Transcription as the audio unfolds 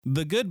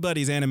The Good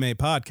Buddies Anime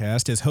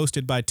Podcast is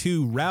hosted by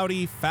two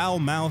rowdy,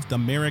 foul-mouthed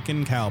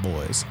American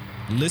cowboys.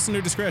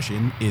 Listener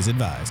discretion is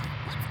advised.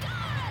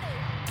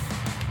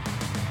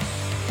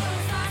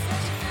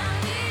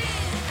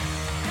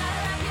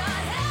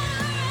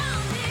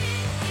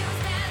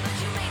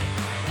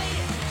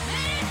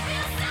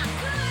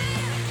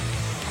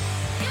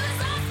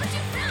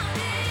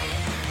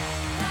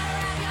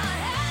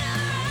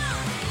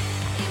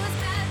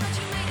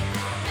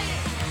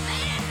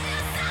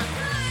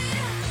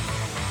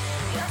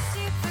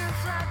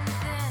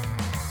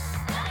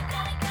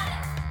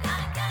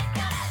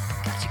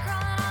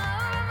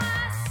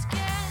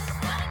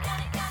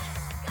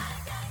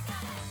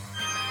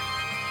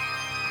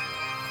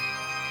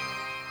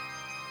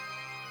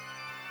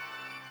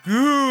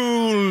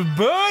 Ghoul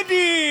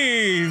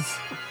buddies!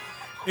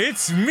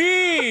 It's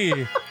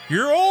me,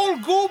 your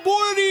old ghoul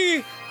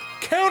buddy,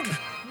 Count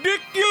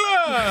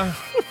Dicula!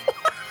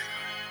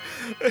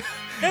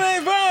 And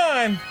I'm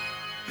on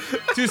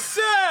to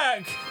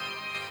sack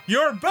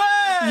your butt!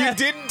 You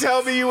didn't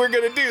tell me you were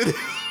going to do this.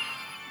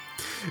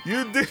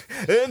 You did,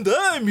 and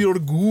I'm your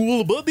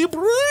ghoul buddy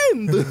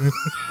friend.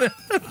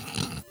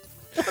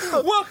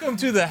 Welcome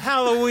to the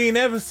Halloween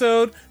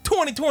episode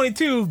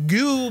 2022,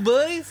 Ghoul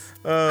Buddies.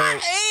 I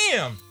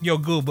am your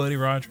Ghoul Buddy,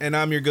 Roger. And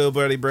I'm your ghoul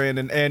buddy,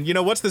 Brandon. And you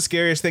know what's the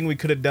scariest thing we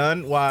could have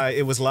done? Why,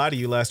 it was lie to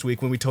you last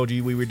week when we told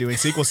you we were doing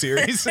sequel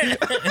series.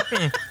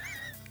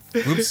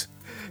 Oops.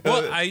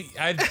 Well,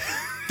 I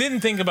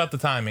didn't think about the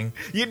timing.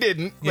 You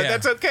didn't, but Yeah.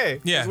 that's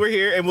okay. Yeah. 'Cause we're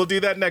here and we'll do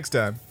that next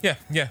time. Yeah.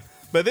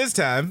 But this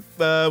time,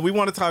 we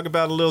want to talk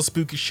about a little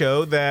spooky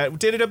show that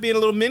ended up being a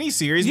little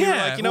mini-series. We were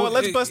Yeah, like, you know what,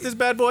 well, let's bust this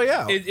bad boy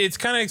out. It's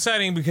kind of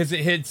exciting because it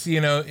hits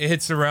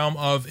the realm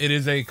of it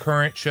is a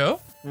current show.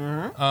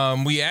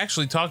 Mm-hmm. We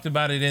actually talked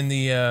about it in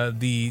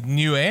the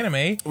new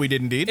anime. We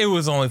did indeed. It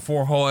was only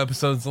 4 whole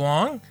episodes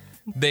long.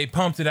 They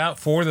pumped it out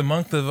for the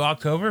month of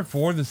October,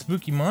 for the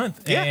spooky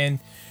month. Yeah. And,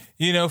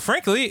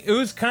 frankly, it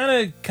was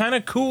kind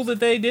of cool that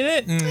they did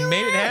it and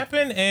made it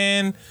happen.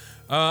 And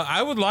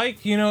I would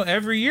like,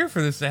 every year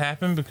for this to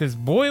happen because,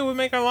 boy, it would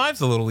make our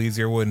lives a little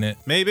easier, wouldn't it?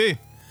 Maybe.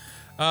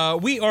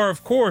 We are,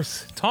 of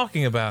course,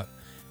 talking about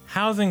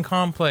Housing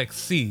Complex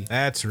C.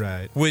 That's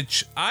right.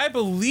 Which I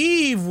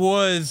believe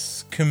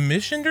was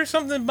commissioned or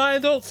something by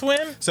Adult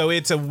Swim. So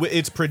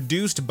it's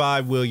produced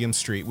by William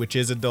Street, which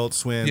is Adult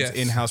Swim's Yes.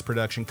 in-house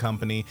production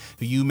company.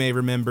 Who you may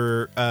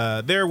remember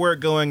their work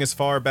going as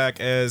far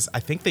back as I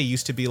think they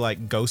used to be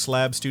like Ghost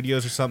Lab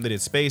Studios or something. They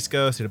did Space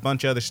Ghost, did a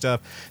bunch of other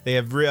stuff. They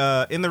have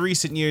in the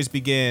recent years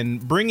began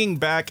bringing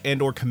back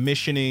and or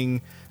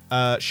commissioning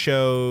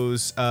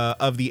shows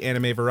of the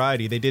anime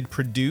variety. They did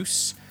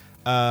produce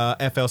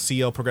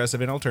FLCL,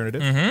 Progressive and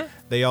Alternative. Mm-hmm.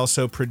 They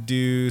also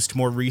produced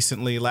more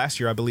recently last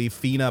year, I believe,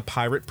 Fina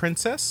Pirate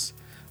Princess,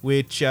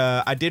 which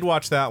I did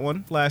watch that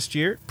one last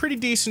year. Pretty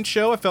decent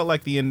show. I felt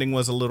like the ending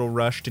was a little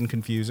rushed and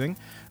confusing.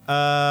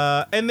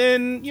 And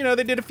then,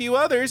 they did a few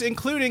others,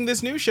 including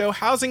this new show,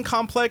 Housing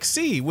Complex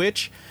C,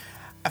 which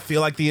I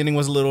feel like the ending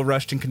was a little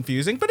rushed and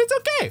confusing, but it's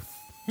okay.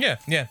 Yeah.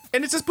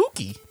 And it's a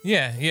spooky.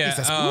 Yeah. It's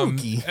a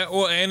spooky.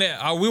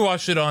 We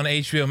watched it on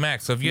HBO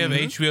Max. So if you have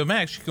HBO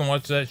Max, you can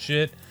watch that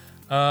shit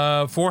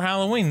for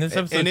Halloween. This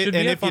episode should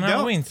be up on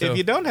Halloween. So if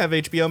you don't have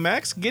HBO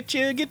Max, get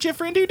your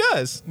friend who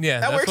does.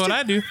 yeah, that that's works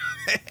what too.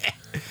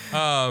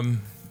 I do.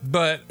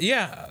 But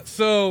yeah,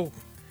 so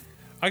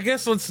I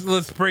guess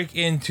let's break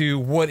into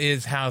what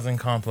is Housing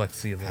Complex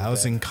C.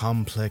 Housing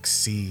Complex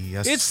C.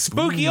 It's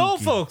spooky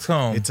old folks'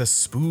 home. It's a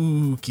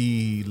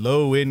spooky,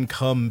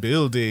 low-income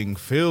building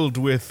filled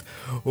with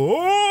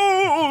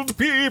old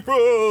people.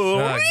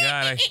 Oh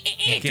God, I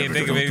can't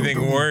think of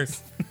anything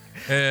worse.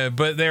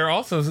 But they're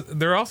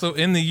also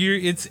in the year.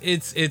 It's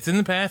in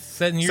the past,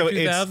 set in the year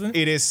 2000.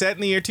 It is set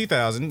in the year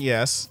 2000.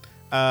 Yes.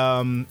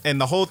 And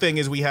the whole thing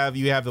is you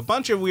have a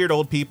bunch of weird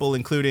old people,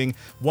 including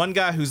one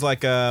guy who's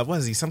like what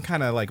is he? Some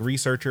kind of like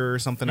researcher or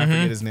something. I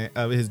forget his name,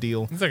 his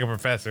deal. He's like a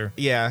professor.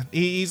 Yeah,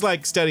 he's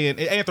like studying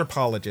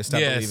anthropologist. I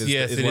believe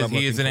Yes, is it what is. I'm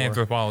He is looking an for.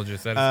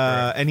 anthropologist. That is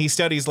correct. And he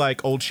studies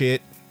like old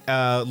shit,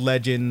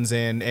 legends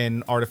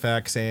and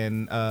artifacts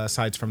and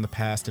sites from the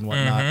past and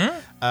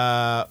whatnot.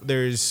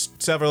 There's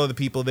several other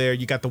people there.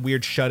 You got the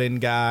weird shut-in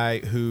guy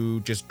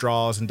who just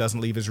draws and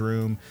doesn't leave his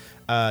room.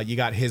 You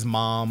got his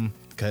mom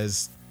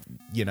because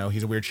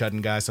he's a weird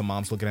shut-in guy, so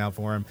mom's looking out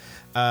for him.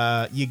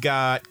 You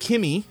got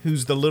Kimmy,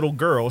 who's the little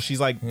girl. She's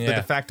like the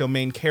de facto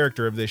main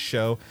character of this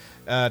show.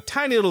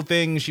 Tiny little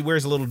thing. She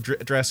wears a little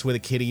dress with a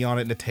kitty on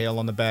it and a tail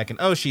on the back. And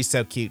oh, she's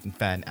so cute and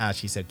fun.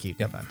 She's so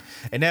cute and fun.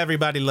 And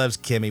everybody loves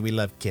Kimmy. We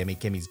love Kimmy.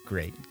 Kimmy's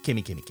great.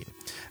 Kimmy.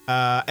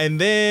 And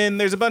then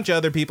there's a bunch of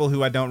other people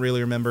who I don't really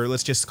remember.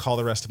 Let's just call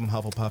the rest of them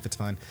Hufflepuff. It's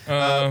fine. There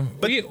are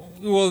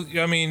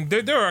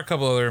a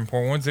couple other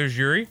important ones. There's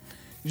Yuri.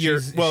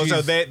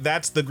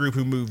 That's the group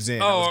who moves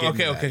in. I was Oh,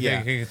 getting okay, to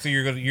that. okay. So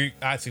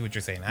I see what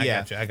you're saying. I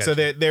got you. So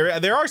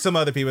there are some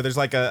other people. There's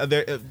like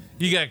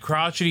You got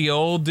crotchety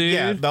old dude.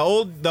 yeah, the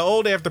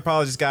old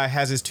anthropologist guy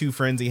has his two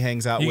friends he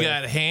hangs out You with.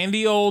 got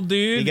handy old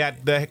dude. You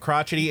got the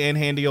crotchety and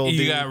handy old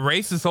dude. You got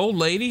racist old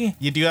lady.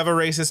 You do have a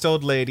racist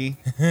old lady.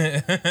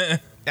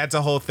 That's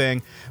a whole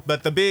thing.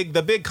 But the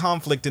big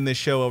conflict in this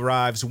show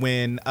arrives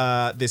when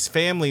this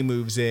family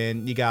moves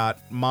in. You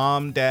got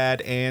mom, dad,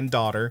 and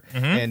daughter.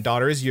 And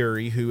daughter is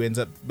Yuri, who ends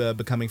up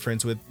becoming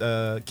friends with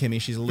Kimmy.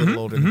 She's a little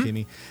older than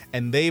Kimmy.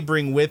 And they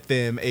bring with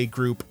them a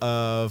group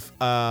of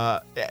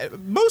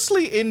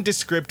mostly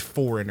indescript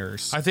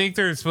foreigners. I think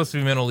they're supposed to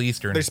be Middle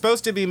Eastern. They're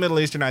supposed to be Middle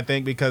Eastern, I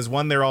think, because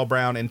one, they're all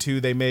brown, and two,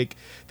 they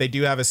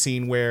do have a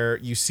scene where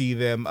you see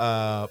them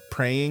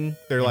praying.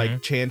 They're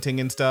like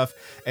chanting and stuff,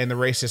 and the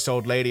racist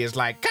old lady is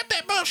like, "Cut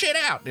that bullshit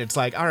out!" It's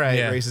like, all right,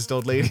 racist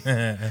old lady.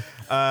 Yeah.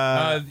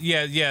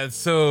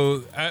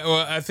 So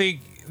I think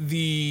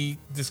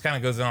this kind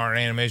of goes in our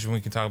animation.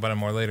 We can talk about it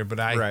more later. But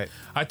I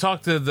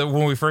talked to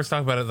when we first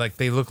talked about it, like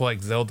they look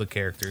like Zelda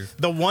characters.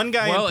 The one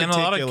guy, and a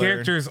lot of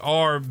characters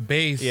are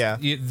based. Yeah,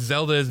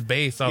 Zelda is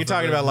based off. You're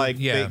talking about like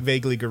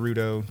vaguely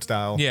Gerudo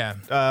style. Yeah.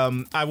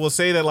 I will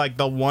say that like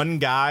the one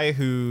guy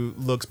who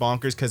looks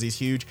bonkers because he's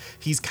huge,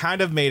 he's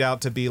kind of made out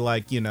to be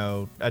like,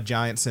 a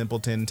giant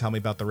simpleton. Tell me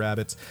about the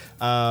rabbits.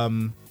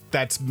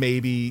 That's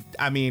maybe.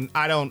 I mean,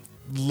 I don't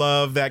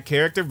love that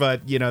character,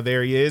 but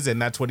there he is,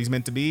 and that's what he's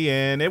meant to be,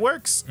 and it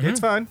works. It's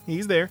fine.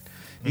 He's there.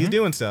 He's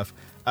doing stuff.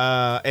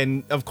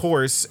 And of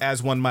course,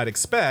 as one might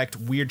expect,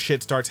 weird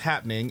shit starts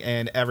happening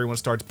and everyone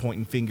starts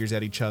pointing fingers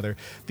at each other.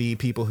 The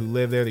people who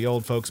live there, the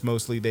old folks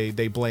mostly,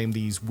 they blame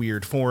these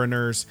weird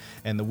foreigners,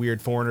 and the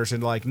weird foreigners are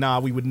like, nah,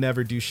 we would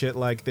never do shit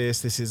like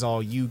this. This is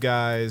all you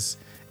guys.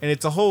 And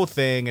it's a whole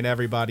thing, and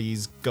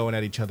everybody's going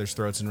at each other's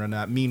throats and running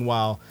out.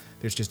 Meanwhile,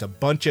 there's just a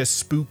bunch of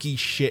spooky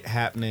shit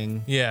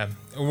happening. Yeah.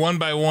 One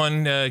by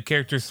one,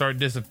 characters start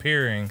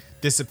disappearing.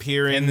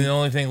 And the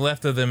only thing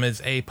left of them is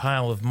a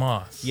pile of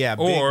moss. Yeah,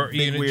 or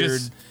big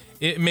weird.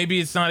 Maybe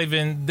it's not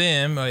even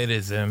them. It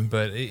is them,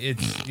 but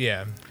it's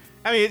yeah.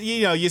 I mean,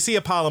 you see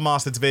a pile of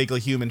moss that's vaguely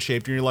human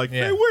shaped, and you're like,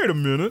 hey, wait a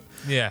minute.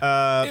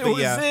 Yeah. It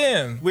was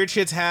them. Weird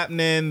shit's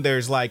happening.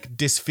 There's like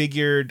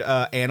disfigured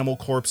animal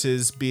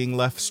corpses being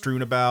left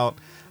strewn about.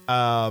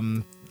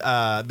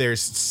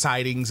 There's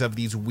sightings of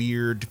these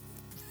weird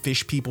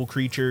fish people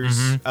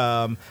creatures,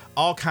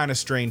 all kind of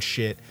strange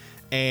shit.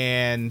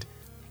 And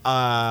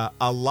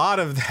a lot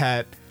of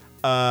that,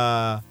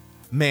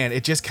 man,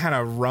 it just kind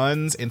of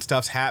runs and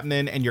stuff's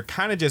happening, and you're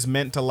kind of just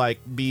meant to like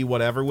be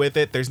whatever with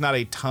it. There's not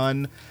a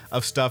ton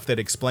of stuff that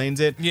explains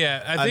it.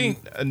 Yeah, I think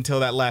until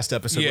that last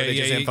episode where they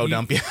just info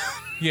dump you.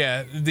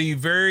 Yeah, the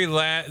very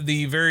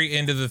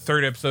end of the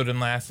third episode and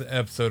last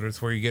episode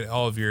is where you get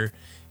all of your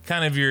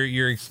kind of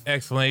your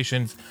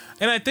explanations.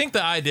 And I think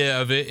the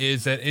idea of it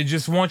is that it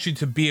just wants you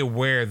to be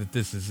aware that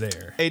this is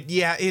there.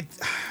 They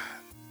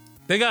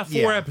got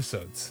 4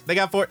 episodes. They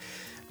got 4.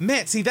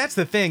 Man, see, that's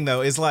the thing,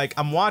 though, is like,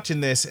 I'm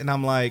watching this and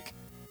I'm like,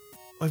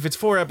 well, if it's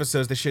 4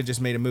 episodes, they should have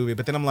just made a movie.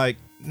 But then I'm like,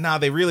 nah,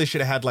 they really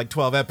should have had like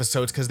 12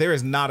 episodes because there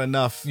is not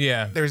enough.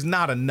 Yeah. There's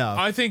not enough.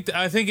 I think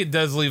it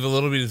does leave a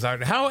little bit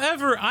desired.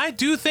 However, I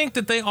do think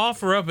that they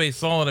offer up a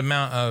solid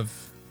amount of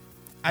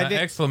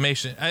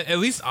exclamation. At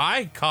least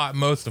I caught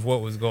most of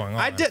what was going on.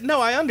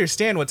 I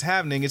understand what's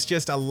happening. It's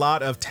just a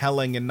lot of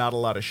telling and not a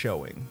lot of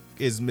showing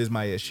is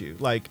my issue.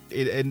 Like,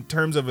 in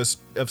terms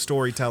of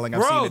storytelling,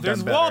 I've seen it done better.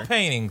 There's wall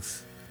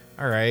paintings.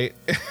 All right.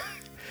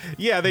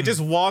 Yeah, they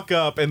just walk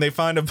up and they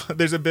find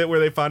there's a bit where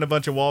they find a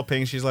bunch of wall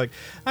paintings. She's like,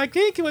 I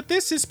think what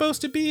this is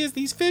supposed to be is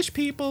these fish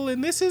people,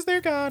 and this is their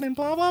god, and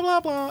blah, blah, blah,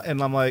 blah.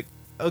 And I'm like,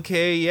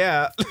 okay,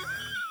 yeah.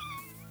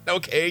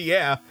 Okay,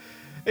 yeah.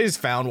 They just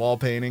found wall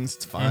paintings.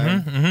 It's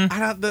fine.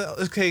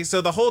 Okay,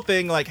 so the whole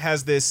thing like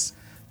has this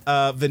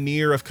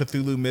veneer of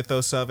Cthulhu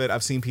mythos of it.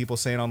 I've seen people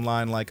saying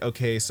online like,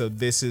 okay, so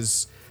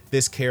this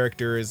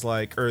character is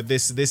like, or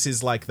this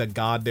is like the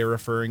god they're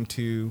referring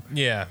to.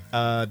 Yeah.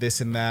 This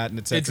and that, and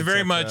it's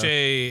very much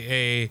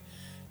a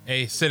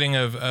setting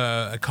of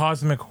a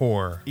cosmic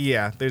horror.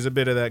 Yeah, there's a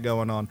bit of that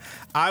going on.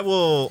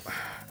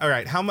 All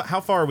right,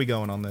 how far are we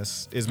going on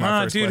this? Is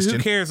my first question. Who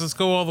cares? Let's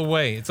go all the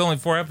way. It's only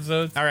 4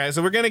 episodes. All right,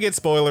 so we're gonna get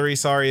spoilery.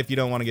 Sorry if you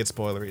don't want to get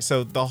spoilery.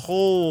 So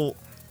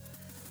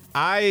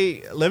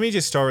let me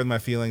just start with my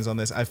feelings on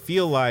this. I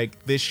feel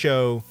like this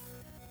show,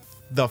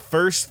 the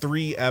first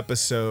 3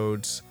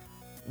 episodes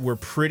were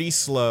pretty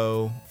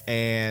slow,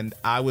 and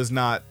I was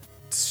not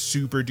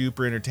super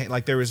duper entertained.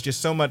 Like, there was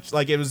just so much,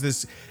 like, it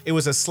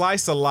was a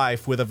slice of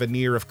life with a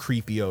veneer of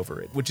creepy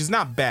over it, which is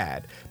not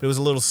bad, but it was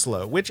a little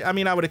slow, which, I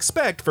mean, I would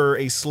expect for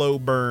a slow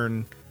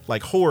burn,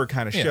 like, horror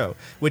kind of show,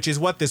 which is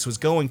what this was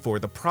going for.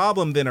 The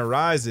problem then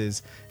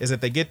arises is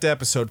that they get to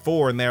episode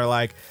 4 and they're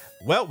like,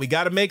 well, we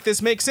got to make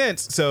this make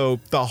sense. So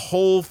the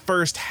whole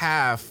first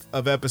half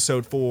of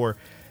episode 4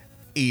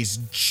 is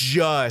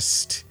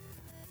just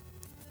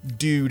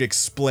dude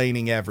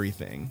explaining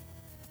everything.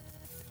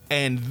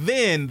 And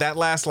then that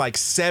last like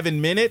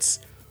 7 minutes,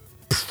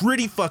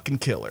 pretty fucking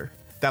killer.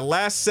 That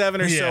last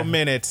 7 or Yeah. so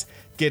minutes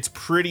gets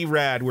pretty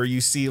rad, where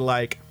you see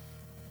like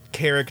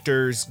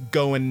characters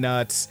going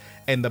nuts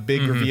and the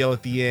big reveal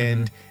at the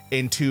end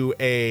into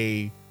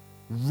a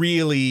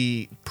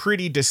really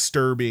pretty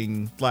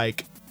disturbing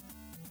like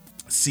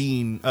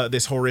scene,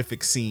 this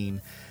horrific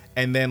scene.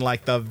 And then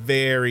like the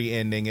very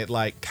ending, it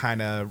like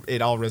kind of,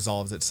 it all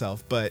resolves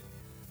itself. But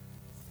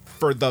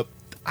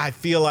I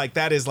feel like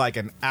that is like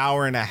an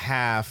hour and a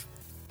half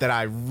that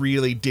I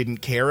really didn't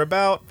care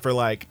about for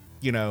like,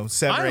 7 or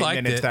 8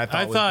 minutes that I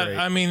thought was great.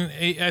 I mean,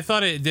 I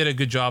thought it did a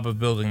good job of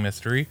building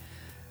mystery.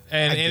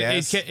 And I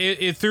guess.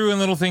 it threw in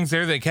little things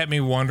there that kept me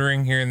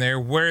wondering here and there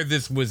where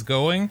this was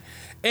going.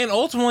 And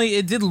ultimately,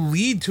 it did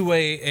lead to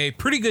a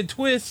pretty good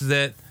twist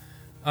that,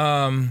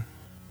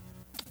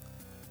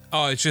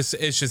 it's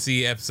just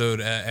the episode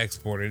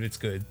exported. It's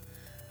good.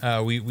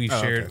 We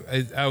shared.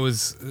 Okay. I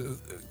was.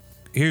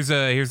 Here's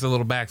a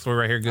little backstory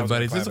right here, good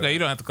buddies. It's okay. You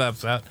don't have to clap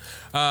us out.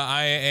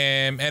 I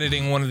am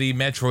editing one of the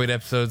Metroid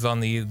episodes on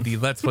the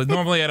Let's Play.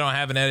 Normally, I don't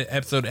have an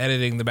episode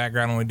editing the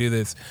background when we do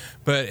this,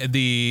 but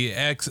the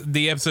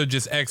episode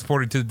just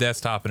exported to the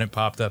desktop and it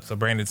popped up. So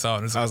Brandon saw it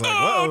and was I was like,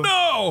 "Oh whoa,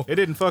 no!" It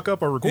didn't fuck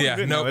up our recording. Yeah,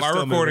 did it? no, it's our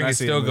still recording moving. I is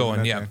see it still moving. going,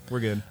 Okay, yeah. we're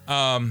good.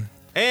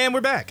 And we're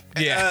back.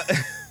 Yeah.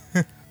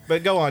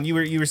 But go on. You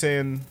were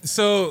saying.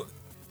 So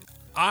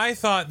I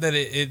thought that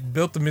it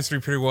built the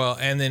mystery pretty well,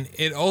 and then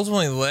it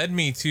ultimately led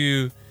me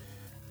to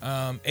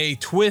a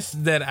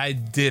twist that I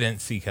didn't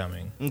see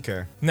coming.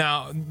 Okay.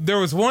 Now, there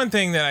was one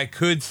thing that I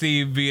could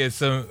see via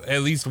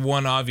at least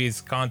one obvious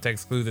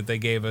context clue that they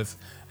gave us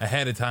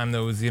ahead of time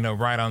that was,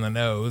 right on the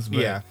nose. But,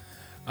 Yeah.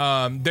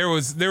 there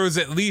was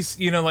at least,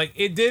 like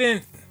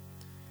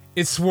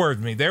it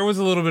swerved me. There was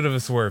a little bit of a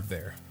swerve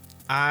there.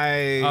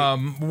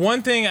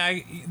 One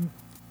thing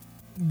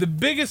the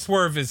biggest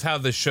swerve is how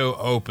the show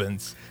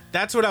opens.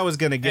 That's what I was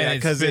gonna get And at, it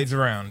because spins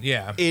around.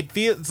 Yeah. it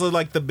feels so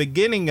like the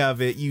beginning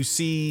of it. You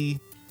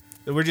see,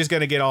 we're just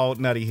gonna get all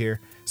nutty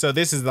here. So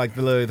this is like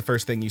literally the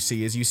first thing you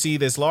see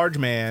this large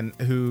man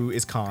who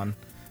is Khan.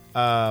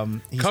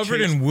 He's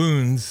Covered in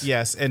wounds.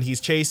 Yes, and he's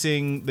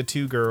chasing the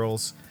 2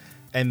 girls,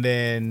 and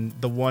then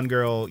the one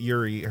girl,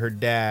 Yuri, her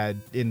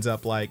dad ends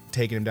up like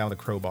taking him down with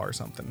a crowbar or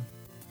something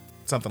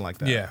like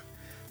that. Yeah.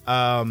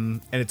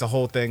 And it's a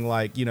whole thing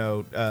like,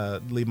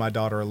 leave my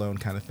daughter alone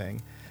kind of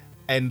thing.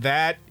 And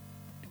the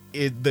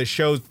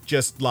show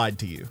just lied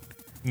to you,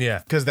 Yeah.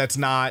 because that's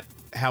not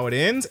how it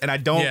ends. And I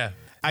don't. Yeah.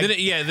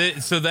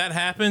 So that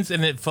happens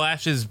and it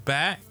flashes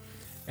back,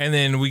 and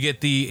then we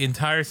get the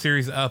entire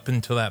series up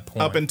until that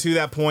point. Up until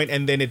that point,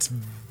 and then it's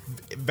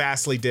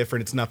vastly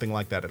different. It's nothing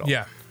like that at all.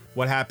 Yeah.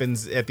 What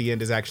happens at the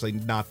end is actually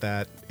not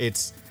that.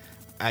 It's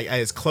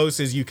as close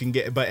as you can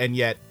get, and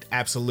yet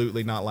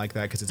absolutely not like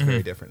that, because it's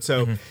very different.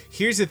 So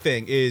here's the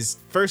thing: is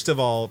first of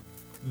all,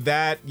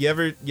 that you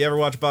ever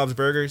watch Bob's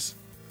Burgers?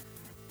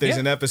 There's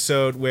an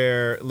episode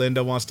where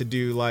Linda wants to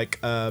do like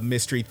a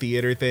mystery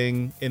theater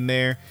thing in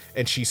there,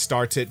 and she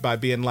starts it by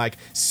being like,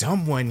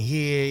 someone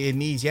here in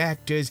these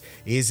actors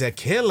is a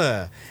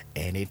killer,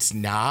 and it's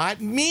not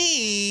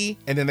me.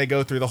 And then they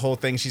go through the whole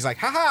thing. She's like,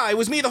 haha, it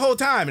was me the whole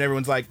time. And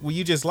everyone's like, well,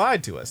 you just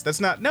lied to us.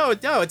 That's not, no,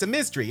 it's a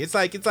mystery. It's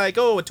like,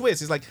 oh, a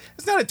twist. It's like,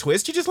 it's not a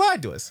twist. You just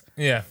lied to us.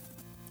 Yeah.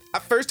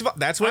 First of all,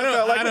 that's what it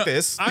felt like with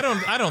this.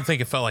 I don't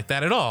think it felt like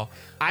that at all.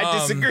 I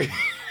disagree.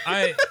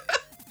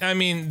 I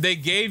mean, they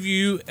gave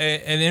you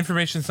an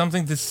information,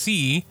 something to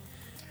see,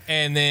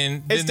 and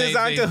then It's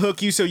designed to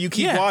hook you so you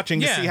keep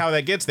watching to see how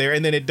that gets there,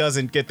 and then it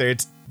doesn't get there.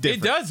 It's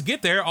different. It does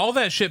get there. All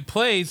that shit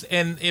plays,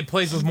 and it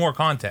plays with more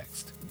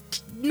context.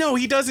 No,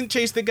 he doesn't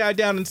chase the guy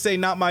down and say,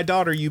 not my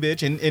daughter, you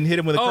bitch, and hit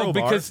him with a crowbar.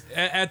 Because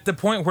at the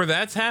point where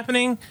that's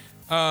happening,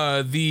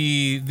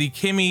 the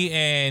Kimmy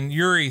and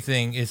Yuri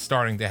thing is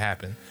starting to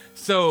happen.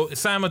 So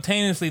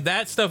simultaneously,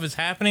 that stuff is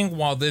happening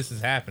while this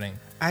is happening.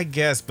 I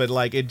guess, but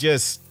like it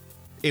didn't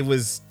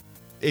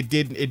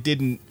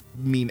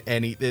mean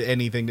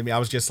anything to me. I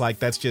was just like,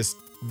 that's just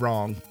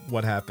wrong.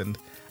 What happened?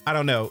 I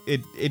don't know.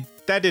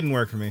 That didn't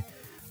work for me.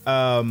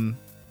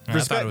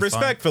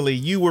 Respectfully,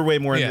 you were way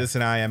more into this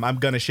than I am. I'm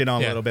gonna shit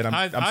on a little bit.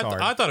 I'm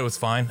sorry. I thought it was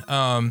fine.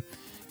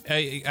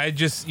 I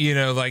just,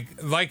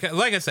 like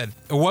I said,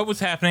 what was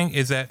happening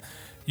is that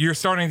you're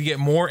starting to get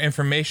more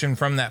information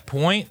from that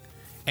point,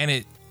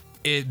 and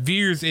it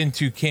veers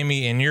into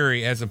Kimmy and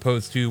Yuri as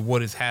opposed to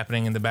what is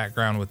happening in the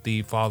background with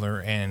the father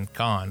and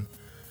Khan.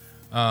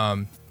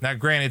 Now,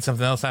 granted,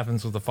 something else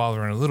happens with the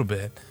father in a little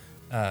bit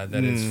that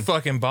is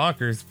fucking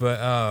bonkers,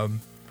 but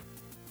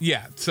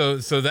yeah. So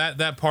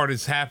that part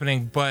is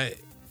happening, but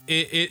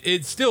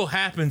it still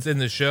happens in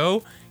the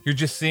show. You're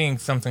just seeing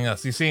something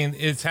else. You're seeing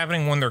it's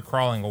happening when they're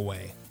crawling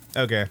away.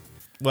 Okay.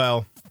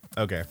 Well,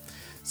 okay.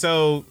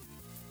 So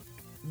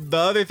the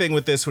other thing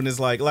with this one is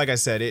like I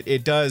said,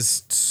 it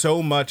does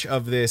so much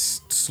of this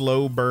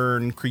slow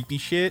burn creepy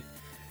shit.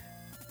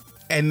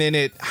 And then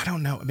I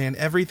don't know, man,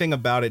 everything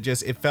about it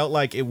it felt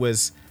like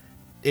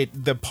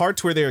the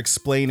parts where they're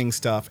explaining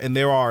stuff, and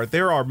there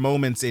are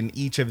moments in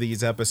each of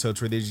these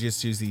episodes where they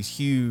just use these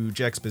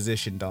huge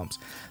exposition dumps.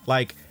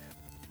 Like,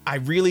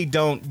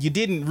 you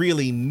didn't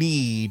really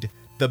need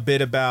the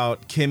bit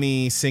about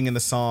Kimmy singing the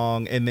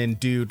song and then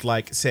dude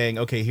like saying,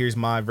 okay, here's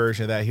my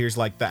version of that. Here's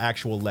like the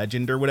actual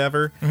legend or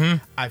whatever.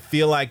 I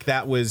feel like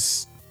that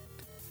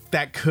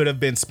could have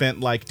been spent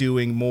like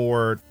doing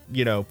more,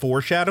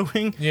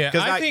 foreshadowing. Yeah,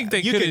 I think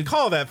you could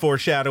call that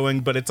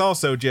foreshadowing, but it's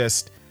also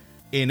just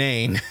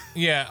inane.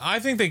 Yeah, I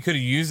think they could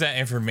have used that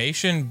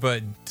information,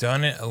 but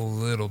done it a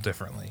little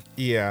differently.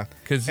 Yeah.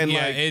 Because,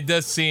 it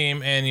does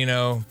seem,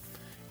 and,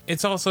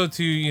 it's also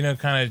to,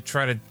 kind of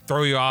try to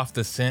throw you off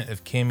the scent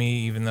of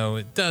Kimmy, even though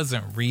it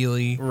doesn't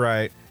really.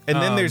 Right. And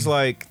then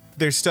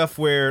there's stuff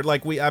where,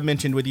 like I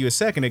mentioned with you a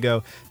second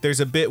ago, there's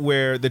a bit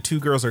where the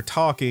two girls are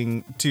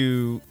talking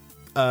to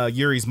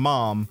Yuri's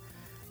mom,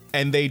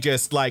 and they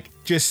just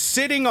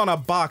sitting on a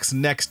box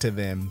next to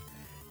them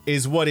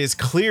is what is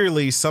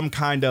clearly some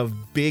kind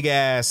of big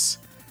ass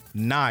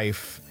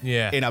knife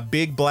in a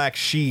big black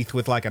sheath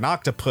with like an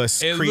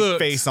octopus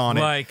face on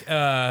it. Like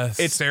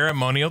it's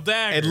ceremonial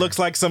dagger. It looks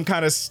like some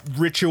kind of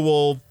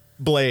ritual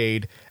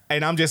blade,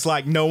 and I'm just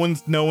like, no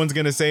one's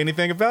gonna say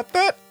anything about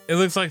that. It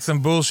looks like some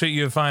bullshit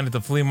you would find at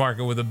the flea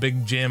market with a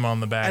big gem on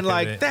the back. And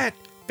like that,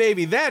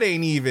 baby, that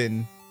ain't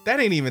even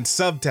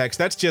subtext.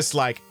 That's just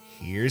like,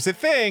 here's the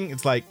thing.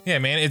 It's like, yeah,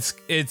 man,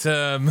 it's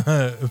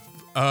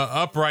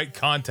upright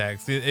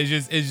context. It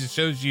just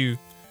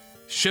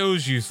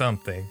shows you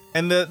something.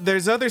 And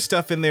there's other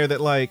stuff in there that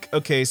like,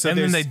 okay, so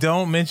then they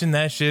don't mention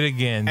that shit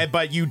again.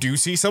 But you do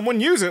see someone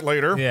use it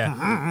later.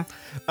 Yeah.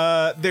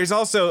 There's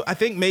also, I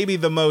think maybe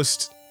the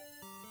most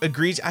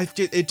egregious.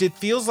 It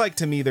feels like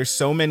to me there's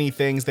so many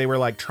things they were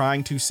like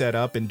trying to set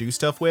up and do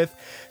stuff with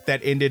that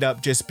ended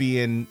up just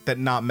being that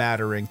not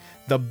mattering.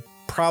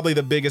 Probably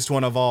the biggest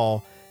one of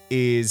all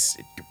is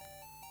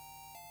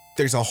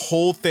there's a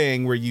whole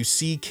thing where you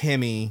see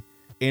Kimmy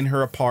in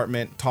her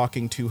apartment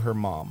talking to her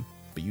mom,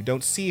 but you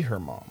don't see her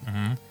mom.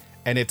 Mm-hmm.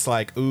 And it's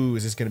like, ooh,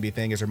 is this going to be a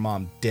thing? Is her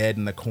mom dead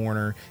in the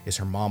corner? Is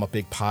her mom a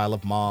big pile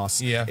of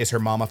moss? Yeah. Is her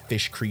mom a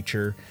fish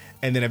creature?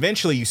 And then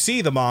eventually you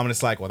see the mom and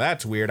it's like, well,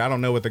 that's weird. I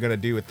don't know what they're going to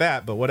do with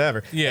that, but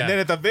whatever. Yeah. And then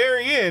at the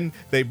very end,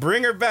 they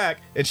bring her back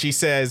and she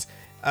says,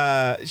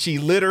 she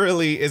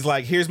literally is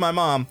like, here's my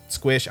mom,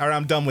 squish, or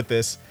I'm done with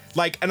this.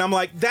 Like, and I'm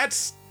like,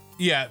 that's...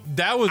 Yeah,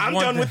 that was I'm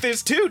done with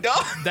this too,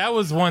 dog. That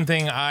was one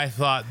thing I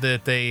thought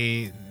that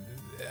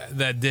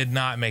did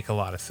not make a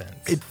lot of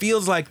sense. It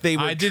feels like they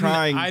were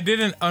trying... I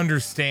didn't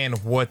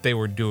understand what they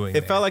were doing.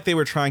 It felt like they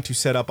were trying to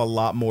set up a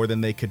lot more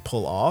than they could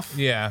pull off.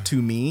 Yeah.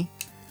 To me.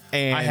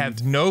 And I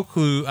have no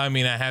clue. I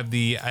mean, I have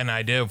an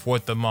idea of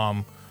what the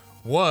mom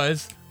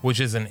was, which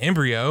is an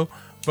embryo,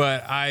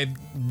 but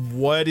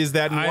what is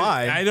that and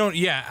why?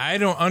 I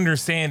don't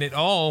understand at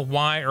all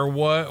why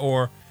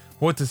or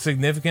what the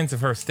significance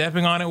of her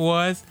stepping on it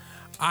was.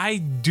 I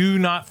do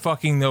not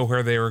fucking know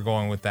where they were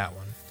going with that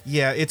one.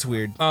 Yeah, it's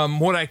weird.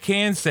 What I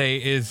can say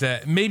is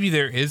that maybe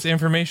there is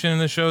information in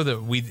the show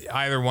that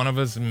either one of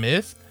us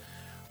missed.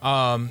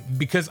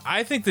 Because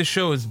I think the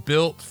show is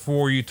built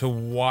for you to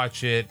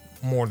watch it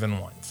more than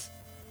once.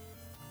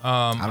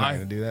 I'm not going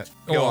to do that.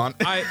 Go on.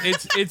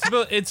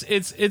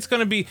 It's going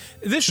to be,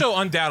 this show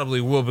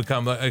undoubtedly will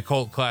become a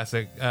cult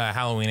classic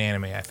Halloween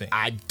anime, I think.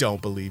 I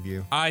don't believe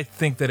you. I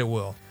think that it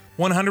will.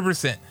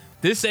 100%.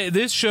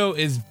 This show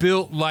is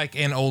built like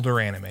an older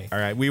anime. All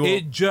right, we will.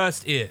 It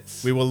just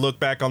is. We will look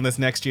back on this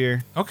next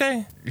year.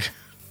 Okay.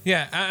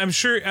 Yeah, I'm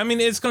sure. I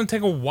mean, it's going to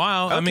take a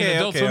while. I mean,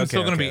 Adult Swim's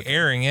still going to be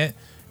airing it.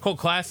 Cult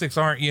classics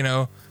aren't,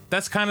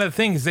 that's kind of the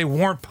thing, is they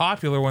weren't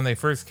popular when they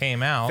first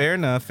came out. Fair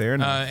enough.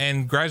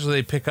 And gradually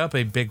they pick up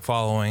a big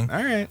following.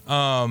 All right.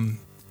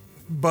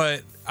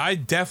 But I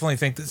definitely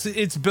think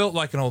it's built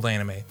like an old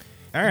anime.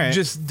 All right.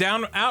 Just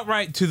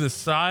outright to the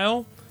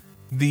style,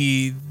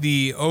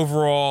 the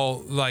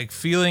overall like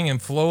feeling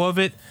and flow of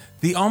it,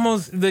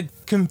 the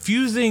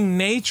confusing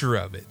nature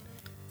of it.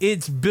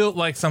 It's built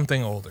like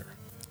something older.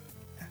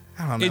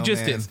 I don't know. It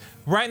just is.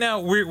 Right now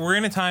we're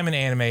in a time in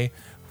anime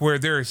where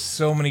there are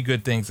so many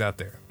good things out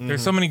there. Mm-hmm.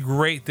 There's so many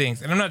great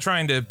things. And I'm not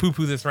trying to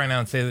poo-poo this right now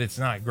and say that it's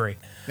not great.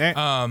 Right.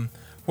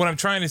 What I'm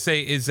trying to say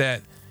is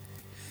that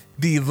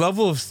the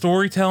level of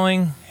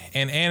storytelling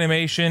and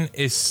animation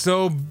is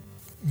so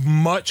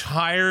much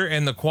higher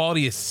and the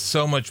quality is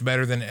so much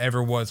better than it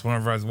ever was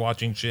whenever I was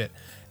watching shit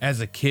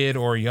as a kid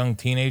or a young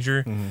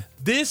teenager. Mm-hmm.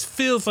 This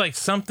feels like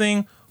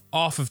something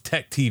off of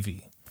Tech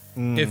TV.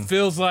 It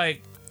feels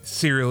like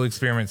Serial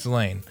Experiments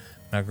Lane.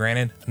 Now,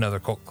 granted, another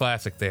cult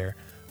classic there.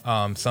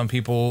 Some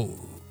people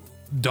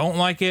don't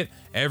like it.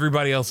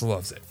 Everybody else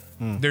loves it.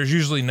 There's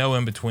usually no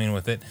in between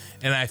with it.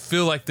 And I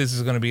feel like this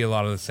is going to be a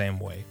lot of the same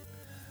way.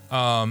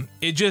 I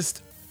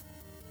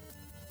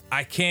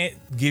can't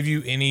give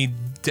you any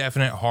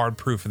definite hard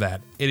proof of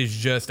that. It is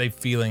just a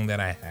feeling that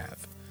I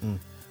have.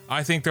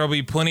 I think there'll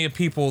be plenty of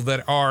people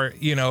that are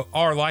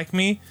like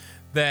me,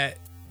 that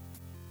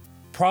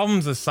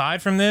problems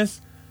aside from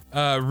this,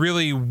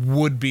 really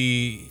would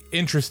be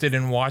interested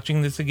in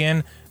watching this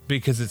again,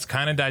 because it's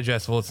kind of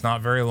digestible. It's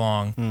not very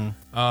long.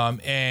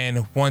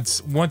 And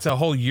once a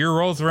whole year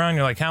rolls around,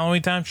 you're like,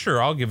 Halloween time?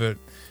 Sure, I'll give it,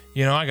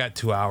 I got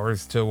 2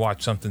 hours to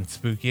watch something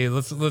spooky.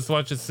 Let's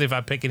watch it, see if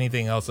I pick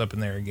anything else up in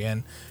there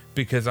again.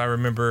 because I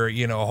remember,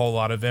 a whole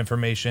lot of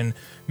information.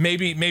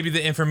 Maybe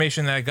the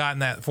information that I got in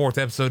that 4th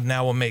episode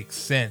now will make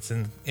sense,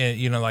 and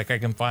like I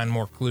can find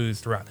more clues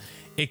throughout.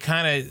 It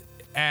kind of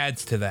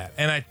adds to that,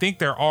 and I think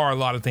there are a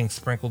lot of things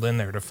sprinkled in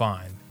there to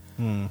find.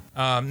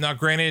 Now,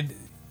 granted,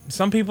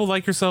 some people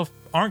like yourself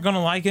aren't going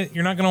to like it.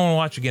 You're not going to want to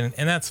watch again,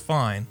 and that's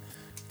fine.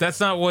 That's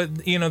not what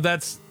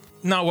that's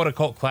not what a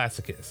cult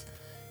classic is.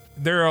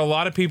 There are a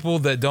lot of people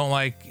that don't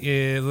like.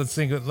 Let's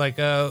think of like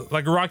a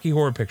Rocky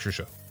Horror Picture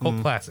Show,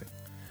 cult classic.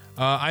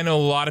 I know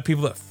a lot of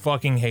people that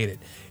fucking hate it.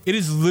 It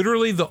is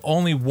literally the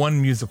only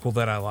one musical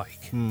that I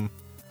like.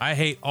 I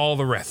hate all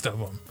the rest of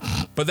them,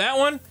 but that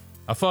one,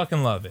 I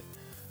fucking love it.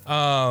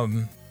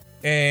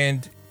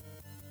 And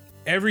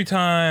every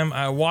time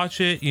I watch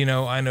it,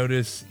 I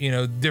notice,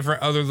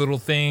 different other little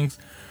things.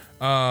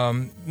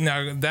 Now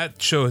that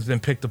show has been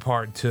picked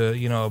apart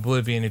to,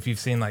 oblivion. If you've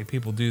seen like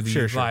people do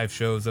these live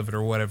shows of it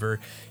or whatever,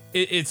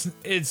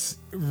 it's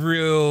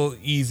real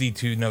easy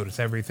to notice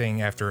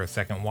everything after a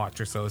second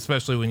watch or so,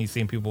 especially when you've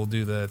seen people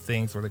do the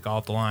things where they call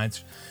it the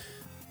lines.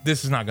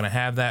 This is not going to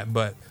have that,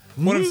 but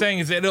what I'm saying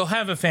is that it'll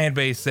have a fan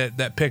base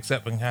that picks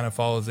up and kind of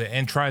follows it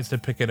and tries to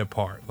pick it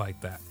apart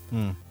like that.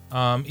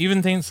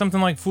 Even things,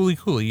 something like Fooly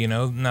Cooly,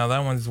 now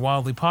that one's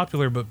wildly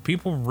popular, but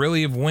people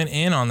really have went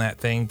in on that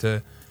thing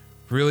to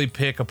really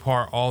pick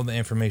apart all the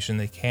information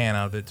they can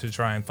out of it to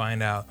try and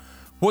find out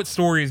what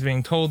story is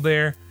being told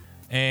there.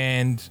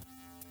 And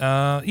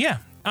I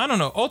don't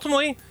know.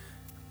 Ultimately,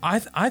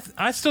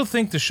 I still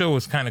think the show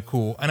was kind of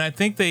cool, and I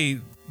think they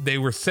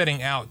were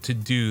setting out to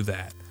do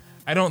that.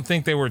 I don't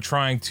think they were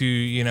trying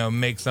to,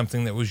 make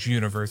something that was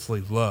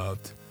universally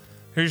loved.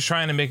 They're just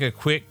trying to make a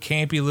quick,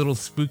 campy little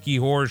spooky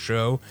horror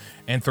show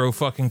and throw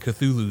fucking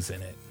Cthulhu's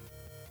in it.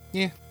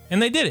 Yeah.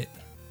 And they did it.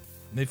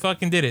 They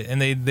fucking did it.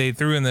 And they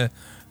threw in the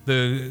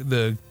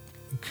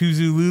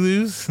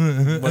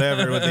Kuzululus.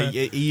 Whatever. With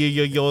the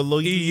Yo-Yo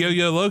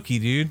Loki,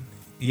 dude.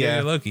 Yeah.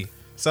 Yo-Yo Loki.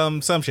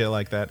 Some shit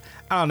like that.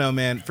 I don't know,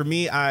 man. For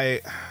me,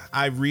 I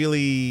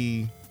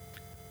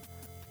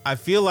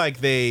feel like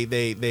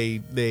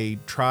they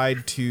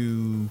tried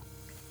to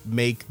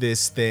make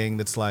this thing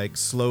that's like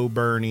slow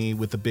burny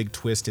with a big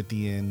twist at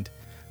the end,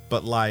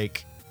 but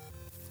like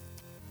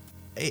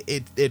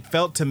it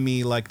felt to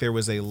me like there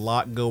was a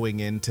lot going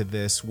into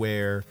this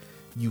where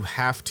you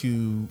have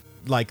to,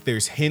 like,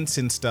 there's hints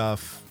and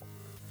stuff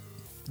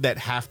that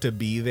have to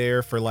be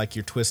there for like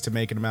your twist to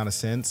make an amount of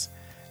sense,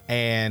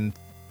 and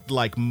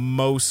like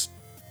most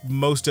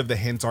of the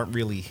hints aren't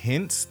really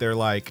hints. They're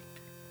like,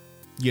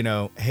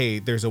 hey,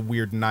 there's a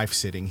weird knife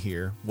sitting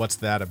here. What's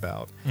that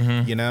about?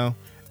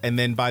 And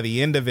then by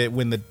the end of it,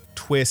 when the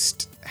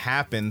twist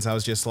happens, I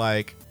was just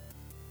like,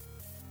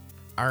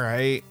 all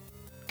right.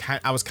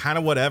 I was kind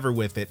of whatever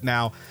with it.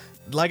 Now,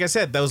 like I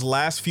said, those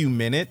last few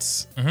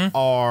minutes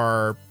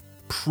are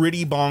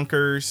pretty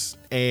bonkers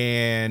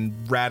and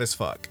rad as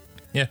fuck.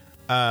 Yeah.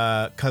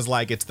 Because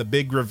like it's the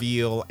big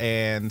reveal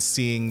and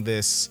seeing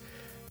this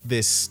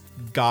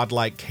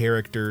godlike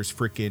characters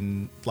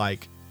freaking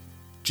like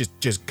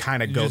just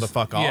kind of go the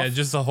fuck off. Yeah,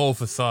 just the whole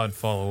facade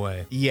fall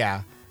away.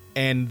 Yeah.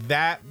 And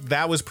that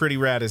was pretty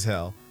rad as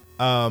hell.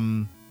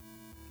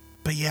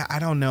 But yeah, I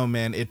don't know,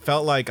 man. It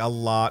felt like a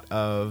lot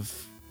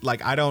of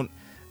like,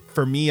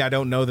 for me, I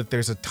don't know that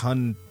there's a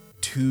ton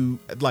to,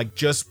 like,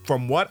 just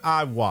from what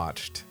I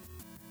watched,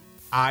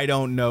 I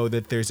don't know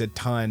that there's a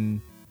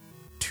ton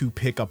to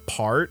pick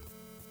apart,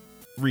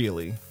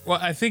 really. Well,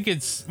 I think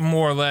it's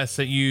more or less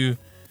that you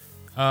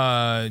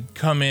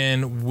come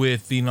in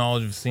with the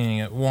knowledge of seeing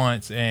it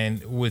once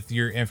and with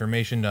your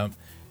information dump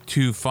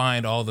to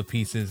find all the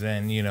pieces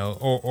and,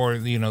 or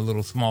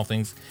little small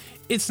things.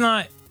 It's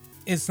not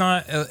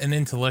an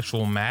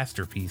intellectual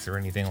masterpiece or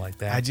anything like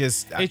that.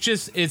 It's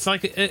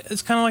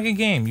kind of like a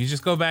game. You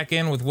just go back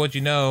in with what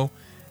you know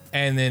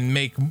and then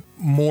make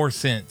more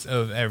sense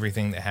of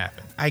everything that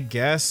happened. I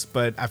guess,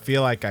 but I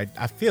feel like I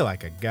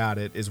got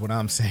it, is what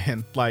I'm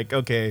saying. Like,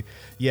 okay,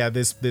 yeah,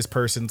 this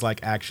person's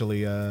like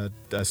actually a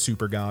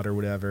super god or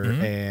whatever,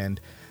 and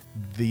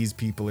these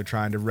people are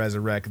trying to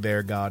resurrect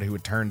their god, who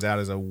it turns out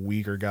is a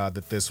weaker god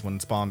that this one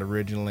spawned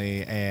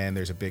originally, and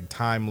there's a big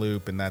time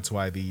loop, and that's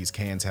why these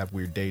cans have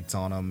weird dates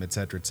on them,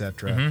 etc.,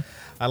 etc.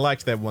 I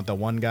liked that the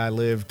one guy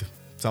lived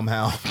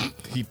somehow.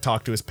 He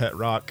talked to his pet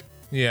rock.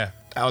 Yeah.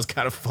 That was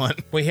kind of fun.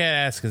 We had to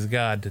ask his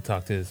god to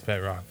talk to his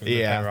pet rock.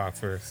 Pet rock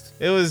first.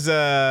 It was.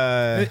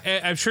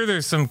 I'm sure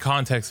there's some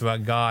context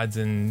about gods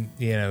and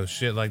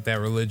shit like that,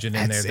 religion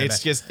in there.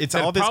 It's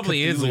all this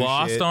probably Cthulhu is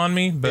lost shit. On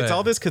me. But it's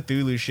all this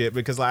Cthulhu shit,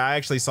 because I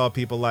actually saw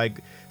people like,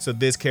 so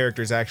this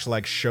character is actually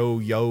like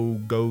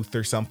Shou-Yo-Goth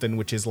or something,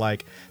 which is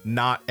like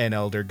not an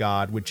elder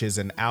god, which is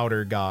an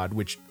outer god,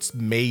 which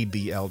made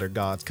the elder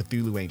gods.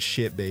 Cthulhu ain't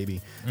shit,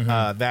 baby.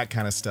 That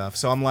kind of stuff.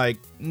 So I'm like,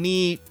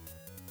 neat.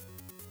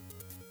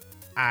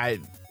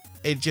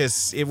 It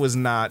was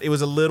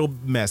a little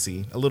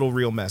messy,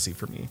 real messy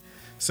for me.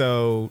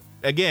 So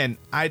again,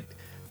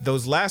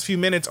 those last few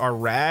minutes are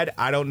rad.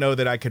 I don't know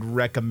that I could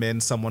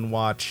recommend someone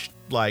watch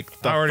like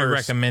I already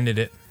recommended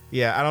it.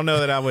 Yeah, I don't know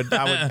that I would.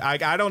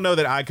 I don't know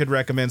that I could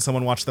recommend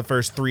someone watch the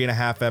first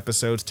 3.5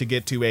 episodes to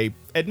get to a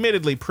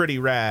admittedly pretty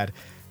rad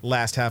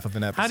last half of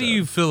an episode. How do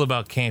you feel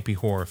about campy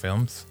horror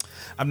films?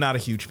 I'm not a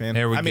huge fan.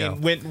 There we I go.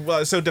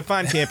 mean, so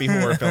define campy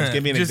horror films.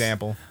 Give me an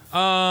example.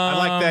 I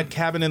like that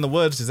Cabin in the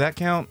Woods. Does that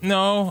count?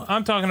 No,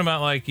 I'm talking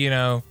about like,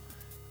 the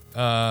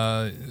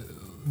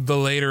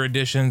later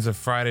editions of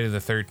Friday the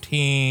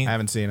 13th. I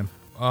haven't seen them.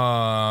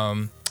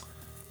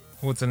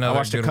 What's another? I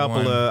watched a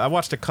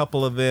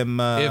couple of them.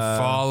 It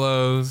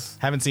Follows.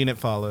 Haven't seen It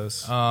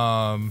Follows.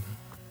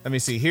 Let me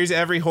see. Here's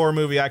every horror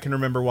movie I can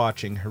remember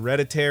watching.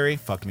 Hereditary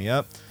fucked me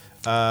up.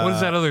 What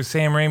is that other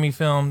Sam Raimi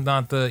film?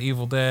 Not the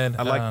Evil Dead.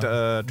 I liked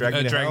Drag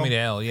Me to Hell. Me to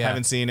Hell. Yeah.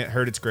 Haven't seen it.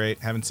 Heard it's great.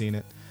 Haven't seen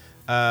it.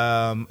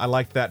 I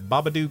liked that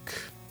Babadook.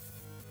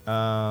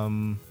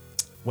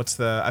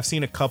 I've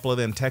seen a couple of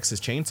them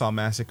Texas Chainsaw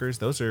Massacres.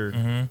 Those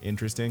are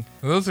interesting.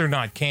 Those are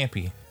not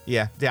campy.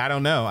 Yeah, I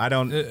don't know. I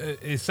don't.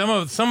 Some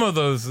of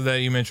those that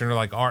you mentioned are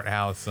like art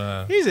house.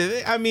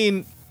 I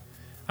mean,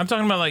 I'm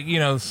talking about like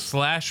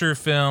slasher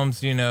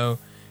films. Kind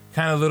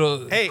of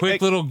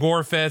little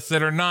gore fests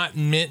that are not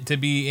meant to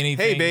be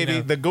anything. Hey, baby,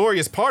 the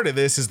goriest part of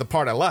this is the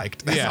part I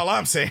liked. That's all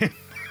I'm saying.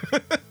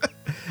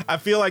 I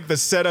feel like the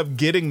setup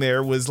getting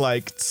there was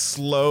like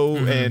slow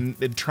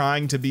and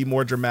trying to be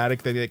more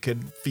dramatic than it could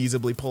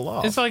feasibly pull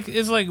off. It's like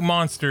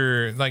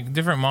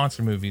different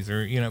monster movies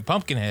or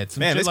Pumpkinhead.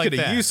 Man, this could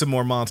have used some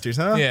more monsters,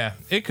 huh? Yeah,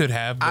 it could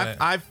have. But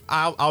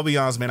I'll be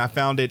honest, man. I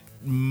found it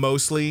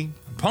mostly.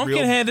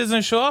 Pumpkinhead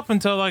doesn't show up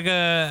until like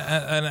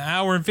an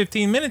hour and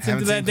 15 minutes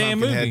into that damn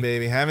movie.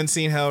 Baby. Haven't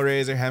seen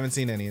Hellraiser. Haven't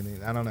seen any of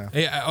these. I don't know.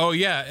 Yeah. Oh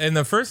yeah. In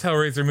the first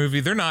Hellraiser movie,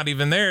 they're not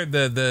even there.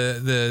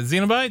 The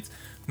Xenobites.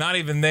 Not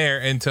even there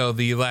until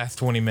the last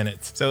 20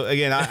 minutes. So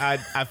again, I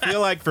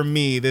feel like for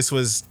me this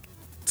was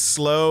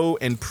slow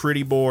and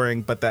pretty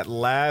boring, but that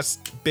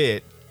last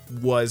bit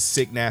was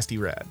sick, nasty,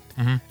 rad,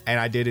 and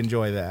I did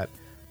enjoy that.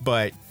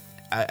 But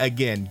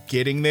again,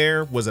 getting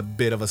there was a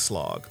bit of a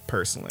slog,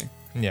 personally.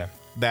 Yeah,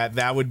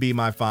 that would be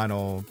my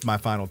final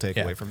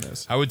takeaway from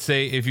this. I would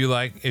say if you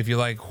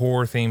like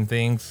horror themed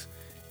things,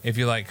 if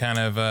you like kind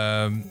of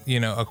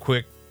a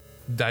quick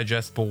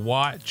digestible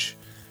watch.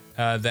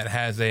 That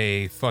has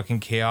a fucking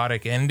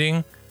chaotic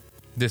ending,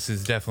 this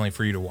is definitely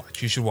for you to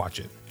watch. You should watch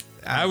it.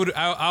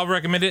 I'll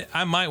recommend it.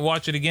 I might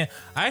watch it again.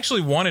 I actually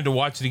wanted to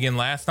watch it again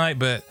last night,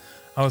 but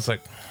I was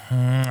like,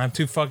 I'm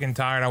too fucking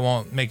tired. I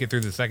won't make it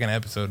through the second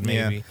episode.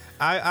 Maybe. Yeah.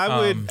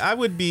 I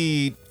would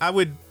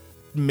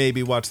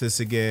maybe watch this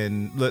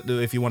again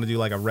if you want to do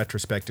like a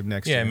retrospective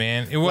next year. Yeah,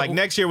 man.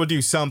 Next year we'll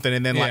do something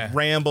and then like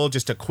ramble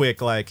just a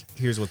quick like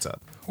here's what's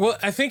up. Well,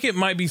 I think it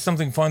might be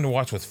something fun to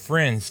watch with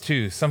friends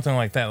too, something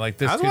like that. Like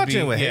this. I was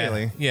watching it with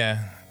Haley.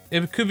 Yeah,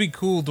 it could be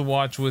cool to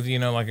watch with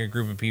like a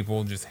group of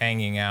people just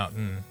hanging out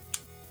and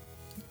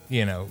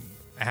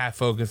half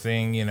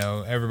focusing.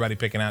 Everybody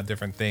picking out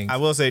different things. I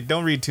will say,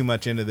 don't read too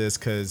much into this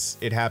because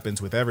it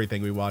happens with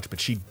everything we watch. But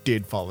she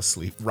did fall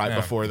asleep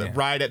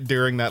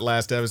during that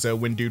last episode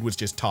when dude was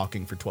just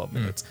talking for 12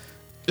 minutes.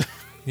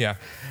 Yeah.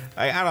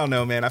 I don't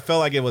know, man. I felt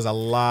like it was a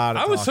lot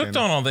of I was hooked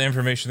on all the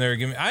information they were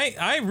giving me.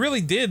 I really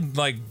did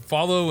like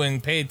follow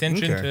and pay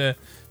attention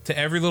to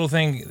every little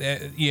thing,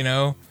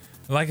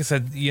 Like I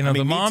said,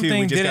 the mom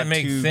thing didn't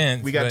make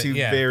sense. We got two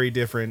very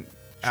different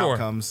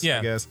outcomes,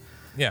 I guess.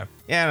 Yeah.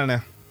 Yeah, I don't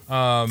know.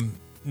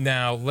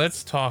 Now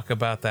let's talk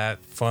about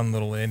that fun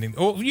little ending.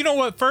 Oh, you know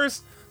what?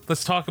 First,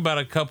 let's talk about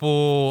a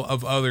couple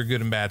of other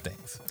good and bad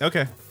things.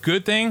 Okay.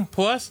 Good thing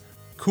plus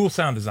cool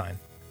sound design.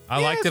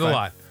 I liked it a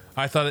lot.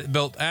 I thought it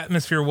built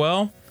atmosphere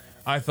well.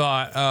 I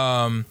thought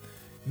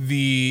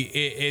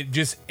it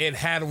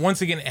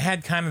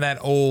had kind of that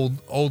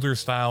older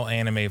style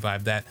anime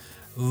vibe, that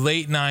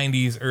late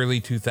 90s,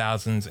 early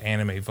 2000s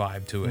anime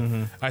vibe to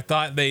it. I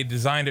thought they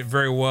designed it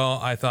very well.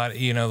 I thought,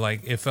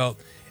 it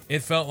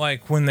felt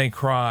like When They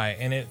Cry,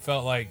 and it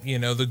felt like,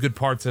 the good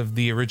parts of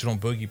the original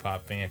Boogie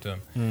Pop Phantom.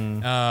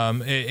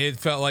 It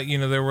felt like,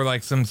 there were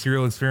like some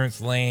Serial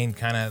Experience Lane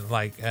kind of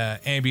like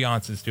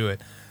ambiances to it.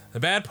 The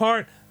bad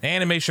part, the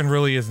animation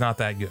really is not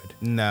that good.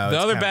 No. The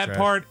other bad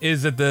part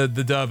is that the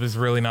dub is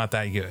really not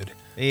that good.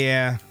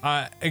 Yeah.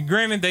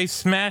 Granted, they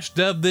smashed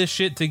dub this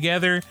shit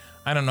together.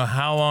 I don't know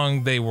how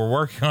long they were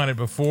working on it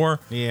before.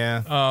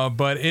 Yeah.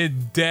 But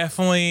it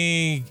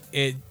definitely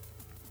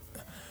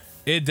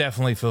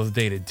feels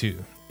dated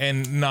too,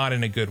 and not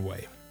in a good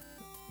way.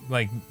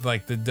 Like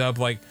the dub,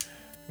 like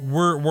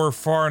we're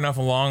far enough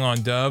along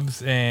on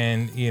dubs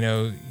and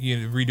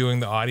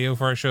redoing the audio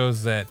for our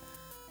shows that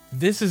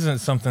this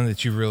isn't something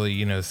that you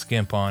really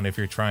skimp on if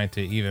you're trying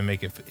to even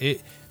make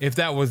it if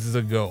that was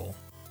the goal.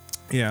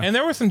 Yeah. And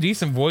there were some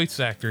decent voice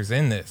actors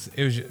in this.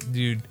 It was,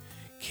 dude,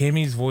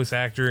 Kimmy's voice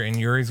actor and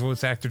Yuri's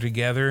voice actor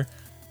together,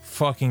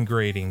 fucking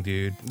grating,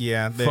 dude.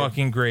 Yeah.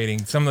 Fucking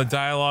grating. Some of the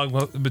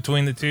dialogue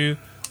between the two,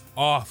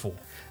 awful.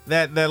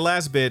 That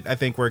last bit I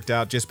think worked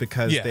out just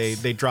because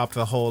they dropped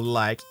the whole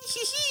like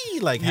hee hee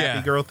like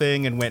happy girl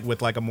thing and went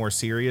with like a more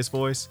serious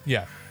voice.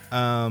 Yeah.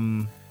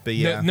 But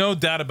yeah. No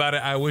doubt about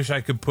it. I wish I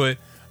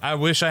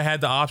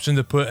had the option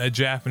to put a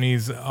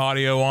Japanese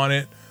audio on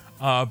it.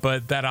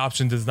 But that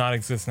option does not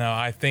exist now.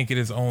 I think it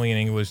is only in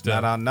English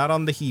dub. Not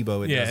on the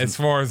Hebo. Yeah, as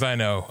far as I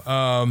know.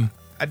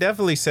 I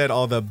definitely said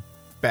all the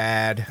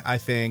bad. I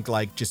think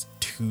like just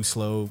too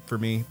slow for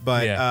me.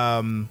 But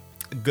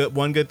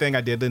one good thing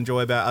I did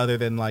enjoy about, other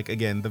than like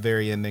again the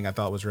very ending, I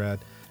thought was rad.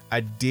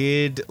 I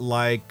did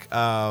like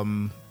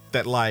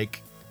that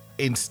like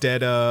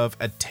instead of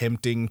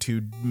attempting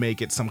to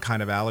make it some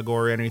kind of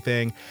allegory or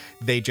anything,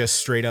 they just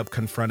straight up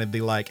confronted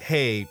the like,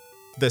 hey,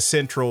 the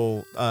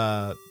central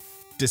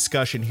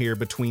discussion here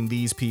between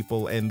these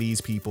people and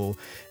these people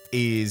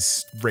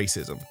is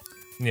racism.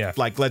 Yeah.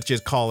 Like, let's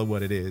just call it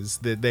what it is.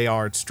 That they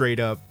are straight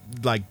up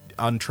like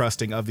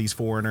untrusting of these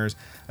foreigners.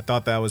 I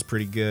thought that was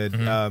pretty good.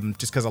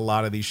 Just because a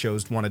lot of these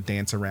shows want to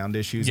dance around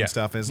issues and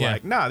stuff. And it's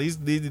like, nah,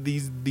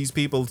 these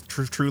people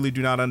truly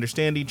do not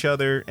understand each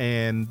other,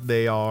 and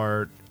they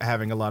are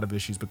having a lot of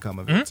issues become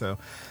of it. So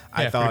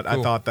I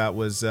thought that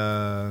was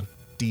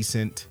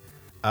decent.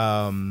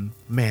 Man,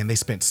 they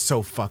spent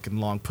so fucking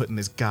long putting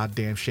this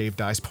goddamn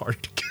shaved ice party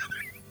together.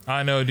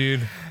 I know, dude.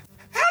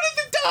 How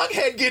did the dog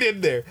head get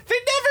in there? They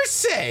never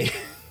say.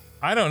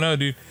 I don't know,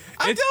 dude.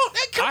 I had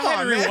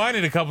to rewind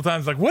it a couple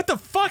times. Like, what the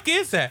fuck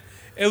is that?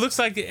 It looks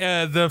like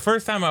the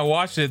first time I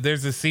watched it,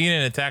 there's a scene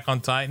in Attack on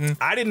Titan.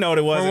 I didn't know what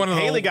it was.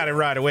 Haley got it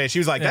right away. She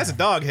was like, "That's a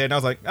dog head," and I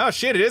was like, "Oh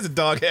shit, it is a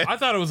dog head." I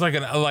thought it was like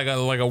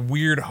a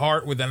weird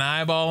heart with an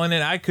eyeball in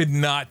it. I could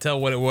not tell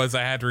what it was.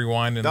 I had to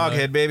rewind and dog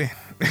head, baby.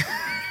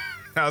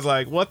 I was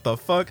like, "What the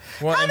fuck?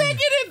 Well, how'd they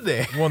get in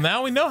there?" Well,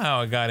 now we know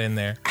how it got in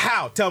there.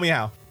 How? Tell me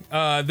how.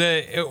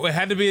 It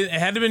had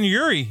to be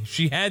Yuri.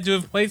 She had to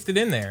have placed it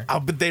in there. Oh,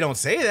 but they don't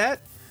say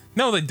that.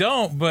 No, they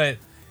don't. But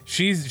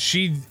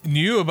she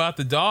knew about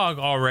the dog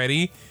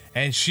already,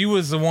 and she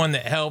was the one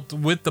that helped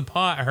with the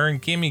pot. Her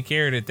and Kimmy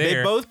carried it there.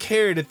 They both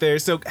carried it there.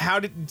 So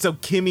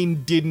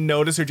Kimmy didn't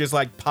notice her just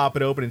like pop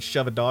it open and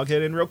shove a dog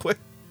head in real quick?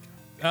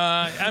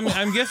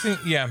 I'm guessing.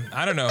 Yeah,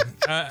 I don't know.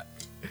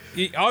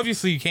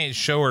 Obviously, you can't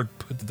show her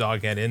put the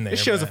dog head in there. It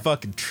shows a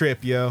fucking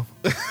trip, yo.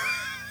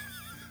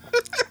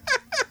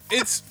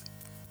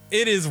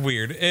 It is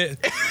weird. It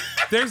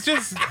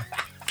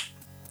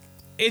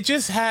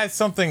just has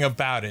something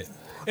about it.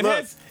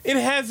 It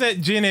has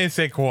that je ne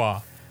sais quoi.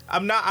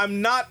 I'm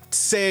not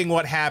saying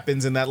what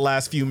happens in that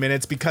last few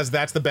minutes because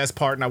that's the best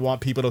part and I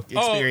want people to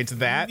experience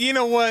that. You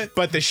know what?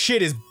 But the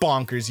shit is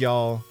bonkers,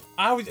 y'all.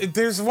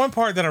 There's one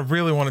part that I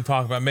really want to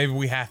talk about. Maybe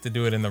we have to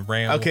do it in the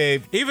ramble.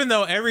 Okay. Even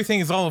though everything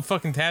is all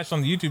fucking attached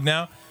on the YouTube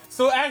now.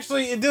 So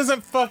actually, it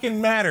doesn't fucking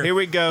matter. Here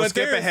we go. But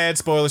skip ahead.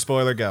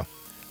 Spoiler, go.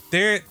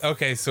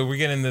 Okay, so we're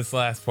getting this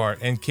last part,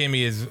 and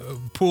Kimmy has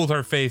pulled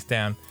her face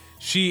down.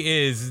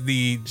 She is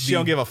She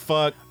don't give a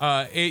fuck.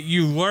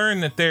 You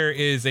learn that there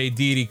is a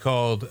deity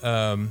called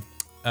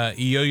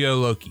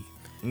Ioyo Loki,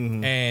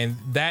 and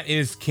that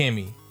is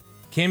Kimmy.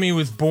 Kimmy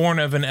was born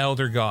of an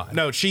elder god.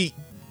 No,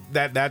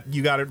 that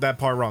you got that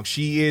part wrong.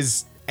 She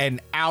is an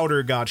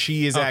outer god.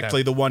 She is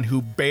actually the one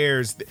who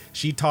bears.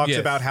 She talks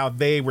about how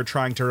they were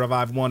trying to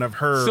revive one of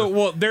her.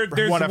 So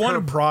there's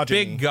one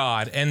big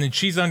god, and then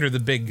she's under the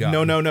big god.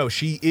 No.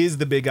 She is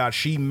the big god.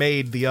 She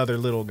made the other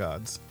little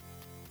gods.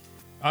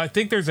 I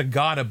think there's a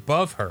god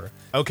above her.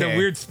 Okay. The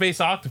weird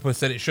space octopus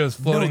that it shows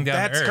floating down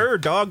that's Earth. her,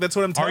 dog. That's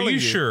what I'm telling you. Are you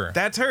sure?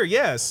 That's her,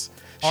 yes.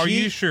 Are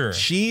you sure?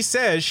 She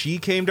says she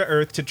came to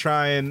Earth to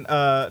try and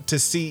to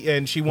see,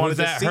 and she wanted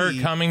to see. Was that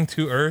her coming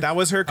to Earth? That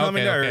was her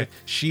coming to Earth.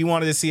 She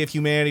wanted to see if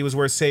humanity was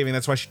worth saving.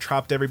 That's why she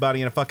trapped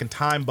everybody in a fucking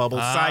time bubble.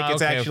 Psych,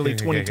 it's actually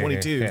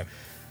 2022.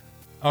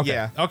 Okay.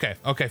 Yeah.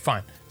 Okay.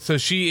 Fine. So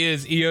she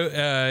is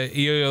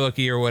Ioyo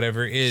Loki or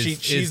whatever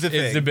is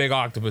the big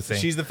octopus thing.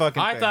 She's the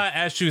fucking I thing. thought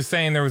as she was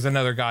saying there was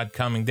another god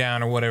coming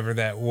down or whatever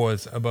that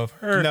was above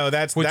her. No,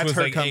 that's was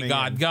her like coming a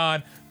god in.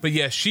 god. But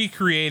yeah, she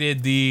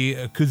created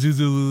the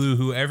Kazuzululu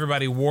who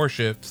everybody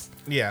worships.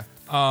 Yeah.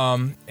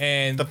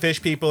 And the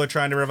fish people are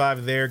trying to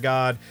revive their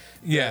god.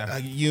 Yeah.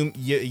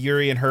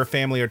 Yuri and her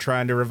family are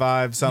trying to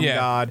revive some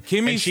god.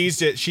 And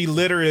she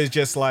literally is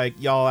just like,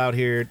 y'all out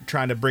here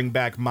trying to bring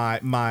back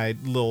my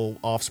little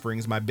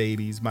offsprings, my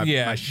babies, my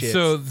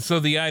shits. So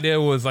the idea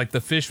was like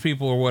the fish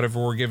people or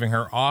whatever were giving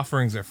her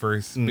offerings at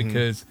first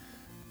because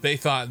they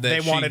thought that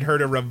they wanted her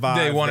to revive.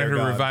 They wanted her to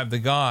god. revive the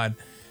god.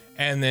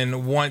 And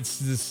then once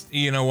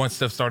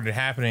stuff started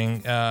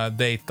happening,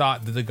 they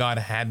thought that the god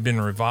had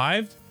been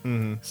revived.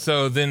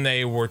 So then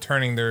they were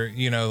turning their,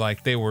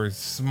 they were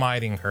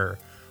smiting her,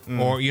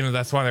 or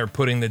that's why they were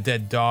putting the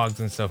dead dogs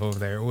and stuff over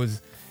there. It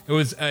was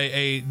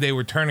they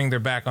were turning their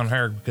back on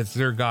her because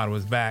their god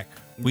was back.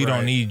 We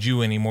don't need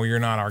you anymore. You're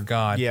not our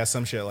god. Yeah,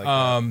 some shit like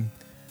that.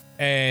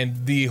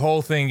 And the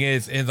whole thing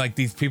is like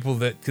these people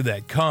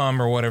that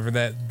come or whatever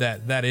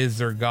that is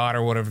their god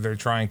or whatever, they're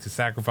trying to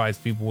sacrifice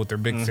people with their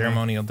big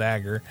ceremonial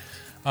dagger.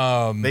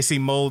 They see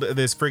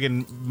this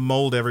friggin'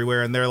 mold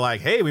everywhere, and they're like,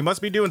 "Hey, we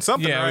must be doing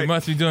something right." Yeah, we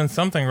must be doing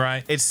something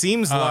right. It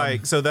seems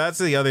like so. That's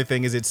the other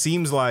thing is it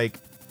seems like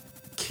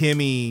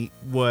Kimmy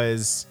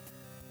was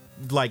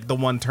like the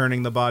one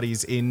turning the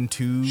bodies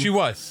into. She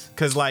was.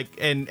 Because like,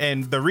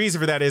 and the reason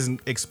for that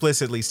isn't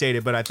explicitly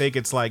stated, but I think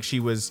it's like she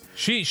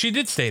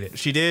did state it.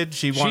 She did.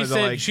 She wanted to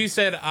like. She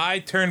said, I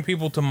turned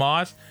people to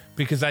Moss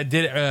because I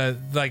did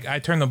I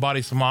turned the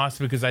bodies to Moss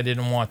because I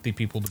didn't want the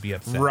people to be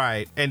upset.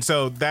 Right. And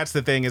so that's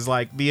the thing, is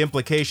like the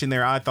implication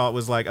there I thought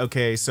was like,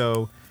 okay,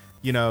 so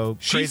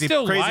crazy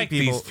still people, liked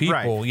these people,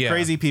 right? yeah.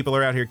 Crazy people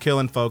are out here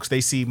killing folks.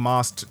 They see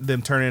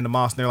them turning into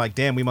Moss, and they're like,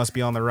 damn, we must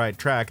be on the right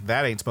track.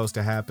 That ain't supposed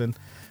to happen.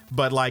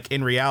 But like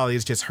in reality,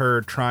 it's just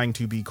her trying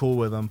to be cool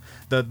with them.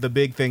 The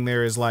big thing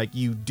there is like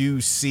you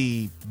do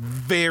see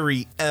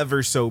very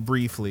ever so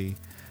briefly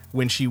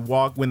when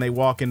they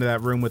walk into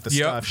that room with the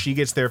stuff, she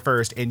gets there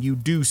first, and you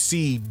do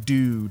see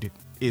dude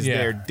is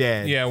there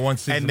dead. Yeah,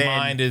 once his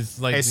mind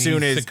is like, as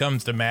soon as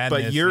succumbs to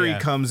madness. But Yuri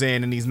comes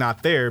in and he's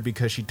not there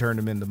because she turned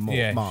him into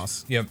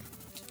Moss. Yep.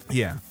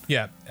 Yeah.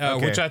 Yeah.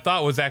 Which I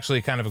thought was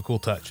actually kind of a cool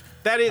touch.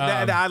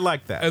 I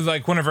like that. It was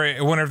like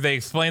whenever they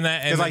explain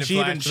that, and like she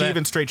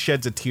even straight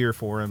sheds a tear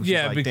for him.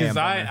 Yeah, like, because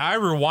I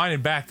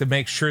rewinded back to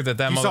make sure that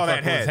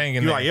motherfucker was hanging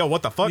there. You're like, yo,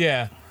 what the fuck?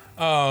 Yeah.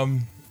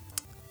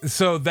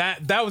 So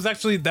that was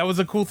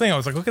a cool thing. I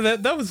was like, okay,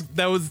 that was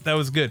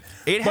good.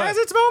 It has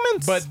its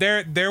moments. But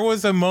there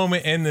was a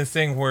moment in this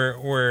thing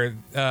where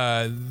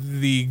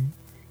the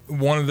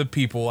one of the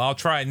people, I'll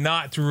try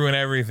not to ruin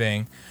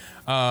everything.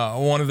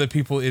 One of the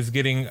people is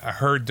getting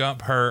her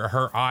dump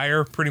her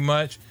ire pretty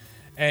much,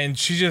 and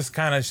she's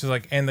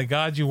like, and the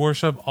god you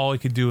worship, all he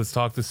could do is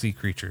talk to sea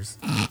creatures.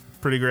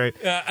 Pretty great.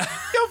 Yo,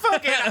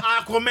 fucking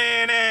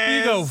Aquaman ass.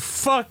 You go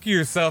fuck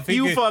yourself.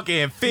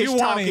 Fucking fish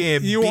talking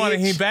bitch. You wanted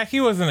him back? He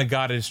wasn't a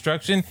god of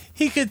destruction.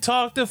 He could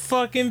talk to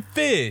fucking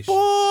fish.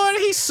 Boy,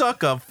 he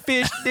suck a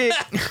fish dick.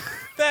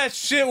 That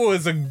shit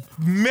was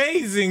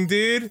amazing,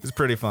 dude. It's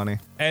pretty funny.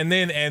 And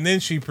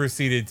then she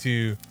proceeded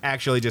to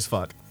actually just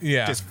fuck.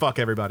 Yeah. Just fuck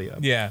everybody up.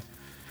 Yeah.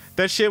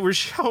 That shit where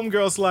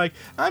homegirl's like,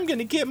 I'm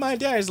gonna get my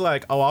dad. He's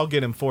like, oh, I'll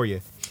get him for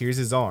you. Here's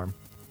his arm.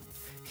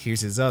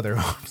 Here's his other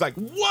arm. It's like,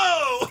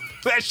 whoa!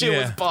 That shit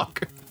was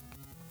bonkers.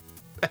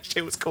 That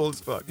shit was cool as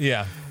fuck.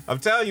 Yeah. I'm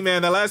telling you,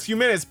 man, the last few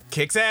minutes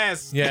kicks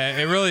ass. Yeah,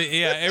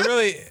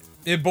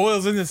 it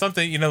boils into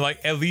something, like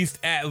at least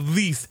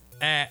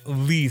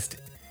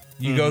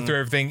you go through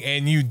everything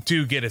and you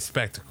do get a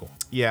spectacle.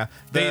 Yeah.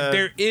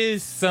 There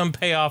is some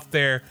payoff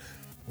there.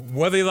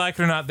 Whether you like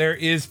it or not, there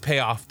is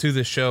payoff to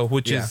the show,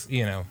 which is,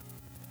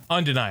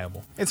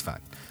 undeniable. It's fine.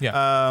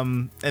 Yeah.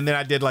 And then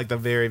I did like the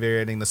very,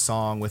 very ending, the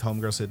song with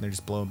homegirl sitting there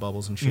just blowing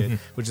bubbles and shit,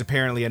 which is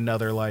apparently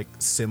another like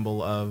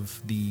symbol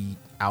of the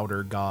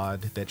outer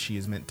god that she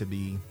is meant to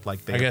be,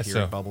 like they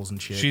hear bubbles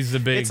and shit. She's the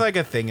big. It's like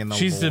a thing in the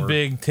She's lore. the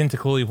big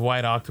tentacly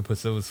white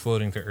octopus that was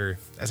floating to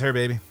Earth. That's her,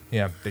 baby.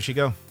 Yeah. There she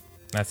go.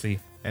 That's the.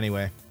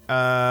 Anyway,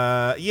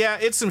 yeah,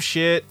 it's some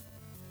shit.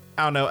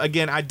 I don't know.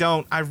 Again,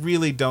 I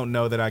really don't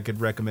know that I could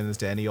recommend this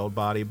to any old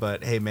body,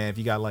 but hey, man, if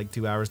you got like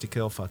 2 hours to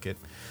kill, fuck it.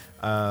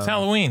 It's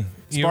Halloween.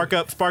 Spark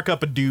up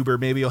a doober.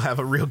 Maybe you'll have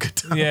a real good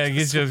time. Yeah,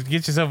 get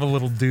yourself a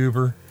little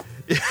doober.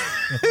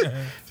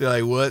 They're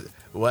like, what?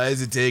 Why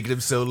is it taking him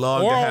so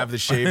long to have the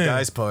shaved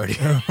ice party?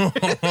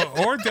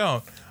 Or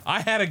don't.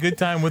 I had a good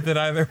time with it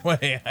either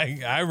way.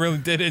 I really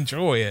did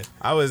enjoy it.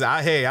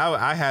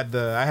 I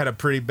had a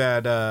pretty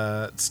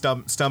bad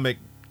stomach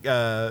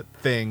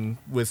thing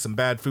with some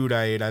bad food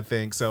I ate, I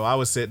think. So I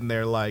was sitting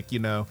there like,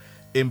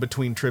 in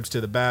between trips to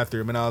the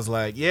bathroom, and I was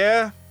like,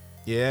 yeah.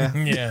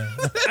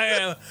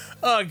 Oh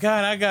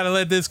God, I gotta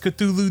let this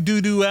Cthulhu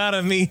doo-doo out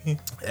of me.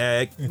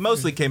 It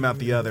mostly came out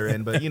the other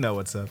end, but you know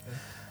what's up.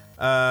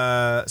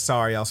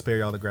 Sorry, I'll spare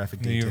y'all the graphic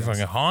details. You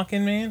fucking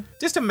honking, man.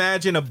 Just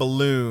imagine a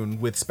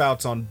balloon with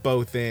spouts on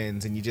both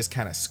ends, and you just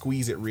kind of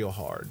squeeze it real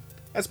hard.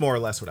 That's more or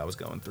less what I was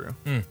going through.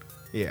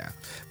 Yeah,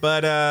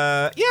 but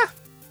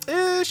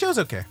show's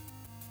okay.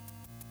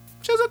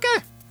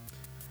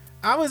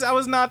 I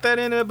was not that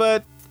into it,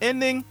 but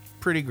ending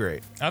pretty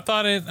great. I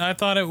thought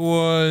it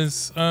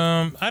was.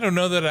 I don't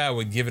know that I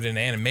would give it an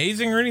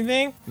amazing or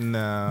anything.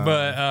 No,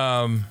 but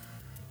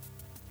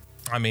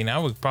I mean, I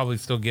would probably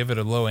still give it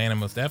a low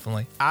animus.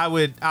 Definitely, I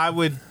would.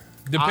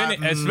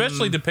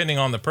 Especially depending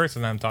on the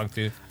person I'm talking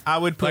to. I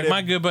would put like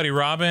my good buddy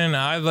Robin.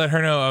 I let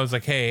her know. I was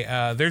like, hey,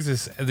 there's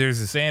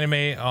this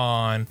anime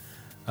on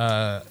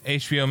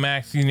HBO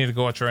Max. You need to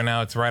go watch it right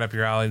now. It's right up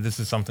your alley. This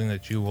is something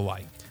that you will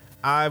like.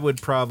 I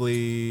would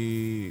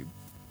probably.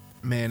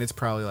 Man, it's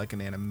probably like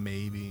an anime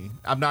maybe.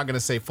 I'm not gonna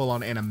say full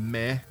on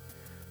anime,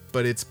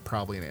 but it's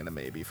probably an anime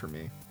maybe for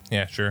me.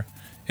 Yeah, sure.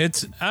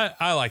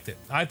 I liked it.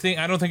 I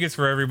don't think it's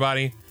for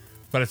everybody,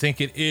 but I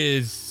think it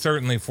is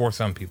certainly for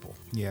some people.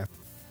 Yeah.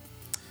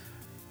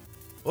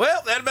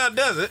 Well, that about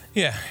does it.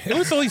 Yeah, it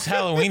was at least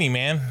Halloweeny,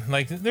 man.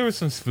 Like there was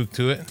some spook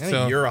to it. I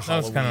think you're a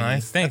Halloween. That was kind of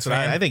nice. Thanks,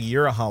 man. I think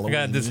you're a Halloween.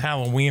 I got this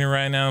Halloweener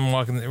right now. I'm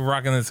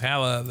rocking this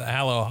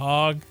Hallow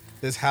Hog.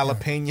 This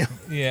jalapeno.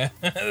 Yeah.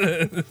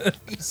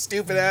 You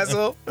stupid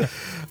asshole.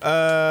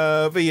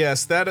 But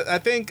yes, that I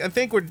think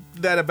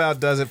that about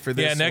does it for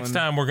this. Yeah, next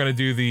time we're gonna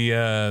do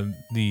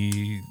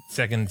the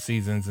second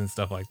seasons and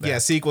stuff like that. Yeah,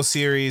 sequel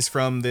series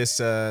from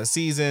this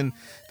season.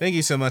 Thank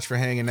you so much for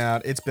hanging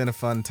out. It's been a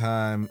fun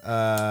time.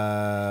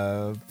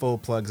 Full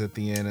plugs at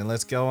the end, and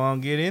let's go on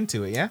and get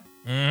into it.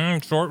 Yeah.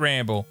 Short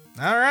ramble.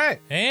 All right.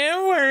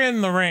 And we're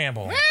in the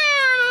ramble.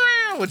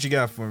 What you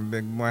got for me,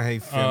 big boy? How you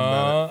feeling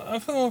about it? I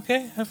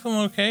feel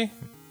okay.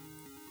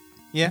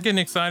 Yeah. I'm getting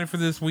excited for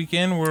this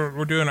weekend.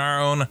 We're doing our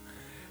own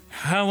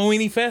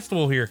Halloweeny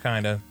festival here,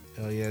 kind of.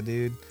 Hell yeah,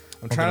 dude.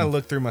 I'm trying to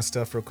look through my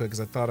stuff real quick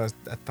because I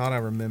thought I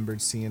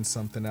remembered seeing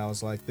something. I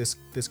was like, this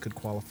could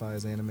qualify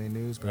as anime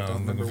news, but I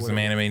don't remember looking for what some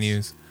it anime was.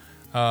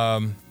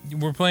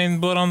 news. We're playing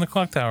Blood on the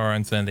Clock Tower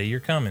on Sunday. You're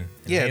coming.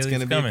 Yeah, it's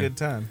Haley's gonna be a good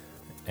time.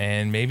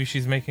 And maybe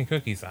she's making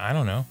cookies. I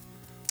don't know.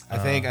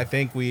 I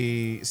think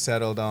we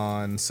settled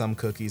on some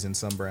cookies and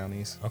some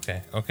brownies.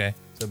 Okay. So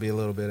it'll be a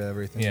little bit of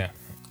everything. Yeah,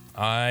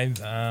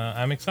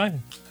 I'm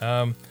excited.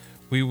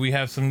 We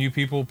have some new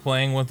people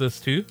playing with us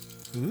too.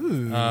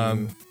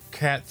 Ooh.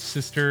 Kat's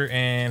sister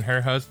and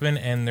her husband,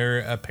 and they're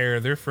a pair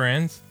of their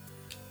friends.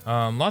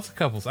 Lots of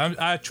couples.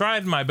 I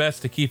tried my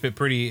best to keep it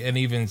pretty an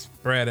even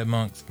spread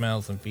amongst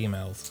males and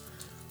females.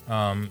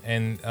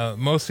 And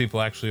most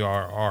people actually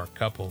are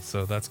couples,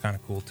 so that's kind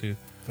of cool too.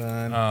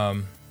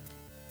 Fun.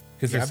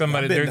 Because there's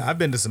somebody I've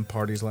been to some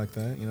parties like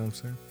that. You know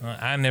what I'm saying?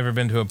 I've never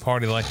been to a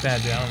party like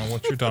that, dude. I don't know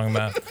what you're talking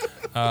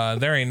about.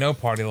 There ain't no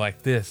party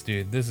like this,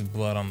 dude. This is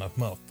Blood on the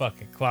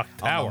motherfucking clock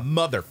tower. On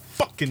the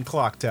motherfucking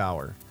clock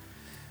tower.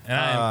 And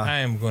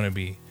I'm gonna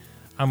be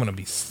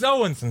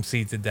sowing some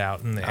seeds of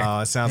doubt in there.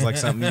 Oh, it sounds like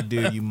something you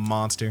do, you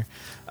monster.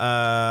 All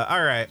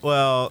right,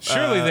 well,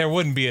 surely there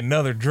wouldn't be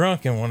another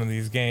drunk in one of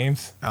these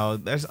games. Oh,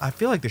 I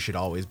feel like there should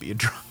always be a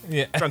drunk.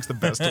 Yeah. Drunk's the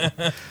best one.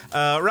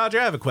 Roger,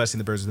 I have a question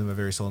that bears within my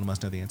very soul and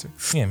must know the answer.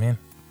 Yeah, man.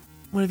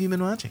 What have you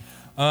been watching?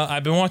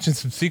 I've been watching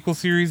some sequel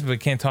series, but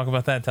can't talk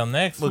about that until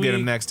next week. We'll get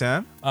them next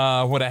time.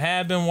 What I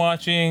have been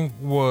watching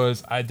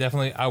was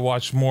I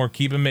watched more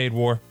Keep and Maid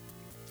War.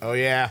 Oh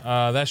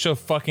yeah. That show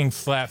fucking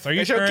slaps. Are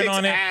you That show current kicks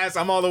on it? ass.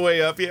 I'm all the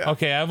way up. Yeah.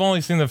 Okay, I've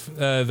only seen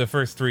the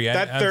first three.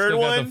 That I'm third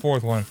still got one, the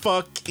fourth one.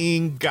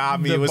 fucking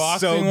got me. The It was so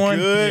boxing one?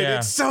 good. Yeah.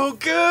 It's so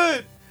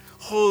good.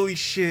 Holy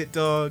shit,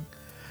 dog.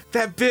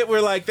 That bit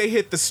where like they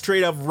hit the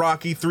straight up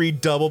Rocky 3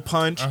 double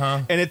punch,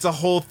 and it's a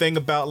whole thing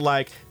about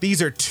like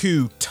these are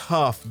two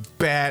tough,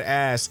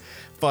 badass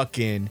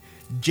fucking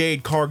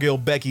Jade Cargill,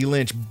 Becky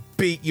Lynch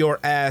beat your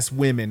ass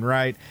women,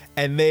 right?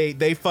 And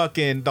they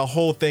fucking the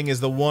whole thing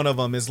is the one of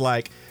them is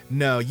like,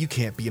 no, you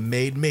can't be a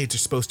maid. Maids are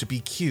supposed to be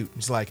cute.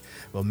 It's like,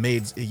 well,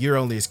 maids, you're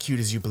only as cute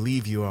as you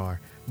believe you are.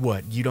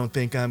 What? You don't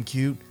think I'm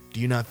cute? Do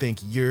you not think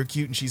you're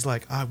cute? And she's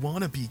like, I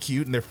want to be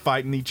cute. And they're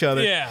fighting each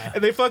other. Yeah.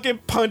 And they fucking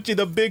punch you,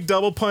 the big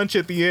double punch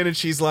at the end. And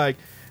she's like,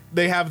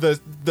 they have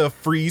the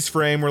freeze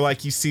frame where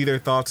like you see their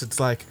thoughts. It's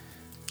like,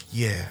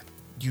 yeah,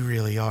 you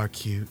really are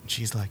cute. And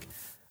she's like,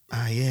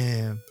 I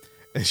am.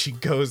 And she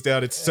goes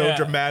down. It's so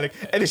dramatic.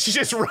 And then she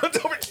just runs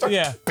over and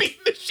starts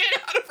beating the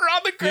shit out of her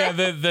on the ground.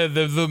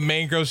 Yeah, the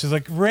main girl, she's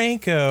like,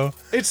 Ranko.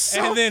 It's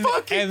so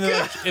fucking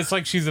good. Like, it's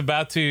like she's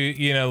about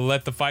to,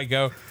 let the fight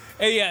go.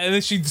 And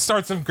then she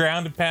starts some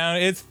ground and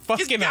pound. It's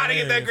fucking You gotta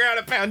hilarious. get that ground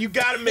and pound. You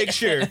gotta make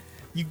sure.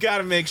 You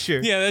gotta make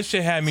sure. Yeah, that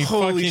shit had me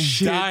Holy fucking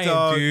shit, dying,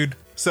 dog. dude.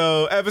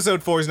 So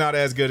episode 4 is not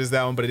as good as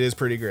that one, but it is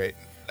pretty great.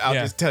 I'll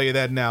just tell you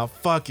that now.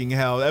 Fucking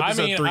hell.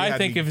 Episode 3 I had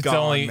think me if it's gone,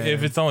 only man.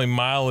 if it's only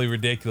mildly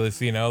ridiculous,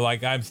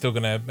 like I'm still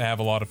gonna have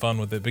a lot of fun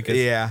with it because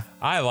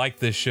I like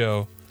this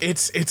show.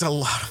 It's a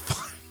lot of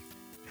fun.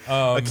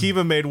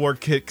 Akiva Made War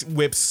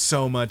whips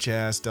so much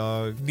ass,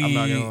 dog. I'm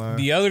not gonna lie.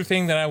 The other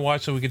thing that I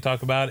watched that we could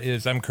talk about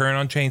is I'm current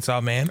on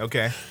Chainsaw Man.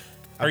 Okay.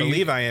 I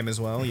believe I am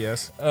as well,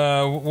 yes.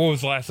 What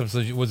was the last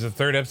episode? Was it the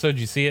third episode? Did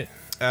you see it?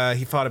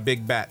 He fought a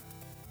big bat.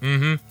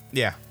 Mm-hmm.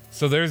 Yeah.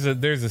 So there's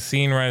a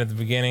scene right at the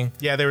beginning.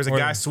 Yeah, there was a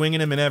guy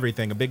swinging him and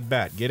everything. A big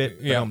bat. Get it?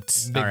 Yeah,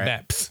 big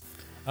bat.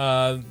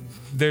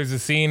 There's a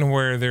scene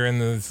where they're in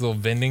this little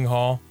vending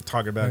hall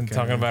Talking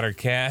about her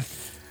cat.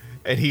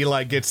 And he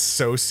like gets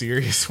so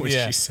serious when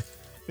she said,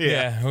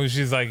 yeah. Well,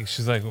 she's like,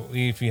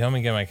 if you help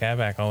me get my cat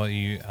back, I'll let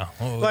you.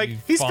 Like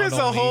he spends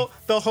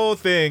the whole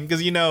thing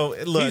because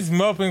look, he's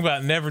moping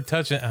about never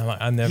touching.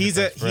 I never. He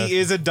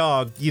is a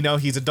dog.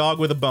 He's a dog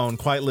with a bone,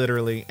 quite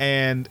literally,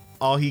 and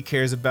all he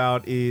cares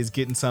about is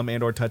getting some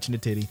and/or touching a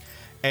titty.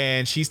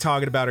 And she's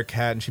talking about her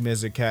cat, and she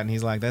misses her cat, and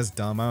he's like, "That's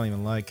dumb. I don't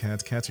even like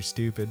cats. Cats are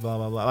stupid." Blah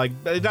blah blah. Like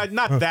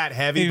not that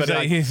heavy, but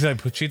he's like,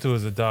 Puchito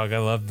is a dog. I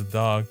love the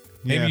dog.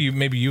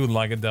 Maybe you would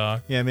like a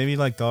dog. Yeah, maybe you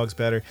like dogs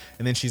better.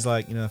 And then she's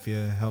like, if you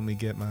help me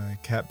get my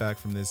cat back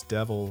from this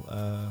devil,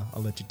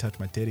 I'll let you touch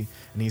my titty.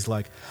 And he's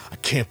like, I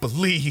can't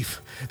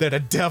believe that a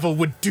devil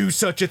would do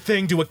such a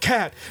thing to a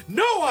cat.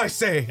 No, I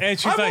say. And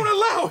she's I won't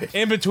allow it.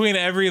 In between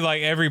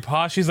every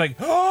pause, she's like,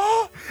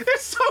 oh,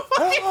 it's so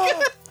fucking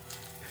good.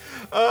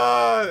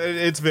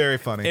 It's very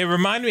funny. It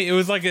reminded me. It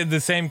was like the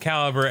same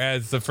caliber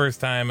as the first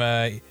time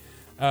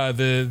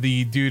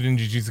the dude in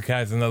Jujutsu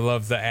Kaisen that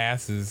loves the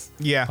asses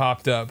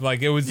popped up.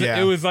 Like it was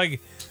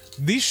like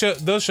those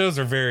shows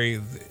are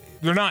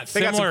they're not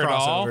similar at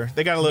all.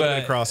 They got a little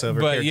bit of crossover.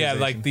 But yeah,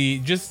 like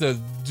just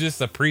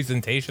the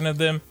presentation of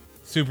them,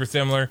 super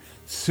similar,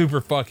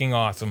 super fucking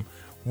awesome.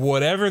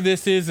 Whatever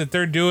this is that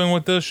they're doing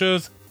with those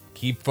shows,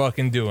 keep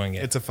fucking doing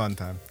it. It's a fun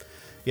time.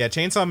 Yeah,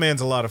 Chainsaw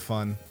Man's a lot of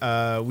fun.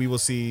 We will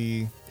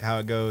see how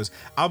it goes.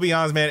 I'll be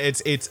honest, man.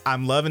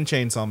 I'm loving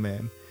Chainsaw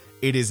Man.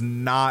 It is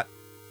not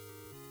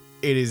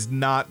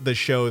the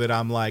show that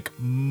I'm like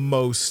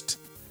most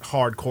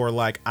hardcore.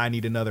 Like I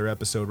need another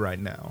episode right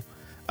now.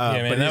 Yeah,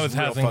 man, but that was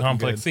Housing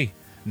Complex good. C.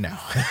 No.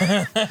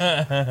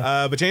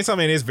 But Chainsaw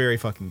Man is very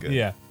fucking good.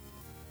 Yeah.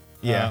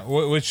 Yeah.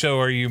 Which show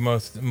are you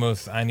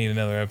most I need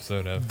another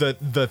episode of?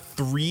 The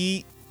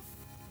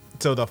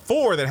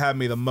 4 that have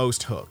me the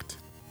most hooked.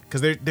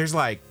 Because there's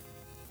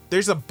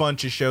a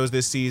bunch of shows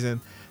this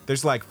season.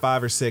 There's like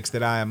 5 or 6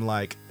 that I am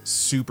like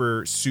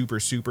super, super,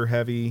 super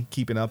heavy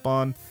keeping up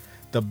on.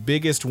 The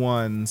biggest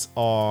ones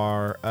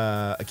are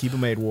Akiba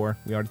Maid War,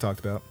 we already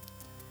talked about.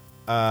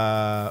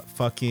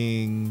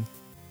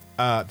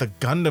 The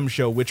Gundam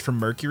show, Witch from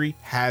Mercury,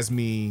 has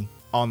me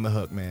on the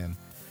hook, man.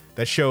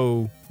 That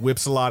show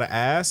whips a lot of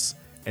ass,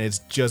 and it's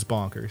just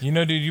bonkers. You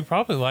know, dude, you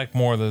probably like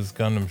more of those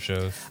Gundam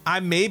shows. I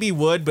maybe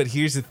would, but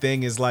here's the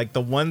thing: is like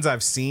the ones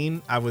I've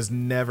seen, I was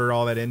never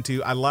all that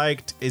into. I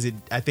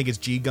think it's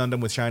G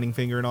Gundam with Shining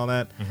Finger and all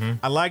that. Mm-hmm.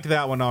 I liked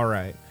that one, all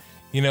right.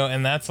 You know,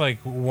 and that's like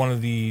one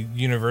of the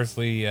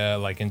universally,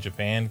 like in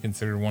Japan,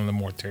 considered one of the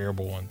more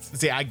terrible ones.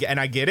 See, I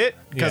get it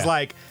because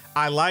like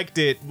I liked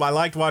it. I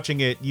liked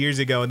watching it years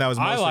ago, and that was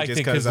mostly just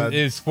because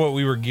it's what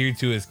we were geared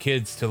to as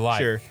kids to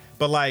like. Sure,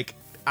 but like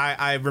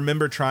I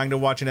remember trying to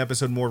watch an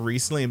episode more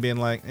recently and being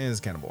like, it's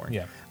kind of boring.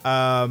 Yeah.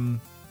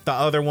 The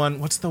other one,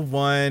 what's the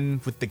one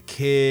with the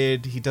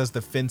kid? He does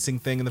the fencing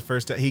thing in the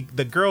first.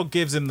 The girl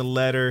gives him the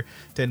letter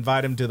to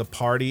invite him to the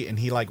party, and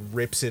he like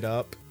rips it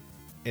up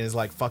and is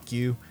like, "Fuck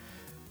you."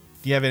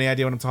 Do you have any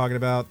idea what I'm talking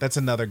about? That's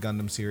another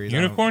Gundam series.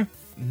 Unicorn?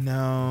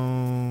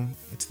 No,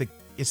 it's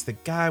the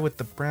guy with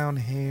the brown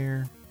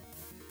hair.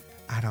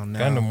 I don't know.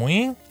 Gundam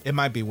Wing? It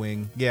might be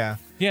Wing. Yeah.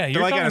 Yeah,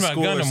 you're talking about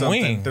Gundam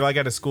Wing. They're like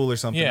at a school or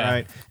something,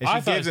 right?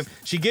 And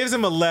she gives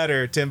him a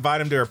letter to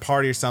invite him to her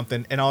party or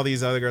something, and all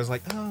these other girls are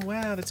like, "Oh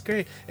wow, that's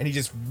great," and he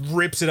just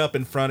rips it up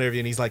in front of you,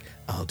 and he's like,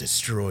 "I'll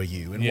destroy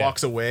you," and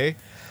walks away.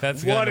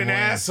 That's what Gundam an Wing.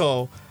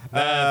 Asshole.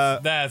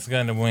 That's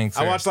Gundam Wing,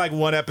 sir. I watched like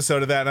one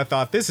episode of that, and I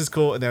thought this is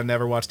cool, and then I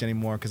never watched any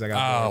more because I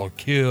got bored. I'll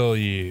kill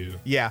you.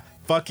 Yeah,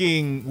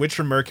 fucking Witch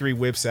from Mercury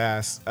whips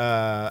ass,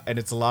 and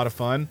it's a lot of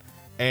fun.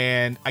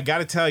 And I got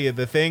to tell you,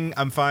 the thing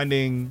I'm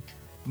finding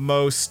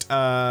most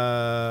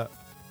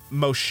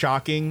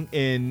shocking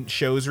in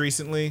shows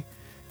recently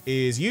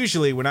is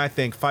usually when I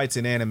think fights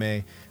in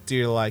anime,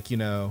 do like, you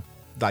know,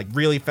 like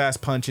really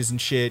fast punches and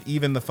shit.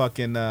 Even the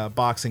fucking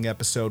boxing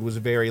episode was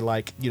very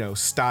like, you know,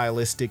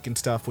 stylistic and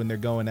stuff when they're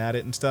going at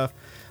it and stuff.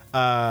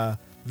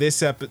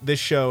 This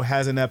show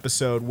has an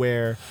episode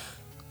where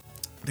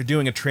they're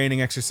doing a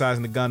training exercise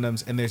in the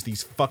Gundams, and there's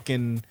these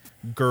fucking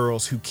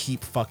girls who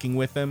keep fucking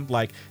with them.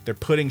 Like they're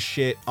putting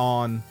shit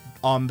on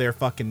their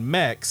fucking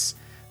mechs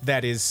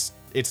that is,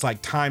 it's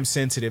like time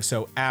sensitive,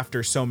 so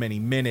after so many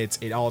minutes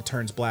it all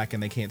turns black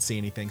and they can't see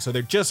anything, so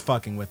they're just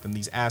fucking with them,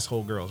 these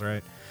asshole girls,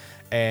 right?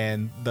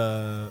 And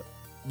the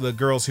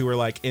girls who are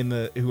like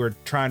who are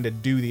trying to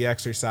do the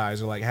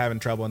exercise are like having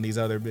trouble, and these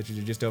other bitches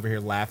are just over here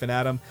laughing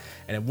at them.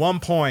 And at one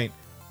point,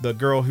 the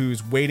girl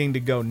who's waiting to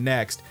go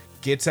next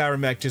gets out her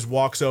mech, just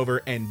walks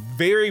over and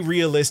very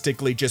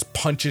realistically just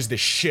punches the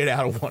shit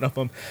out of one of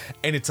them.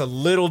 And it's a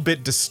little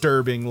bit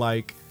disturbing,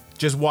 like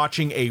just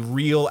watching a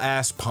real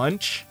ass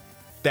punch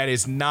that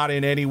is not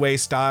in any way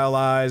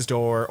stylized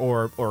or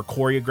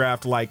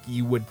choreographed like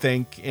you would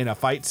think in a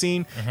fight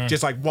scene. Mm-hmm.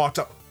 Just like walked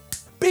up,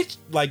 bitch,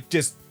 like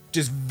just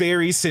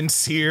very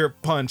sincere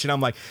punch. And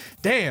I'm like,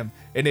 damn.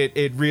 And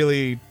it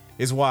really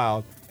is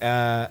wild.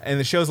 And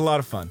the show's a lot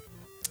of fun.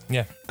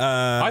 Yeah.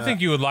 I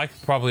think you would like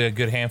probably a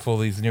good handful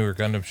of these newer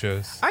Gundam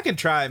shows. I can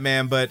try it,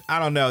 man, but I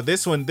don't know.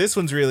 This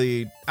one's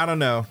really, I don't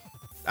know.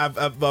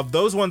 Of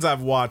those ones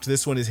I've watched,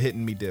 this one is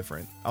hitting me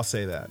different. I'll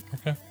say that.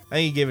 Okay. I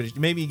think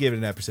maybe you give it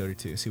an episode or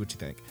two, see what you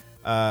think.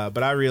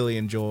 But I'm really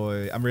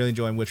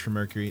enjoying Witch from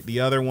Mercury. The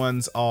other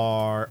ones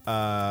are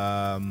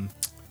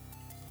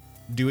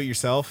Do It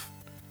Yourself,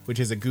 which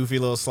is a goofy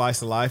little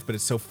slice of life, but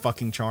it's so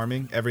fucking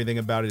charming. Everything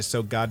about it is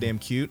so goddamn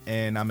cute,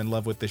 and I'm in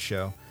love with this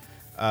show.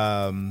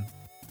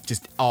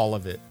 Just all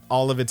of it.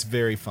 All of it's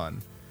very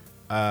fun.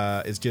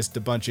 It's just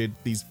a bunch of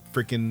these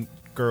freaking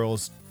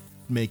girls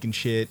making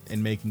shit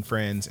and making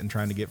friends and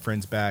trying to get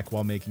friends back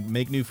while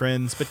make new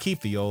friends, but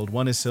keep the old.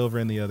 One is silver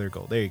and the other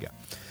gold. There you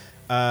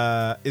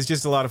go. It's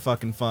just a lot of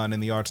fucking fun,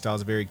 and the art style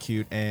is very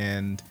cute.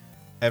 And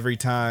every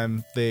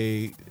time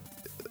the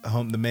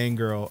main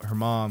girl, her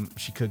mom,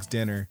 she cooks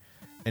dinner,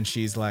 and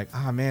she's like,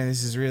 "Oh man,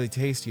 this is really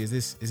tasty. Is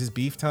this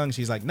beef tongue?"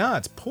 She's like, "Nah,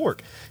 it's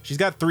pork." She's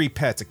got 3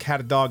 pets, a cat,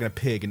 a dog, and a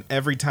pig, and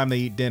every time they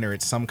eat dinner,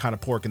 it's some kind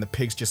of pork, and the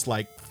pig's just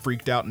like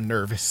freaked out and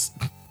nervous.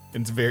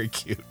 And it's very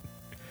cute.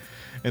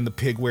 and the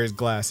pig wears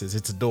glasses.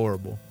 It's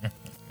adorable.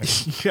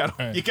 you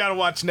gotta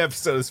watch an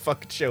episode of this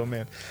fucking show,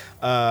 man.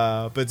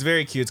 But it's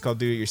very cute. It's called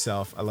Do It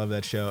Yourself. I love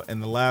that show.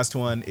 And the last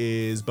one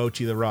is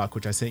Bocchi the Rock,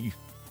 which I sent you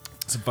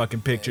some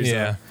fucking pictures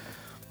of.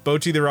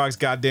 Bocchi the Rock's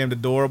goddamn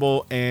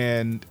adorable,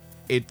 and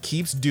it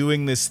keeps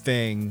doing this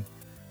thing.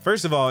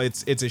 First of all,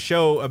 it's a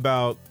show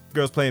about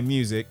girls playing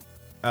music,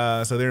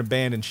 so they're in a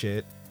band and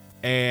shit.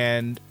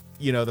 And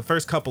you know, the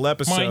first couple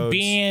episodes, my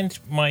band,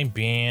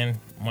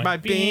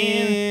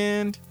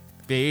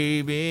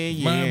 baby,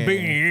 yeah. my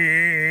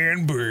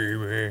band,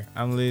 baby.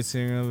 I'm the lead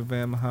singer of a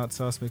band. My hot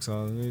sauce makes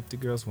all the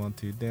girls want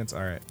to dance.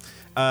 All right,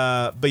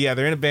 but yeah,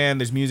 they're in a band.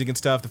 There's music and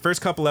stuff. The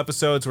first couple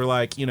episodes were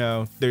like, you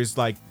know, there's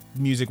like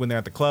music when they're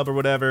at the club or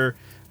whatever.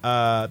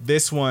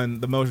 This one,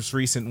 the most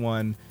recent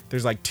one,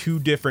 there's like 2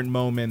 different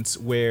moments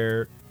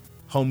where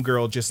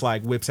homegirl just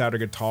like whips out her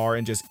guitar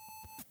and just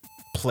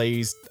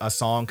plays a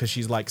song because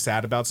she's like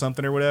sad about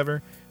something or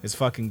whatever. It's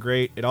fucking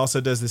great. It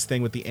also does this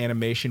thing with the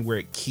animation where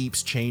it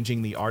keeps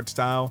changing the art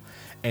style,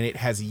 and it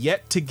has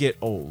yet to get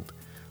old.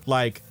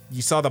 Like,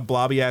 you saw the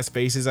blobby ass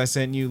faces I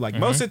sent you. Like,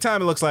 most of the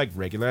time it looks like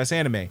regular ass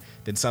anime.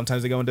 Then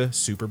sometimes they go into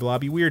super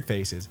blobby weird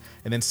faces.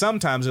 And then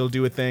sometimes it'll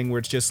do a thing where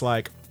it's just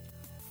like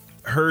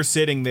her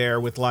sitting there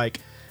with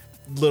like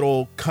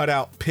little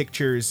cutout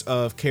pictures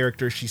of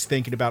characters she's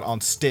thinking about on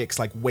sticks,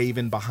 like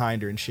waving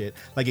behind her and shit.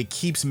 Like, it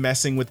keeps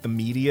messing with the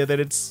media that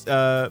it's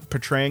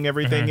portraying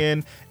everything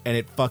in, and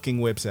it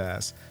fucking whips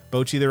ass.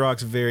 Bocchi the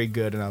Rock's very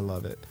good, and I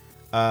love it.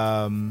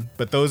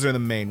 But those are the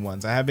main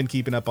ones. I have been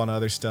keeping up on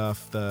other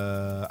stuff.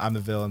 I'm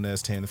the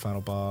Villainess, Tame the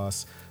Final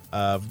Boss.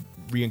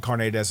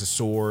 Reincarnated as a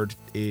Sword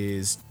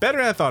is better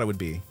than I thought it would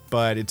be,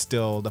 but it's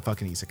still the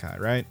fucking isekai,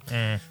 right?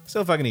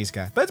 Still fucking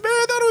isekai, but it's better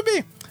than I thought it would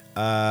be.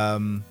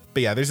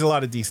 But yeah, there's a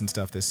lot of decent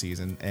stuff this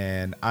season,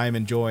 and I'm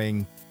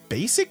enjoying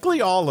basically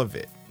all of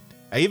it.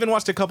 I even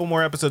watched a couple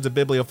more episodes of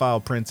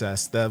Bibliophile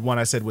Princess. The one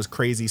I said was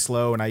crazy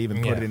slow, and I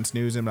even put it in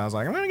snoozing. And I was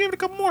like, I'm gonna give it a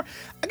couple more.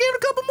 I gave it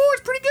a couple more.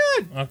 It's pretty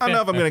good. I don't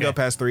know if I'm gonna go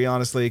past 3,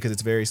 honestly, because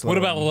it's very slow. What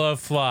about Love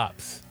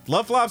Flops?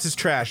 Love Flops is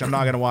trash. I'm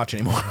not gonna watch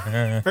anymore.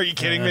 Are you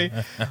kidding me?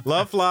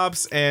 Love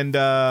Flops and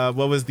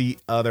what was the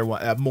other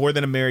one? More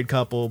Than a Married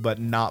Couple, but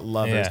not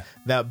lovers. Yeah.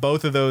 That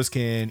both of those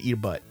can eat a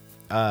butt.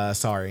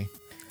 Sorry,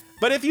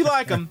 but if you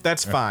like them,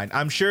 that's fine.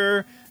 I'm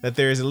sure that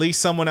there's at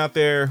least someone out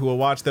there who will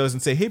watch those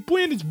and say, "Hey,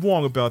 Brandon's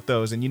wrong about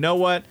those." And you know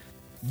what?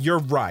 You're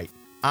right.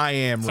 I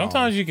am wrong.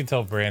 Sometimes you can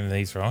tell Brandon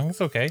he's wrong. It's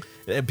okay.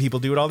 People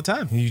do it all the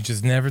time. You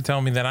just never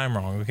tell me that I'm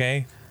wrong,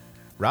 okay?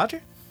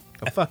 Roger,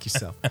 go fuck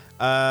yourself.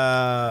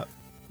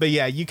 But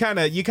yeah, you kind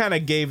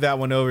of gave that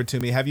one over to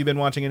me. Have you been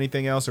watching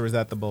anything else, or is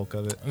that the bulk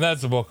of it?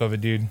 That's the bulk of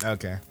it, dude.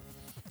 Okay.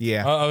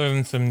 Yeah. Other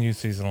than some new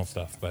seasonal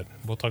stuff, but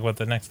we'll talk about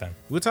that next time.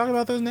 We'll talk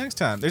about those next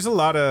time. There's a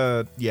lot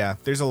of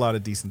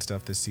decent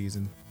stuff this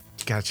season.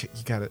 You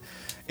gotta.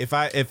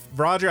 If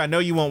Roger, I know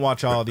you won't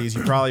watch all of these.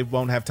 You probably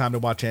won't have time to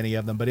watch any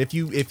of them. But if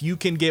you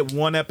can get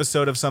one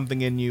episode of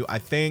something in you, I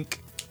think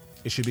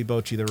it should be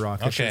Bocchi the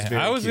Rock. Okay,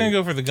 I was gonna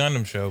go for the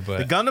Gundam show, but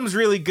the Gundam's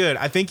really good.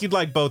 I think you'd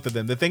like both of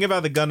them. The thing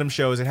about the Gundam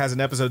show is it has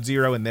an episode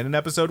 0 and then an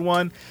episode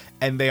 1,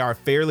 and they are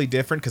fairly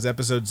different because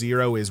episode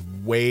 0 is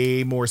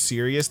way more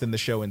serious than the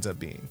show ends up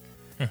being.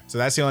 So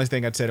that's the only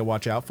thing I'd say to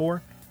watch out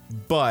for.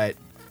 But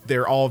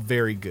they're all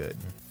very good.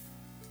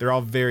 They're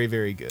all very,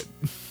 very good.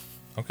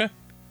 Okay.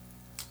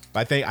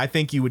 I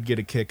think you would get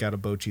a kick out of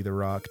Bocchi the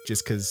Rock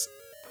just because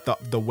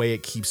the way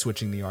it keeps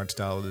switching the art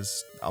style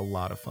is a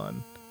lot of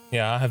fun.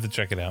 Yeah, I'll have to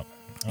check it out.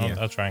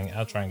 I'll try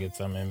and get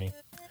some in me.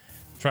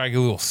 Try to get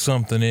a little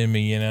something in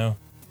me, you know.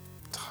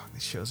 Oh,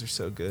 these shows are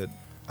so good.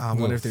 I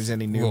wonder if there's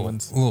any new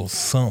ones. A little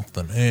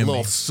something in me. A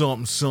little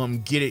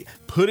something. Get it.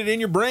 Put it in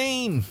your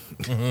brain.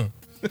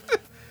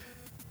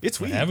 It's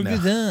weed. Have a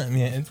good time.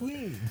 Yeah, it's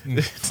weed.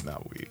 It's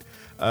not weed.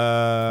 We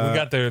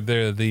got the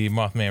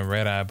Mothman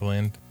Red Eye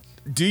blend.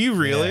 Do you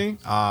really?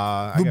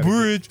 Yeah. The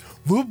bridge.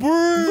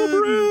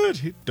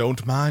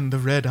 Don't mind the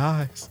red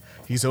eyes.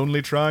 He's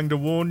only trying to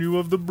warn you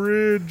of the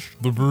bridge.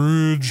 The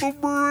bridge.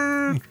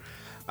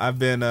 I've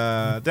been.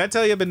 Did I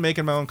tell you I've been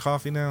making my own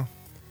coffee now?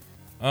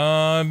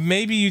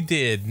 Maybe you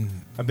did.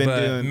 I've been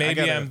doing.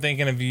 Maybe I'm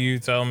thinking of you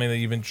telling me that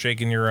you've been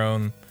shaking your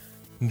own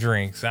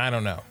drinks. I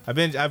don't know. I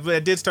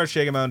did start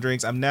shaking my own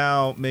drinks. I'm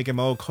now making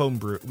my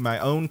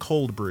own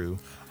cold brew.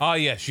 Oh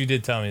yes, you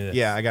did tell me this.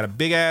 Yeah, I got a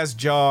big ass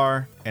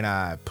jar and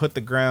I put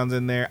the grounds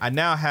in there. I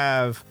now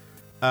have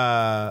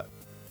I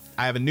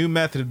have a new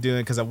method of doing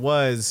it because I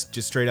was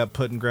just straight up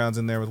putting grounds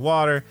in there with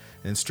water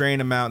and straining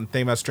them out. And the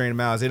thing about straining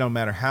them out is it don't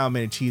matter how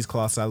many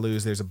cheesecloths I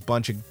lose, there's a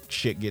bunch of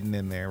shit getting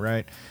in there,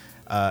 right?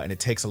 And it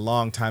takes a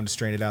long time to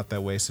strain it out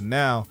that way. So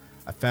now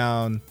I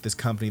found this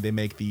company, they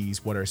make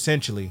these what are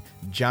essentially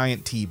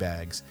giant tea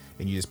bags,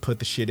 and you just put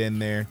the shit in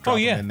there, drop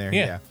them in there.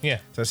 Yeah.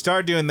 So I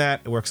started doing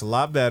that. It works a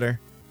lot better.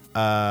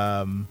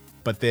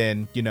 But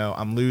then, you know,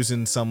 I'm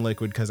losing some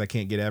liquid because I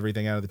can't get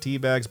everything out of the tea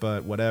bags,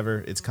 but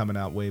whatever, it's coming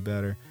out way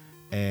better.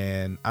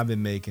 And I've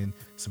been making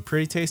some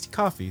pretty tasty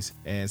coffees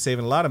and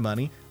saving a lot of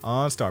money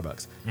on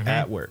Starbucks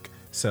at work.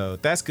 So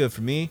that's good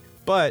for me,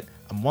 but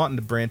I'm wanting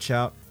to branch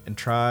out and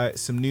try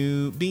some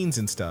new beans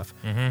and stuff.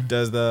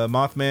 Does the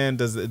Mothman,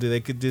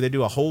 do they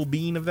do a whole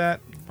bean of that?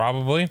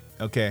 Probably.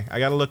 Okay, I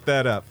gotta look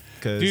that up.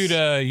 Dude,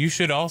 you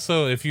should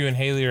also, if you and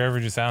Haley are ever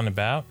just out and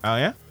about, Oh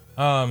yeah?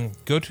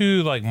 go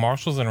to like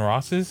Marshalls and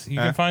Ross's. You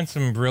can find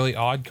some really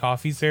odd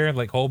coffees there,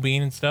 like whole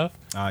bean and stuff.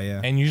 Oh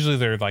yeah. And usually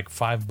they're like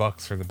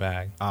 $5 for the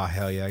bag. Oh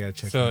hell yeah, I gotta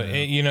check So that out.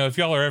 you know, if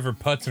y'all are ever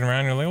putzing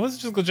around, you're like, let's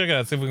just go check it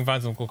out, see if we can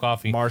find some cool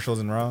coffee. Marshalls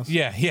and Ross.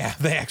 Yeah,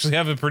 they actually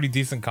have a pretty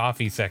decent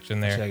coffee section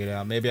there. Check it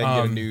out. Maybe I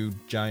can get a new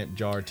giant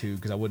jar too,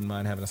 because I wouldn't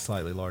mind having a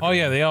slightly larger. Oh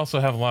yeah, one. they also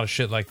have a lot of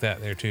shit like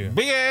that there too.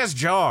 Big ass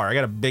jar. I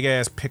got a big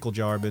ass pickle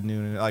jar. Been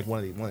doing it like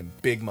one of the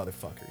big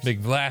motherfuckers.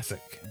 Big Vlasic.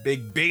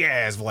 Big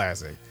ass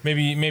Vlasic.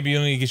 Maybe you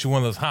need to get you one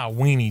of those hot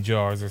weenie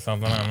jars or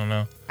something. I don't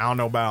know. I don't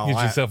know about Get all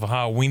that. yourself a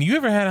hot weenie. You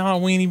ever had a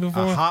hot weenie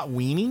before? A hot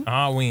weenie? A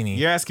hot weenie.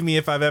 You're asking me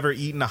if I've ever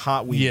eaten a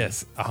hot weenie?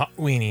 Yes, a hot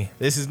weenie.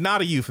 This is not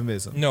a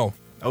euphemism. No,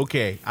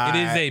 Okay. it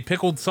is a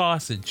pickled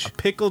sausage.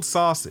 pickled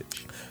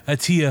sausage. A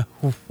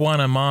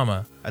Tijuana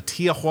mama. A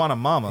Tijuana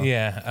mama.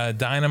 Yeah, a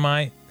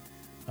dynamite.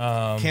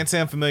 Can't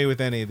say I'm familiar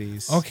with any of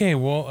these. Okay,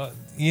 well,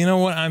 you know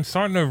what? I'm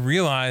starting to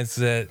realize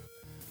that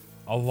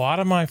a lot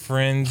of my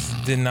friends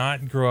did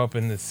not grow up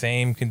in the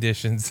same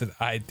conditions that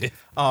I did.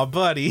 Oh,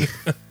 buddy.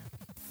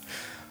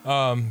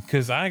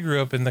 Because I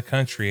grew up in the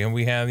country and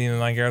we had,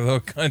 like our little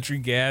country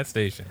gas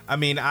station. I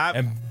mean,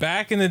 And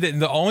back in the day,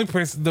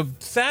 the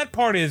sad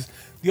part is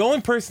the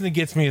only person that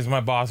gets me is my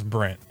boss,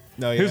 Brent.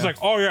 No, He was yeah. like,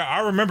 oh yeah,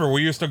 I remember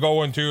we used to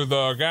go into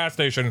the gas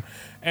station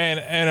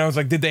and I was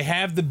like, did they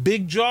have the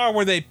big jar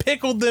where they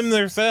pickled them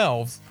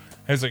themselves?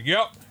 I was like,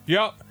 yep.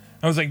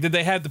 I was like, did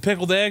they have the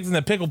pickled eggs and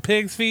the pickled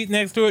pig's feet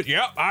next to it?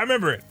 Yep, I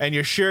remember it. and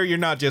you're sure you're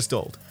not just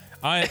old?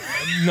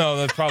 No,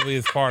 that probably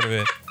is part of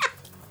it.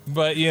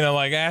 But,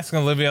 like asking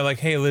Olivia, like,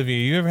 hey, Olivia,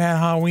 you ever had a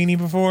hot weenie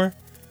before?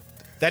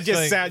 That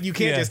just like, sound. You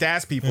can't yeah. just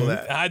ask people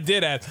that. I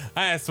did ask.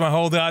 I asked my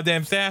whole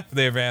goddamn staff if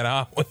they ever had a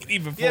hot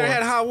weenie before. You ever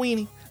had a hot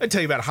weenie? I'll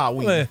tell you about a hot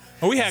weenie.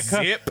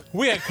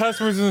 We had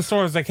customers in the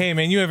stores like, hey,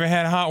 man, you ever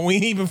had a hot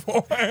weenie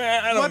before?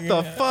 What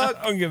the fuck?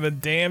 I don't give a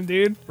damn,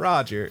 dude.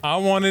 Roger. I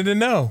wanted to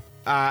know.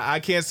 I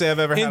can't say I've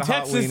ever had In a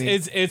hot Texas,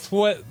 weenie.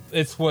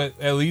 it's what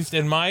at least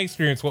in my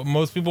experience, what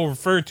most people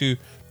refer to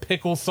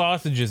pickle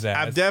sausages as.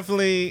 I've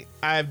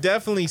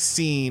definitely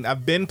seen.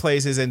 I've been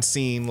places and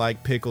seen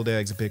like pickled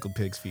eggs and pickled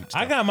pig's feet.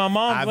 I got my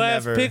mom's I've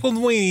last never- pickled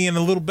weenie in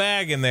a little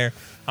bag in there.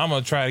 I'm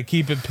gonna try to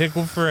keep it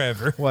pickled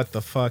forever. What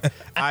the fuck?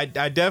 I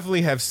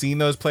definitely have seen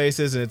those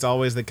places, and it's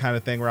always the kind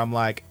of thing where I'm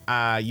like,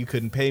 you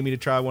couldn't pay me to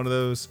try one of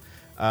those.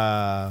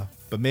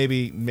 But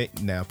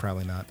no,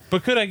 probably not.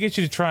 But could I get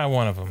you to try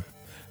one of them?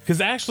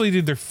 Because actually,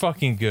 dude, they're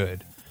fucking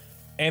good.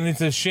 And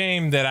it's a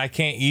shame that I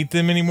can't eat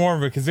them anymore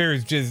because there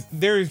is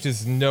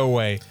just no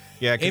way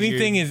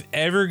anything is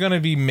ever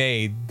gonna be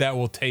made that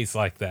will taste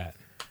like that.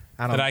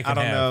 I don't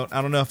know.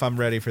 I don't know if I'm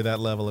ready for that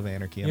level of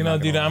anarchy. Dude,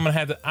 I'm gonna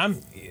have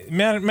to.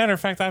 Matter of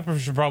fact, I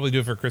should probably do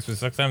it for Christmas.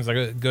 Sometimes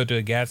I go to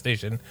a gas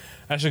station.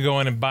 I should go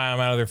in and buy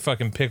them out of their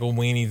fucking pickled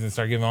weenies and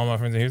start giving all my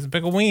friends. Here's a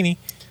pickled weenie.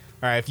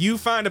 All right, if you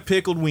find a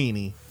pickled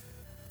weenie,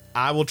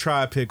 I will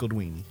try a pickled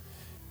weenie.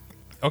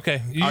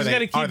 Okay, you just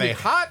gotta keep Are they it.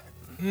 hot?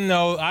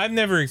 No, I've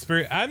never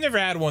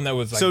had one that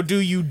was like. So do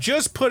you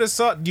just put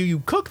do you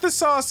cook the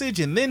sausage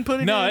and then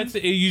put it no, in?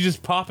 you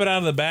just pop it out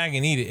of the bag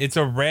and eat it. It's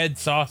a red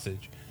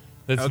sausage.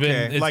 That's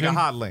Okay, it's like a been-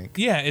 hot link.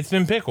 Yeah, it's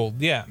been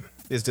pickled. Yeah.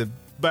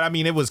 But I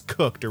mean, it was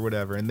cooked or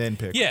whatever and then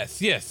pickled.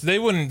 Yes. They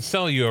wouldn't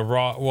sell you a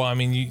raw. Well, I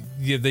mean,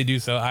 they do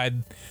sell. I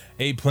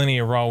ate plenty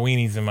of raw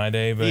weenies in my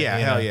day, but Yeah,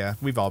 you hell know. yeah.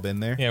 We've all been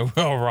there. Yeah,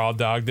 we all raw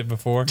dogged it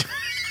before.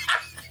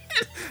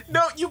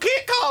 No, you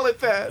can't call it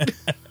that.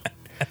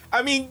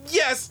 I mean,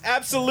 yes,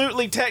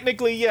 absolutely,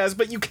 technically, yes,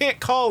 but you can't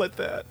call it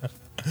that.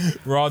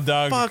 Raw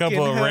dogged a Fucking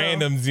couple of hell.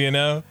 randoms, you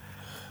know.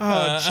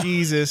 Oh,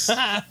 Jesus.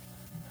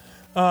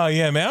 Oh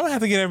yeah, man, I'm gonna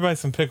have to get everybody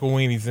some pickle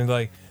weenies and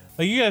like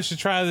you guys should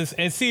try this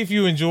and see if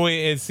you enjoy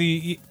it and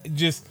see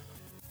just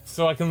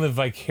so I can live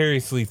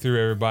vicariously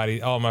through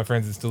everybody, all my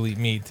friends that still eat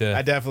meat.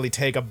 I definitely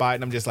take a bite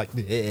and I'm just like,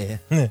 eh.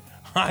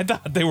 I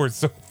thought they were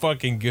so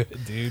fucking good,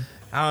 dude.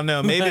 I don't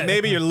know.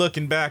 Maybe you're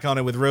looking back on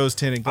it with rose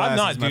tinted glasses. I'm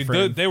not, my dude.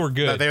 friend. They were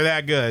good. No, they're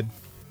that good.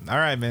 All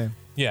right, man.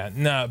 Yeah,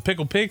 no,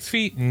 pickled pig's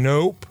feet?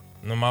 Nope.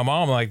 No, my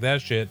mom liked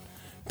that shit.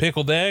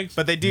 Pickled eggs?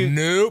 But they do.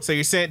 Nope. So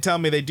you're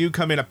telling me they do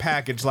come in a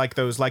package like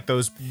those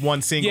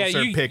one single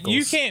serve pickles.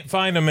 you can't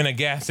find them in a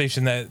gas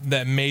station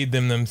that made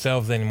them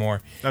themselves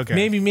anymore. Okay.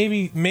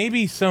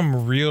 Maybe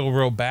some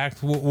real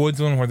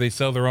backwoods one where they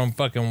sell their own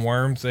fucking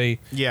worms. They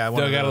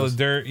one dug of out of those.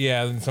 the dirt.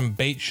 Yeah, and some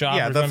bait shop.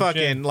 Yeah, or the some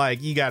fucking shit.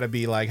 like you got to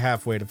be like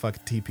halfway to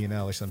fucking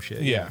TP&L or some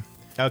shit. Yeah.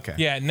 Okay.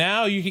 Yeah,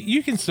 now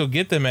you can still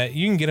get them at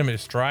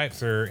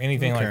Stripes or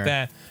anything Okay. like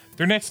that.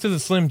 They're next to the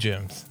Slim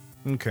Jims.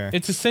 Okay.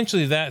 It's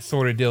essentially that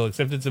sort of deal,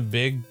 except it's a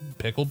big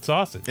pickled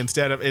sausage.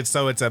 Instead of it's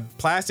a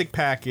plastic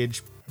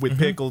package with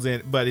pickles in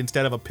it, but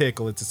instead of a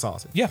pickle, it's a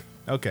sausage. Yeah,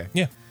 Okay.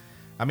 yeah,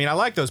 I mean, I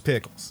like those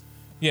pickles.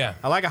 yeah.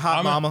 I like a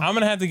hot mama. I'm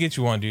gonna have to get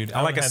you one, dude.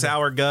 I like a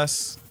sour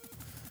Gus.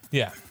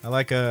 Yeah, I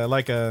like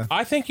a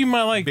I think you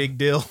might like. big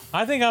deal.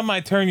 I think I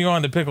might turn you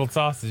on to pickled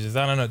sausages.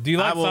 I don't know. Do you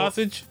like I will-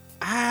 sausage?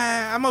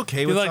 I'm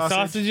okay You with like sausage.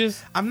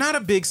 sausages? I'm not a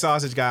big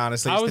sausage guy,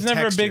 honestly. I It's was the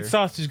never a big texture.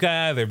 sausage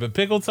guy either, but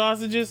pickled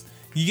sausages,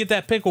 you get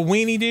that pickle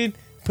weenie, dude.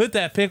 Put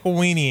that pickle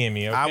weenie in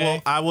me,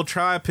 okay? I will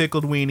try a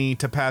pickled weenie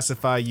to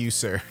pacify you,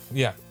 sir.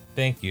 Yeah,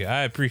 thank you.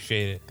 I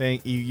appreciate it.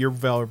 Thank you. You're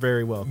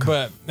very welcome.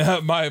 But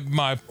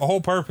my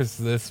whole purpose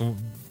of this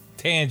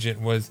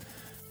tangent was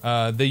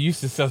they used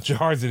to sell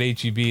jars at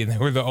HEB, and they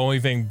were the only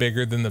thing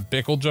bigger than the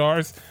pickle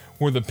jars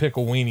were the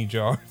pickle weenie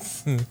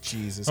jars.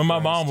 Jesus. And my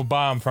Christ. mom would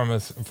buy them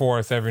for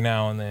us every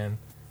now and then.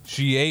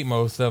 She ate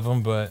most of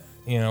them, but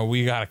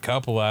we got a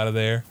couple out of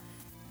there.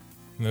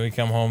 And then we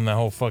come home, and that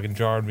whole fucking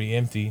jar would be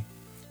empty,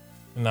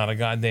 and not a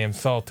goddamn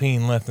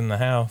saltine left in the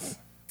house.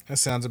 That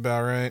sounds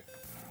about right.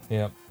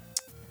 Yep.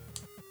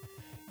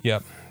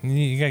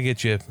 You gotta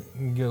get a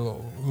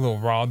little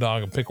raw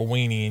dog, a pickle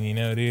weenie,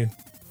 and dude.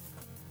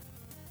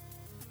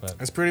 But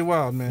That's pretty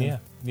wild, man.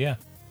 yeah.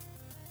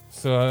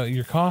 So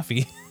your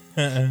coffee,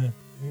 get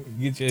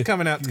you, It's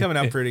coming out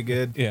pretty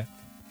good. yeah.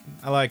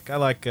 I like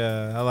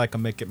to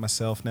make it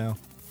myself now.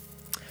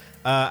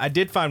 I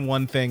did find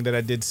one thing that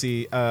I did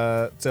see.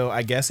 So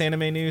I guess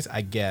anime news.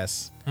 I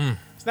guess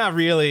it's not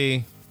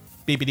really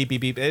beep beep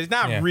beep. It's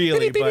not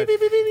really. But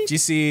did you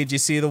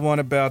see the one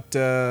about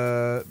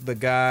the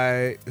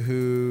guy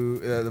who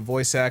the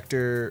voice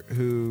actor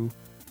who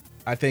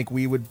I think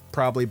we would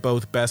probably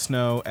both best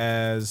know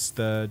as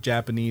the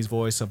Japanese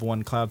voice of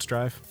One Cloud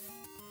Strife?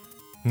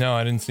 No,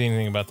 I didn't see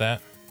anything about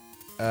that.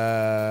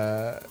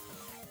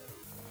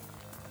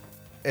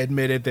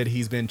 Admitted that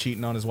he's been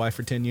cheating on his wife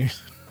for 10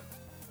 years.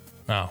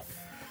 Oh,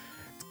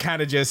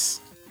 Kind of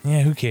just,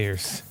 yeah. Who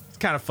cares? it's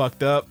kind of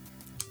fucked up.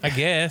 I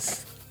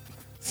guess.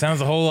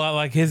 Sounds a whole lot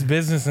like his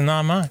business and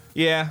not mine.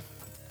 Yeah.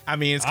 I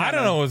mean, it's kind I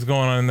don't know what's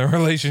going on in the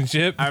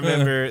relationship. I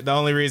remember the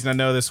only reason I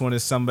know this one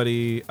is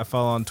somebody I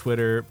follow on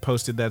Twitter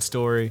posted that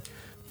story,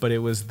 but it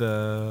was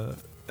a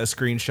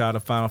screenshot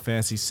of Final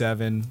Fantasy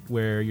VII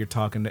where you're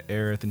talking to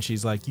Aerith and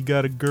she's like, "You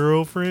got a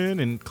girlfriend?"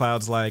 And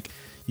Cloud's like,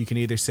 "You can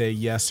either say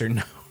yes or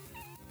no."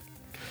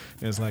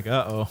 And it's like,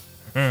 uh-oh.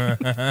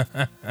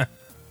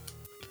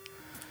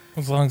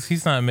 As long as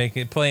he's not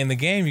playing the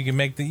game, you can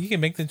make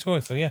the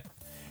choice. So yeah,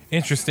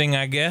 interesting,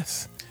 I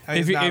guess.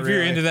 If not you're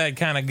really. into that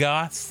kind of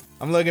goss,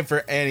 I'm looking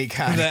for any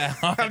kind That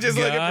of, I'm just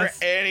looking goss.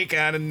 for any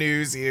kind of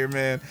news here,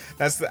 man.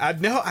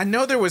 I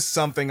know there was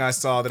something I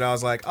saw that I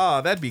was like,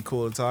 "Oh, that'd be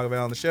cool to talk about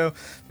on the show."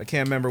 I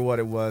can't remember what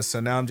it was. So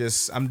now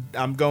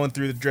I'm going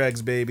through the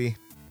dregs, baby.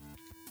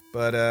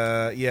 But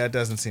yeah, it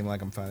doesn't seem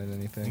like I'm finding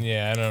anything.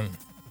 yeah, I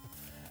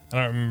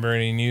don't remember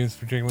any news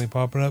particularly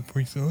popping up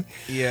recently.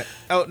 Yeah.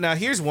 Oh, now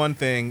here's one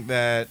thing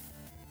that.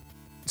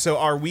 So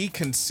are we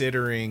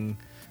considering?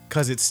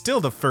 Because it's still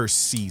the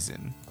first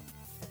season.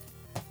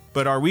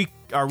 But are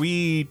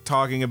we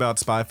talking about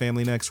Spy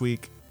Family next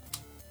week?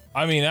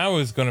 I mean, I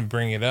was gonna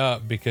bring it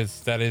up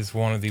because that is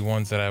one of the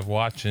ones that I've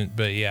watched.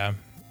 But yeah,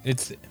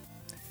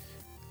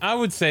 I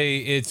would say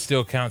it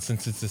still counts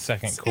since it's the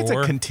second core. It's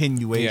a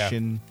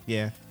continuation.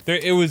 Yeah.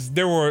 There was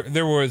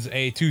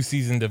a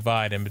 2-season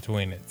divide in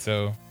between it,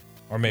 so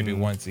or maybe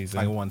one season.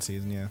 Like one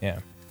season. Yeah. Yeah,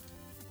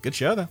 Good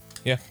show though.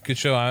 yeah, good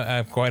show.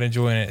 I'm quite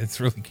enjoying it. It's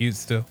really cute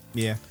still.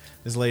 Yeah.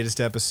 This latest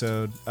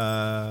episode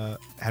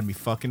had me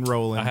fucking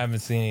rolling. I haven't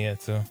seen it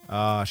yet, so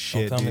Oh don't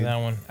shit, tell me dude. that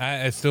one.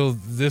 I still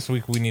this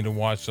week we need to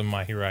watch some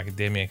My Hero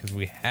Academia because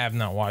we have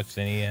not watched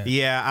any yet.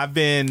 Yeah,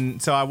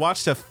 I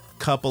watched a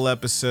couple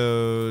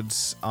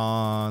episodes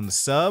on the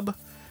sub.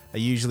 I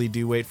usually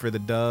do wait for the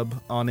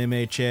dub on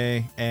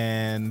MHA,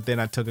 and then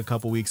I took a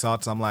couple weeks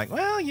off, so I'm like,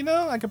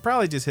 well, I could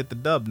probably just hit the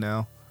dub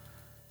now,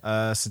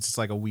 since it's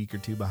like a week or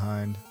two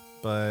behind.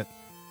 But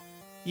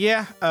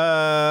yeah,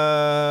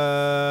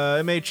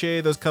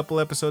 MHA, those couple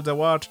episodes I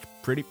watched,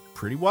 pretty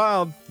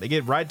wild. They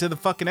get right to the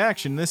fucking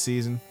action this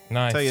season.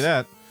 Nice. I'll tell you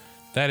that.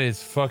 That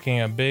is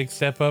fucking a big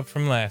step up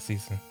from last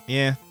season.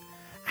 Yeah.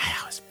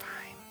 That was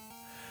fine.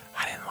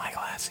 I didn't like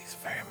last season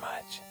very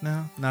much.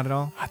 No, not at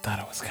all. I thought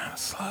it was kind of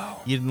slow.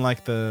 You didn't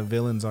like the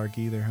villains arc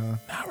either, huh?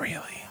 Not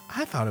really.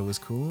 I thought it was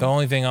cool. The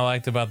only thing I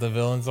liked about the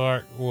villains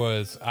arc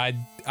was I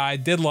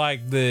did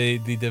like the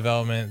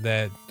development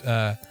that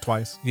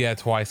Twice.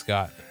 Twice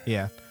got.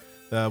 Yeah.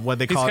 What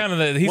they He's call kind of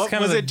the- he's what,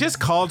 kind of was the- it just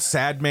called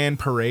Sad Man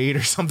Parade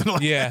or something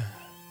like that? Yeah.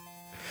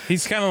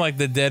 He's kind of like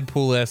the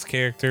Deadpool-esque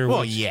character.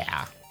 Well, which,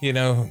 yeah.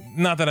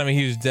 Not that I'm a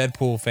huge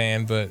Deadpool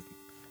fan, but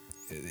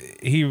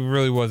he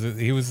really was.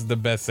 He was the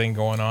best thing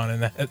going on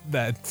in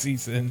that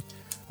season.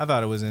 I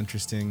thought it was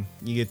interesting.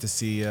 You get to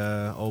see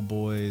old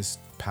boy's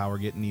power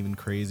getting even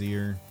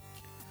crazier.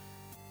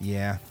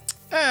 Yeah.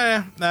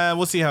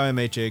 We'll see how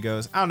MHA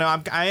goes. I don't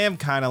know. I am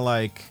kind of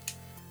like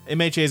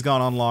MHA's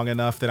gone on long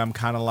enough that I'm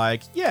kind of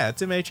like, yeah,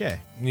 it's MHA.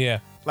 Yeah.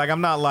 Like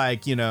I'm not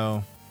like,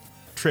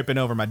 tripping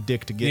over my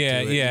dick to get to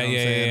it. You know what I'm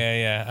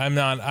saying? Yeah.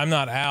 I'm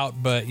not out,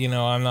 but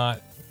I'm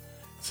not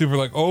super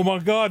like, oh my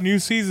god, new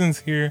season's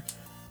here.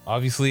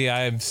 Obviously,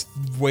 I've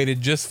waited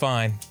just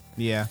fine.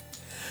 Yeah.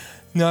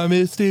 Not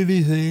missed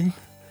anything.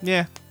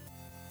 Yeah.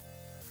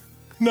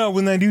 No,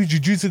 when that new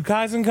Jujutsu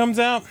Kaisen comes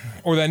out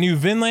or that new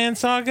Vinland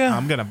Saga.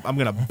 I'm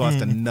gonna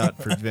bust a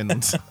nut for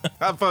Vinland Saga.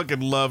 I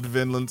fucking loved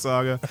Vinland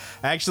Saga.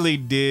 I actually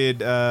did.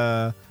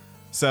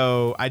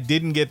 So I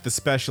didn't get the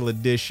special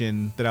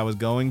edition that I was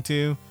going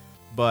to,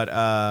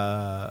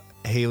 but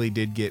Haley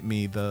did get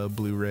me the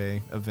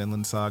Blu-ray of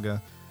Vinland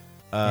Saga.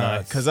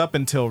 Nice. Because up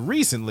until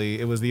recently,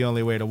 it was the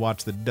only way to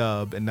watch the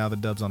dub, and now the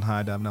dub's on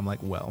high dub, and I'm like,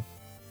 well.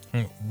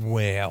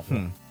 Well.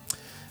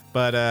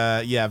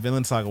 But yeah,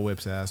 Vinland Saga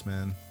whips ass,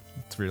 man.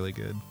 It's really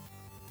good.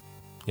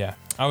 Yeah,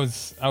 I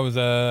was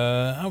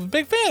a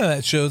big fan of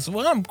that show, so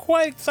I'm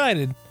quite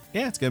excited.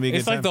 Yeah, it's gonna be a good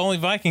It's like time. the only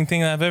Viking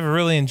thing that I've ever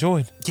really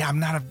enjoyed. Yeah,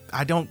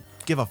 I don't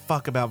give a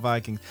fuck about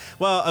Vikings.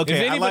 Well, okay.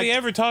 If anybody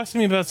ever talks to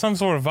me about some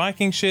sort of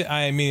Viking shit,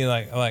 I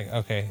immediately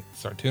okay,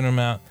 start tuning them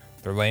out.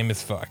 They're lame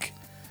as fuck.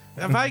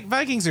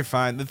 Vikings are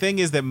fine. The thing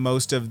is that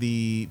most of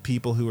the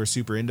people who are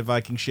super into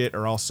Viking shit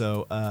are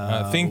also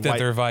Think that white,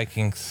 they're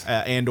Vikings.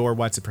 and or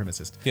white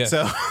supremacists. Yes.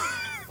 So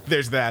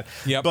there's that.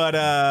 Yep.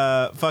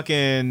 But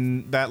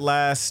fucking that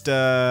last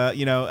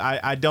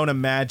I don't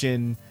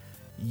imagine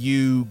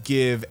you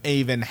give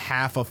even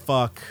half a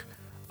fuck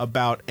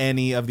about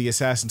any of the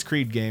Assassin's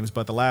Creed games,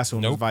 but the last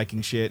one was Nope.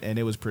 Viking shit, and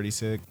it was pretty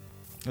sick.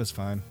 It was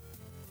fine.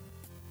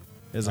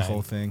 It was a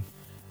whole thing.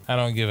 I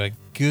don't give a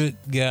good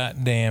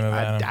goddamn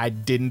about them. I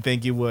didn't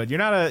think you would. You're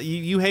not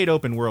you hate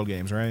open world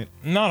games, right?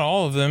 Not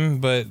all of them,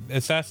 but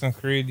Assassin's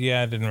Creed,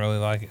 yeah, I didn't really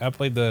like it. I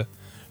played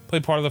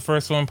part of the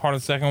first one, part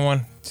of the second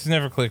one. Just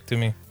never clicked to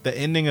me. The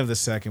ending of the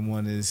second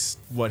one is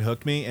what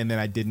hooked me, and then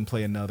I didn't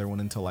play another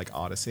one until like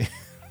Odyssey.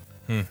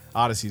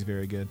 Odyssey's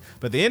very good,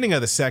 but the ending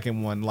of the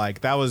second one, like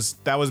that was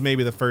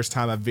maybe the first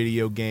time a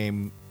video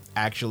game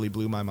actually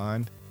blew my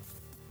mind.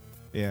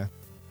 Yeah,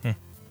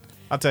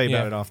 I'll tell you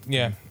about it often.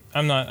 Yeah,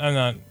 I'm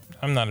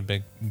not a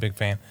big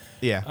fan.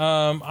 Yeah.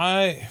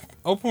 I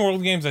open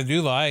world games I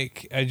do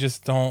like. I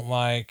just don't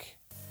like.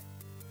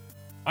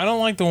 I don't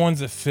like the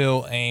ones that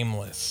feel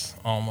aimless.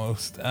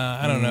 Almost.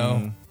 I don't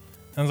know.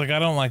 I was like, I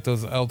don't like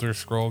those Elder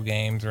Scroll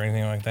games or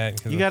anything like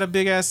that. You got a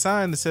big ass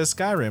sign that says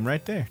Skyrim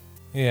right there.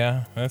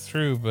 Yeah, that's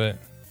true, but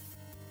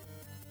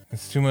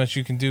it's too much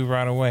you can do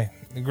right away.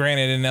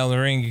 Granted, in Elden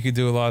Ring, you could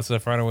do a lot of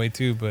stuff right away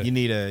too, but You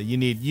need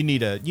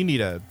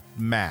a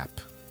map.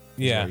 Is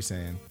Yeah. what you're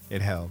saying.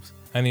 It helps.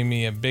 I need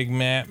me a big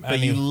map.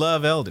 But you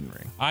love Elden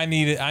Ring. I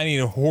need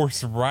a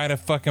horse right a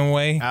fucking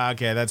way.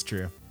 Okay, that's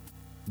true.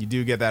 You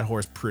do get that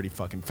horse pretty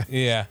fucking fast.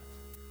 Yeah,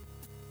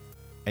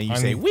 And you I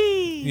say, need-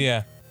 wee!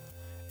 yeah.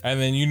 And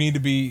then you need to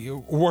be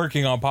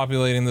working on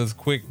populating those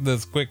quick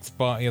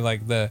spot,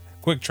 like the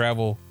quick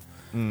travel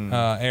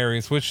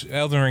areas, which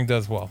Elden Ring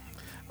does well.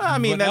 I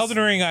mean, But that's Elden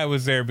Ring, I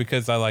was there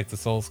because I like the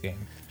Souls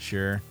game.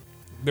 sure.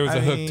 There was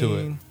a hook to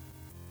it.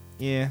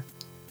 Yeah.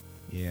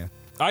 Yeah.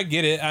 I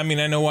get it. I mean,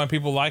 I know why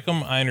people like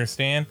them. I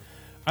understand.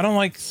 I don't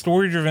like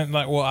story driven.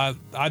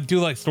 I do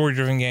like story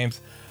driven games.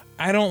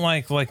 I don't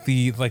like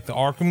the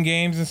Arkham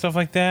games and stuff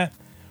like that,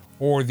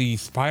 or the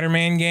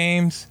Spider-Man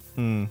games.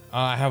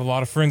 I have a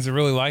lot of friends that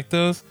really like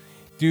those.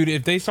 Dude,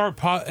 if they start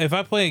if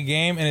I play a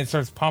game and it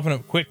starts popping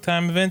up quick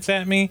time events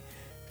at me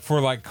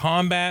for like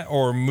combat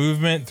or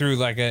movement through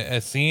like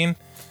a scene,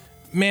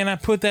 man, I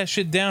put that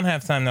shit down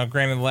half time. Now,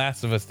 granted, The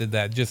Last of Us did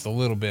that just a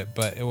little bit,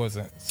 but it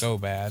wasn't so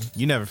bad.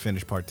 You never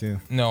finished part 2.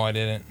 No, I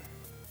didn't.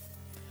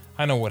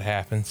 I know what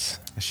happens.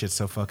 That shit's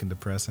so fucking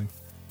depressing.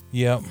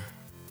 Yep.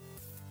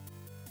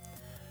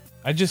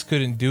 I just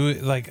couldn't do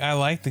it. Like, I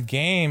like the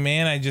game,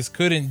 man. I just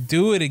couldn't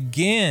do it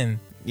again.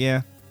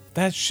 Yeah.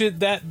 That shit,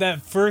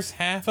 that first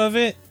half of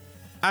it,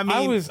 I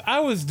mean, I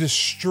was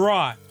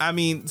distraught.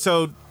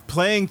 So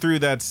playing through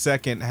that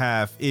second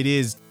half, it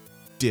is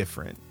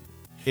different.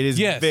 It is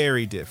Yes.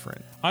 very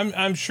different.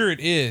 I'm sure it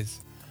is.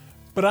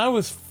 But I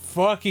was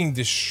fucking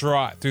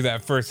distraught through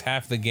that first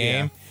half of the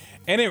game.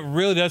 And it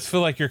really does feel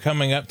like you're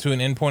coming up to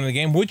an end point of the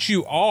game, which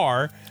you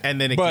are.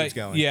 And then it but keeps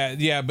going.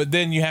 Yeah, but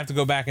then you have to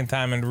go back in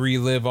time and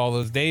relive all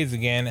those days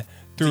again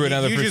through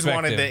another You perspective. just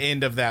wanted the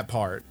end of that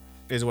part,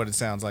 is what it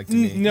sounds like to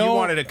me. No. You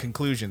wanted a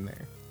conclusion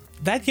there.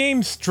 That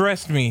game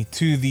stressed me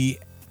to the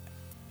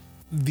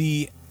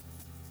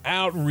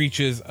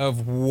outreaches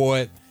of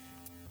what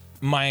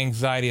my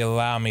anxiety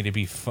allows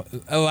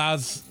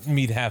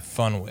me to have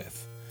fun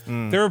with.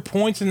 There were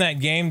points in that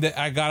game that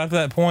I got up to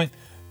that point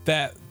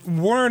that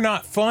were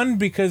not fun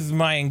because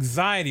my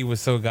anxiety was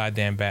so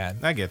goddamn bad.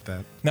 I get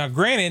that. Now,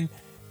 granted,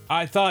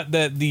 I thought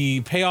that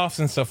the payoffs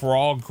and stuff were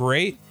all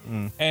great,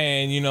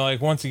 and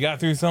like once you got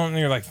through something,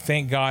 you're like,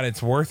 thank God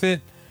it's worth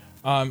it.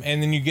 And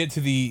then you get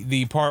to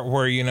the part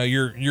where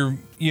you're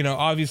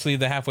obviously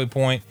the halfway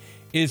point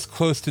is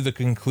close to the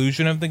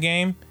conclusion of the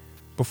game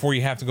before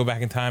you have to go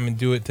back in time and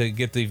do it to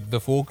get the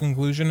full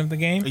conclusion of the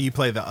game. You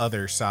play the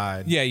other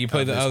side. Yeah, you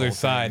play of the this other whole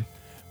side.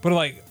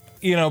 thing.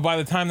 But by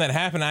the time that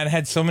happened, I'd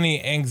had so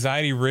many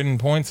anxiety ridden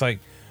points.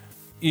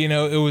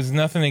 It was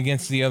nothing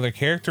against the other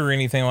character or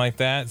anything like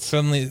that.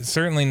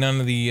 Certainly none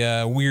of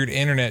the weird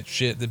internet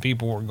shit that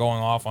people were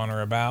going off on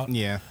her about.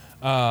 Yeah.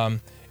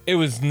 It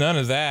was none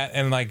of that.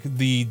 And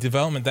the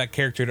development that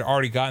character had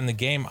already got in the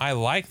game, I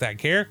like that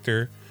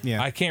character.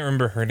 Yeah. I can't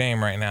remember her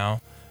name right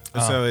now.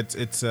 So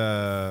it's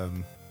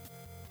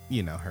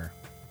you know her.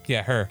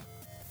 Yeah, her.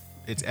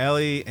 It's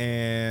Ellie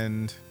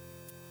and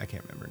I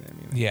can't remember her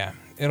name either. Yeah,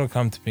 it'll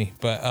come to me.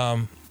 But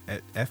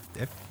F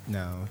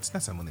no, it's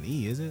not someone with an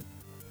E, is it?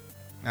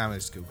 I'm gonna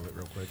just Google it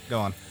real quick. Go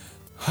on.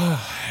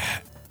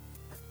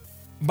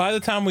 by the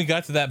time we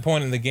got to that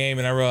point in the game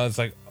and I realized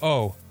like,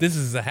 oh, this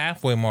is the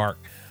halfway mark,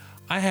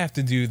 I have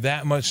to do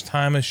that much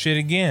time of shit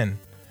again.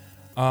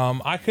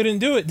 I couldn't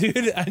do it,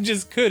 dude. I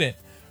just couldn't.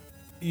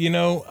 You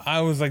know,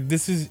 I was like,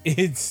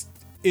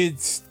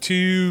 it's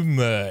too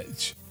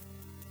much.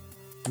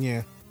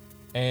 Yeah.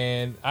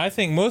 And I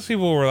think most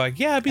people were like,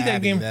 yeah, I beat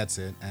that game. That's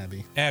it,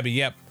 Abby. Abby,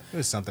 yep. It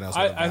was something else.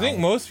 I think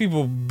most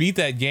people beat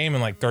that game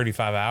in like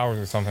 35 hours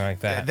or something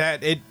like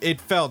that.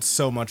 It felt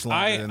so much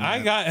longer than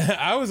that.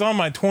 I was on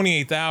my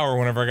 28th hour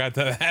whenever I got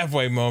to the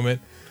halfway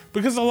moment,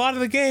 because a lot of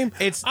the game,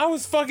 I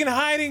was fucking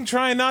hiding,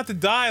 trying not to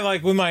die,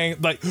 like with my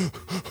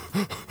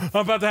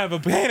I'm about to have a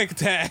panic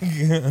attack.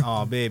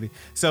 Oh baby.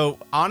 So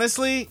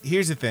honestly,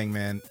 here's the thing,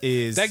 man.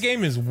 Is that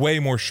game is way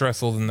more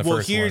stressful than the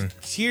first one.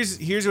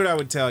 Here's what I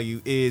would tell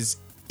you is,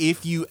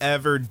 if you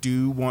ever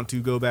do want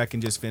to go back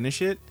and just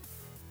finish it,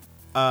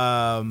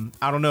 I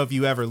don't know if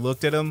you ever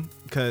looked at them,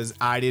 because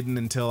I didn't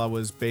until I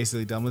was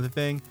basically done with the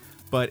thing,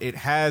 but it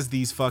has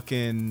these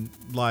fucking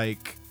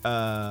like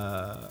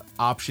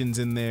options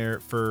in there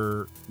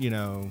for, you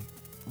know,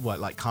 what,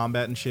 like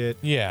combat and shit.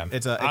 Yeah,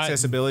 it's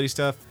accessibility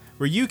stuff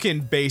where you can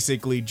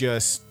basically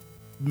just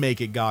make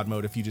it God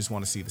mode if you just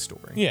want to see the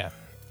story. Yeah,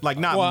 like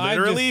not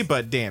literally,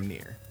 but damn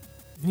near.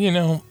 You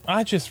know,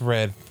 I just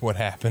read what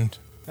happened.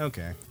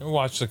 Okay, I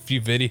watched a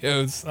few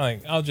videos.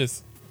 Like,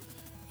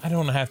 I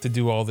don't have to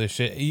do all this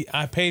shit.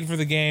 I paid for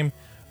the game.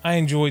 I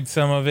enjoyed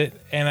some of it,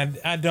 and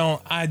I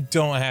don't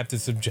have to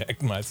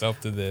subject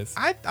myself to this.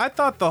 I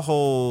thought the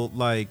whole,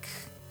 like,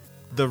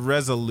 the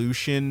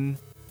resolution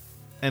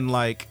and,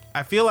 like,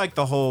 I feel like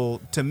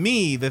to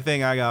me, the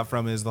thing I got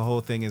from is the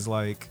whole thing is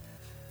like,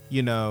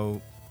 you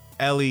know,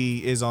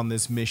 Ellie is on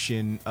this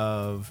mission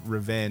of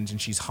revenge and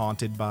she's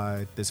haunted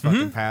by this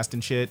fucking past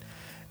and shit.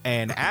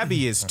 And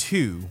Abby is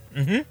too.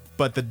 Mm-hmm.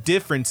 But the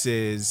difference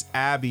is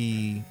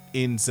Abby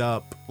ends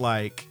up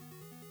like,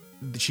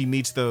 she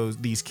meets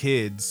these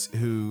kids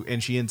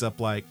and she ends up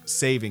like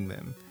saving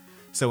them.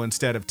 So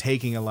instead of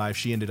taking a life,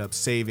 she ended up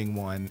saving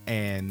one,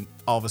 and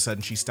all of a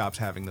sudden she stops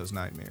having those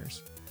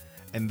nightmares.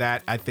 And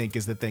that, I think,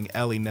 is the thing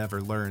Ellie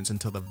never learns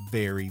until the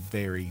very,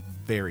 very,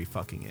 very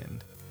fucking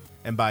end.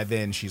 And by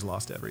then she's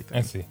lost everything.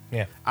 I see.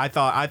 Yeah. I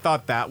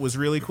thought that was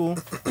really cool.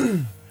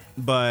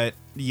 But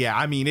yeah,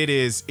 I mean, it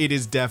is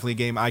definitely a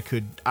game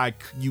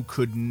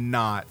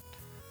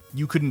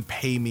you couldn't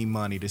pay me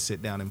money to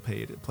sit down and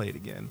play it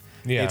again.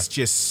 Yeah. It's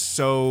just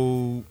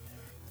so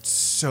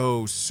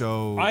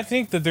I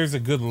think that there's a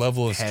good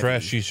level of heavy.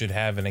 Stress you should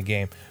have in a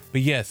game.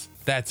 But yes,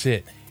 that's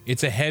it.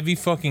 It's a heavy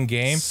fucking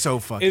game. So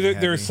fucking heavy.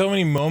 There are so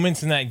many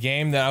moments in that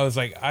game that I was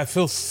like, I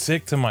feel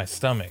sick to my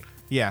stomach.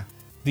 Yeah.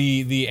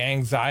 The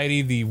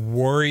anxiety, the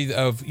worry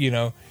of, you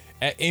know,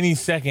 at any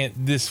second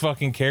this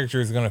fucking character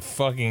is gonna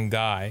fucking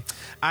die.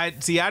 I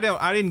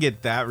didn't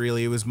get that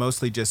really. It was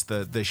mostly just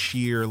the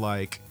sheer,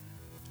 like,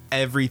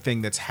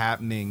 everything that's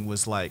happening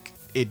was like,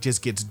 it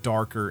just gets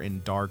darker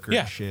and darker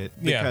and shit.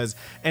 Because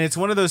and it's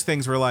one of those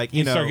things where, like,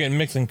 you know, start getting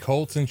mixing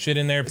cults and shit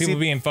in there, people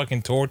being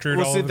fucking tortured.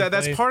 Well, see,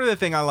 that's part of the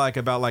thing I like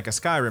about like a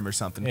Skyrim or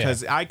something,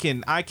 because I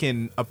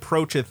can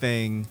approach a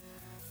thing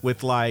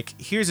with, like,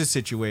 here's a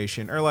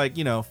situation, or like,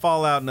 you know,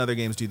 Fallout and other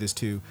games do this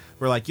too,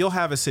 where like you'll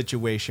have a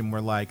situation where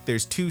like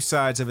there's two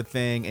sides of a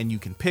thing and you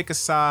can pick a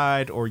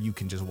side or you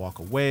can just walk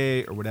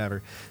away or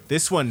whatever.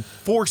 This one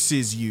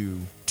forces you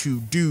to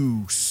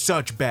do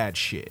such bad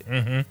shit.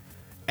 Mm-hmm.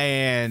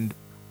 And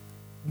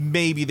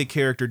maybe the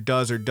character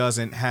does or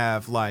doesn't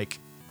have like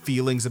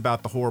feelings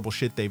about the horrible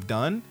shit they've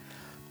done,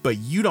 but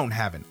you don't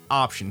have an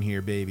option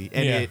here, baby.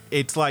 And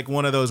it's like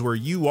one of those where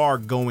you are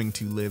going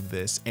to live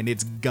this and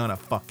it's gonna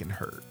fucking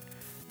hurt.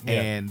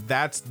 Yeah. And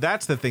that's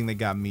the thing that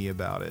got me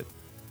about it.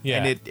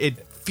 Yeah. And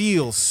it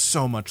feels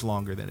so much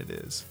longer than it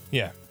is.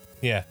 Yeah.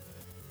 Yeah.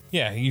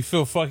 Yeah. You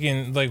feel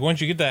fucking like,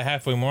 once you get that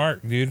halfway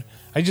mark, dude,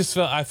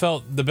 I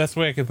felt the best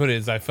way I could put it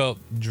is I felt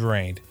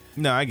drained.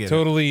 No, I get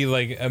totally,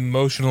 like,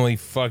 emotionally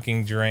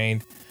fucking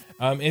drained.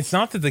 It's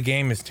not that the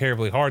game is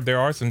terribly hard. There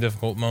are some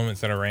difficult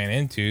moments that I ran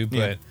into,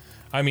 but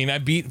I mean, I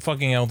beat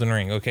fucking Elden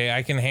Ring. Okay,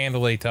 I can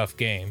handle a tough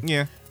game.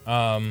 Yeah.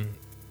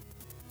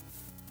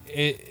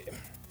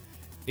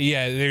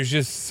 There's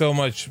just so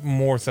much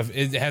more stuff.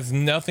 It has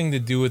nothing to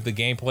do with the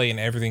gameplay and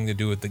everything to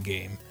do with the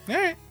game. All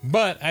right.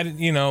 But I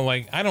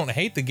don't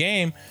hate the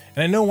game,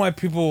 and I know why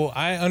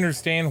I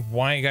understand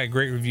why it got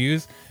great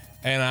reviews.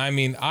 And I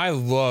mean, I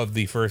love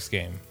the first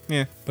game.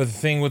 Yeah. But the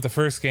thing with the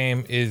first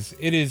game is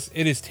it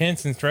is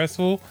tense and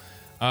stressful.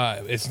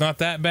 It's not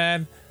that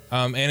bad.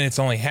 And it's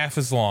only half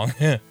as long.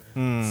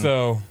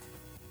 So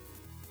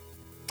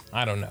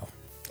I don't know.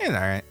 It's all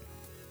right.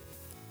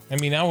 I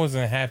mean, I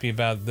wasn't happy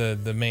about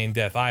the main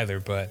death either,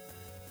 but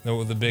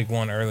the big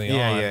one early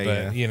on.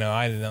 But you know,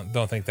 I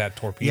don't think that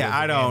torpedoed.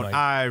 Yeah,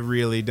 I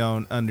really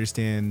don't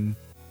understand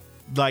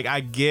like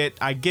I get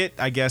I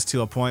guess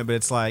to a point, but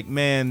it's like,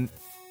 man,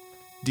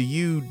 do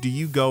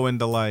you go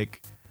into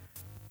like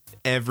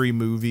every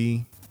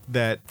movie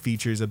that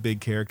features a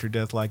big character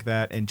death like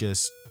that and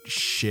just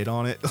shit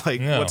on it?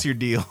 Like, No. what's your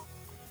deal?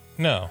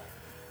 No.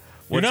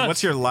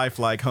 What's your life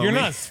like, homie? You're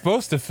not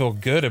supposed to feel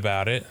good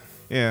about it.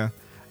 Yeah.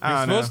 I You're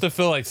don't know. supposed to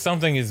feel like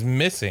something is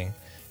missing.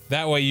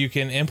 That way you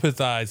can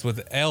empathize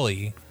with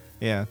Ellie.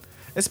 Yeah.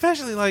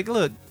 Especially like,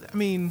 look, I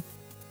mean,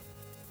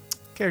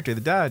 character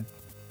that died,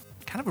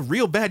 kind of a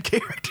real bad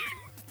character.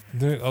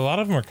 A lot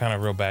of them are kind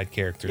of real bad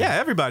characters. Yeah,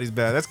 everybody's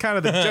bad. That's kind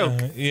of the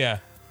joke. Yeah.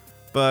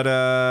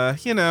 But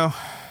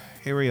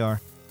here we are.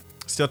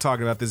 Still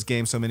talking about this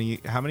game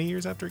how many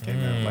years after it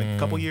came out? Like a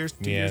couple years,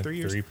 2 years, 3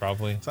 years? 3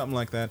 probably. Something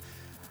like that.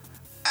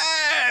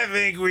 I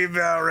think we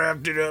about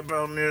wrapped it up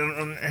on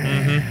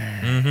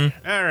this.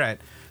 All right.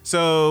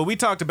 So we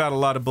talked about a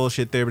lot of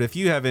bullshit there, but if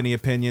you have any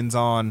opinions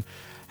on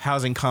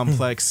Housing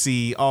Complex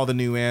C, all the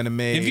new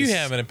animes. If you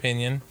have an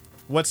opinion.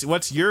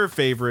 What's your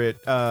favorite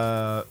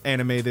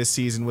anime this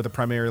season with a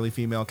primarily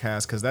female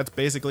cast? Because that's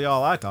basically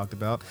all I talked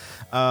about.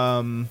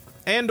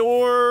 And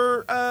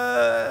or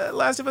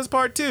Last of Us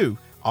Part 2.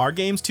 Are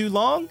games too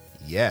long?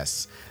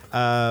 Yes.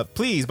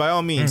 Please, by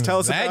all means, tell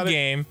us that about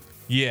game.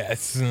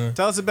 Yes.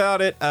 Tell us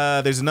about it.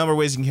 There's a number of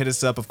ways you can hit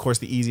us up. Of course,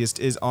 the easiest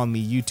is on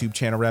the YouTube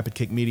channel, Rapid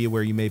Kick Media,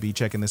 where you may be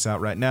checking this out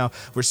right now.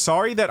 We're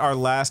sorry that our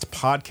last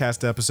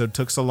podcast episode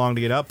took so long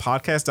to get up.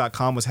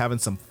 Podcast.com was having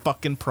some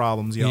fucking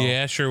problems, y'all.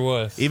 Yeah, sure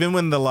was. Even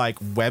when the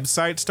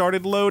website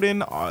started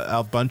loading,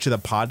 a bunch of the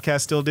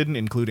podcasts still didn't,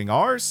 including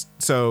ours.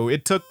 So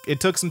it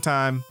took some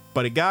time,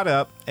 but it got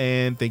up,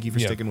 and thank you for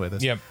sticking with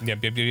us. Yep. I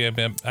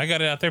got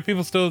it out there.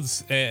 People still...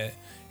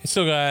 It's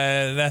still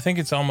got, I think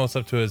it's almost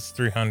up to its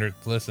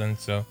 300th listen,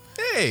 so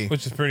Hey,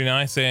 which is pretty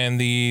nice.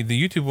 And the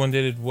YouTube one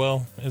did it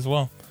well as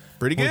well.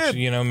 pretty good.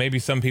 Which, maybe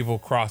some people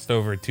crossed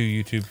over to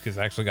YouTube because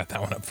I actually got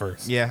that one up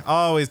first. Yeah,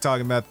 always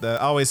talking about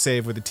always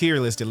say with the tier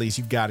list, at least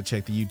you got to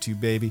check the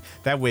YouTube, baby.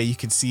 That way you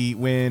can see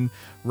when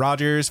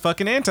Roger's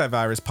fucking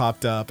antivirus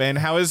popped up and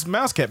how his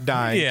mouse kept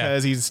dying Yeah.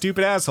 because he's a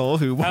stupid asshole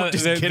who won't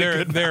just get a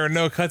good there are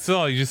no cuts at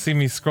all. You just see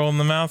me scrolling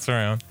the mouse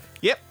around.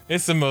 Yep.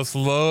 It's the most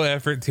low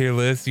effort tier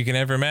list you can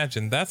ever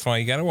imagine. That's why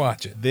you got to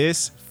watch it.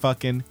 This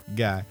fucking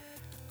guy.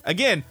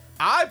 Again,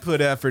 I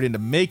put effort into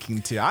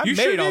making tier. I You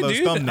made sure all did, those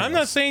dude. thumbnails. I'm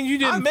not saying you I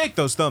didn't. make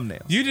those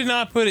thumbnails. You did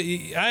not put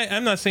it.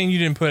 I'm not saying you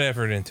didn't put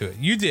effort into it.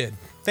 You did.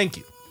 Thank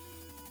you.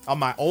 On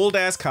my old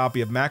ass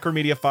copy of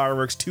Macromedia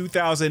Fireworks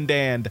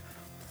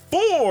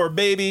 2004,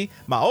 baby.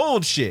 My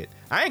old shit.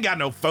 I ain't got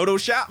no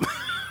Photoshop.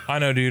 I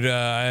know, dude.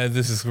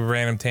 This is a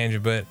random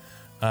tangent, but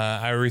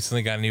I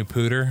recently got a new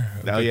pooter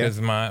because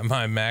my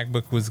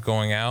MacBook was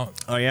going out.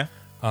 Oh, yeah?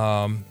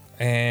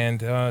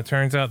 And it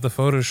turns out the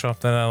Photoshop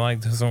that I like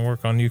doesn't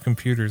work on new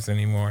computers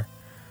anymore.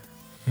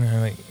 And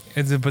I'm like,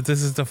 but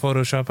this is the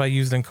Photoshop I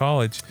used in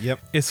college. Yep.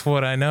 It's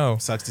what I know.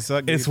 Sucks to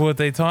suck, dude. It's what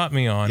they taught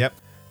me on. Yep.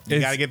 You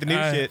got to get the new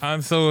shit.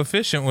 I'm so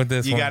efficient with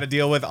this You one. got to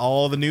deal with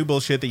all the new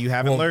bullshit that you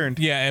haven't learned.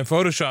 Yeah, and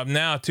Photoshop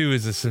now too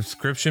is a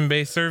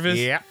subscription-based service.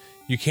 Yeah.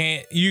 You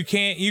can't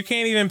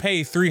even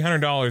pay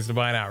 $300 to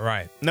buy it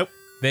outright. Nope.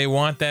 They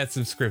want that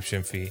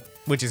subscription fee.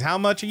 Which is how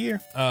much a year?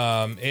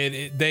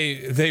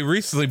 They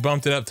recently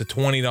bumped it up to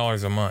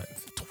 $20 a month.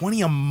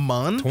 20 a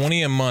month?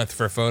 $20 a month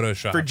for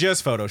Photoshop. For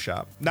just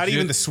Photoshop. Not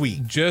even the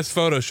suite. Just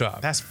Photoshop.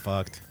 That's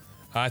fucked.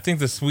 I think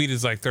the suite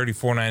is like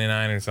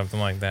 $34.99 or something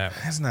like that.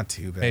 That's not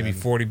too bad. Maybe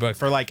 $40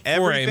 for like for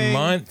everything. a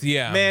month.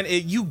 Yeah, Man,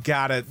 it for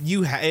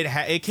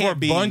can't a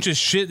be bunch of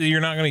shit that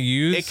you're not going to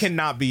use. It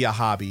cannot be a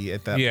hobby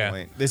at that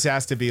point. This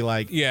has to be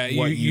like Yeah,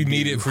 you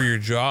need it for your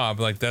job.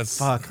 Like that's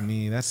Fuck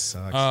me, that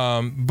sucks.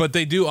 But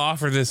they do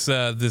offer this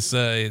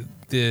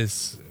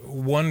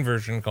one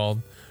version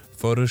called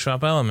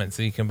Photoshop Elements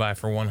that you can buy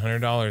for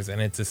 $100,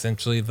 and it's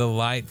essentially the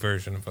light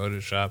version of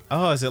Photoshop.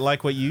 Oh, is it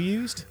like what you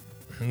used?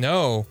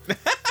 No,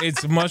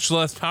 it's much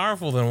less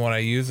powerful than what I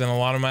use, and a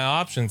lot of my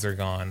options are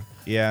gone.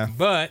 Yeah,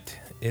 But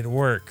it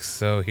works,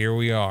 so here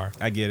we are.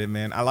 I get it,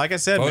 man. Like I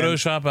said,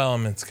 Photoshop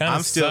Elements kind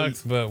of still-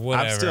 sucks, but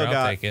whatever. I've still I'll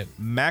got take it.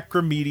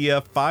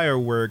 Macromedia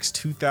Fireworks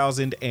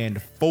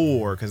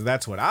 2004 because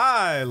that's what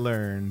I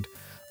learned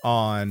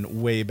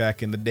on way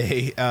back in the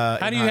day.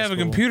 How do you have a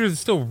computer that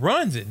still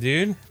runs it,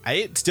 dude?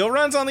 It still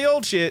runs on the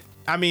old shit.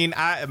 I mean,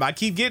 I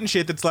keep getting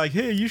shit that's like,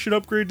 hey, you should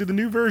upgrade to the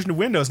new version of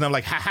Windows. And I'm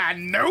like, haha,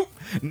 nope.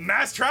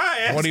 Nice try,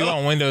 asshole. What do you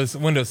want?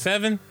 Windows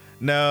 7?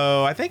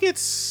 No, I think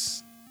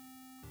it's...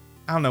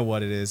 I don't know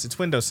what it is. It's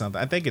Windows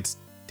something. I think it's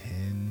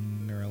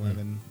 10 or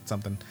 11,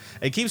 something.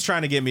 It keeps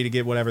trying to get me to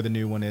get whatever the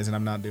new one is, and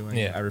I'm not doing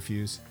it. I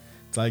refuse.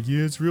 It's like,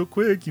 yeah, it's real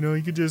quick.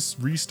 You could just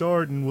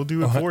restart, and we'll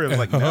do it for you. I was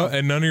like, no.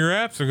 And none of your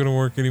apps are going to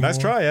work anymore. Nice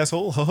try,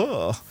 asshole.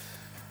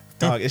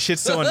 Dog, this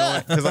shit's so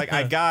annoying because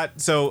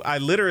I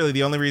literally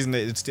the only reason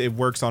that it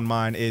works on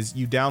mine is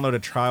you download a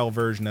trial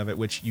version of it,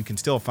 which you can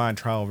still find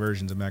trial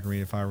versions of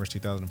Macromedia Fireworks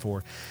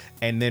 2004,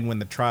 and then when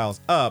the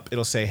trial's up,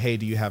 it'll say, hey,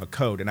 do you have a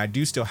code? And I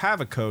do still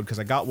have a code because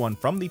I got one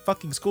from the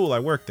fucking school I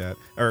worked at,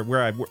 or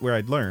where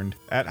I'd learned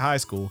at high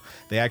school.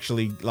 They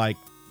actually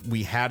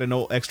we had an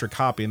old extra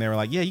copy, and they were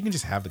like, yeah, you can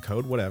just have the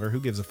code, whatever, who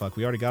gives a fuck,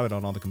 we already got it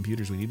on all the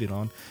computers we need it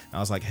on. And I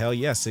was like, hell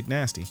yeah, sick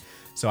nasty.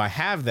 So I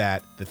have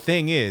that. The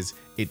thing is,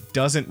 it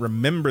doesn't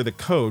remember the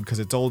code because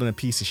it's old and a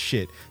piece of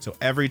shit. So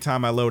every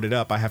time I load it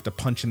up, I have to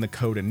punch in the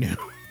code anew,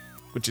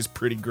 which is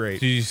pretty great.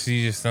 Do you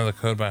just know the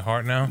code by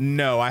heart now?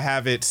 No, I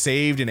have it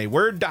saved in a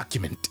Word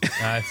document.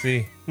 I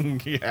see.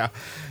 Yeah.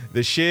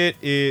 The shit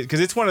is, because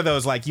it's one of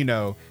those, like,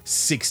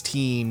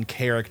 16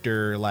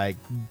 character, like,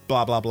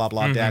 blah, blah, blah,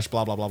 blah, dash,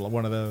 blah, blah, blah, blah,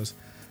 one of those.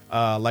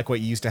 Like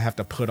what you used to have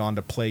to put on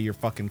to play your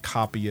fucking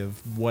copy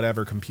of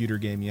whatever computer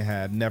game you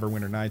had,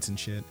 Neverwinter Nights and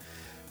shit.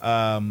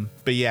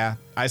 But yeah,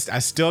 I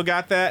still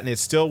got that, and it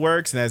still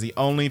works, and that's the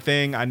only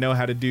thing I know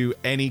how to do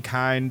any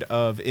kind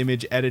of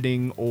image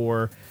editing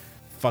or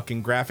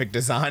fucking graphic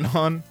design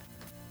on.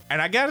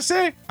 And I gotta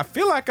say, I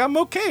feel like I'm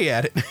okay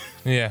at it.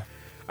 Yeah.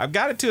 I've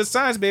got it to a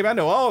science, baby. I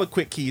know all the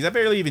quick keys. I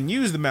barely even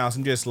use the mouse.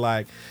 I'm just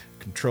like,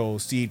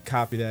 Control-C,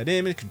 copy that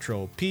image.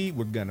 Control-P,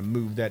 we're going to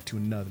move that to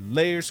another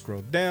layer.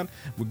 Scroll down.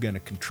 We're going to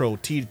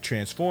Control-T to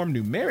transform.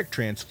 Numeric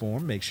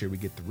transform. Make sure we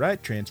get the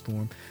right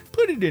transform.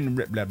 Put it in,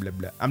 blah, blah,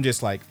 blah. I'm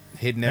just like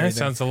hitting everything. That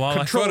sounds a lot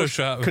like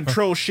Photoshop.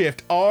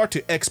 Control-Shift-R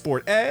to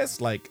export as.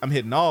 Like, I'm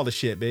hitting all the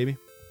shit, baby.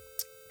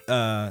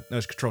 No,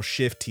 it's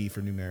Control-Shift-T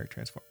for numeric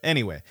transform.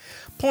 Anyway,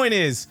 point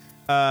is,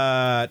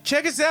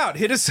 check us out.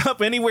 Hit us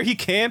up anywhere you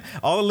can.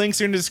 All the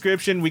links are in the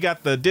description. We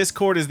got the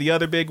Discord is the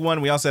other big one.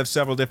 We also have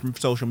several different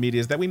social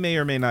medias that we may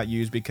or may not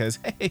use because,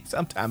 hey,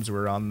 sometimes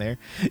we're on there.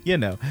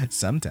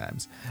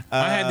 Sometimes.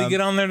 I had to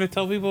get on there to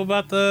tell people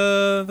about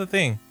the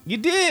thing. You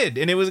did,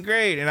 and it was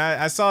great, and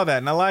I saw that,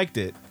 and I liked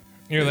it.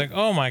 You're like,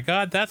 oh my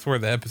God, that's where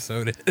the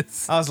episode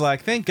is. I was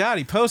like, thank God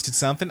he posted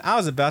something. I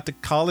was about to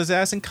call his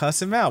ass and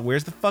cuss him out.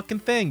 Where's the fucking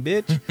thing,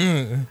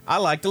 bitch? I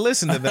like to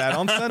listen to that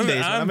on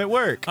Sundays when I'm at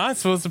work. I'm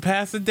supposed to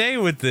pass the day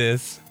with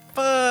this.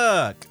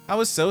 Fuck. I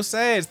was so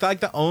sad. It's like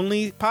the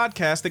only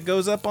podcast that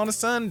goes up on a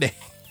Sunday.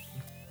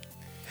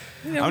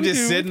 Yeah, I'm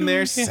just sitting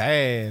there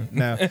sad.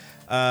 No.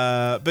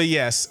 But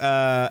yes,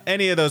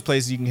 any of those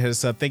places you can hit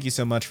us up. Thank you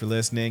so much for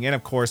listening. And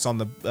of course, on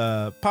the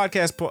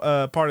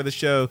podcast part of the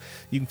show,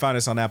 you can find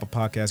us on Apple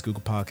Podcasts,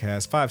 Google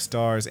Podcasts, 5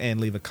 stars, and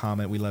leave a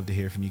comment. We love to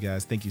hear from you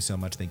guys. Thank you so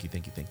much. Thank you,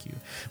 thank you, thank you.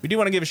 We do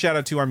want to give a shout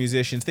out to our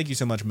musicians. Thank you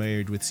so much,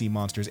 Married with Sea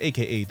Monsters,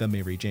 aka the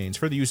Mary Janes,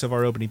 for the use of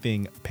our opening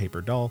thing,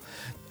 Paper Doll.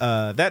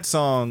 That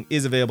song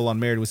is available on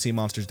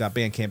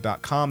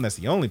marriedwithseamonsters.bandcamp.com. That's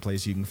the only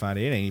place you can find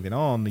it. It ain't even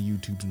on the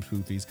YouTubes and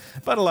spoofies,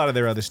 but a lot of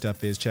their other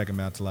stuff is. Check them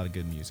out. It's a lot of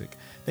good music.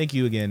 Thank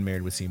you again,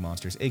 Married with Sea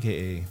Monsters,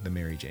 aka the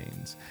Mary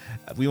Janes.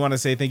 We want to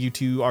say thank you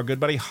to our good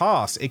buddy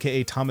Haas,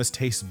 aka Thomas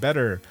Tastes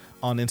Better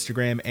on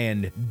Instagram,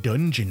 and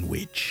Dungeon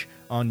Witch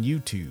on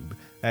YouTube.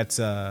 That's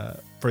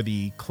for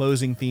the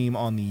closing theme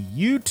on the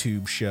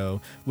YouTube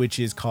show, which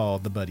is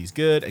called The Buddy's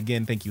Good.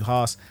 Again, thank you,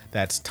 Haas.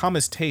 That's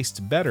Thomas Tastes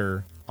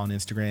Better on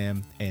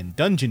Instagram and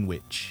Dungeon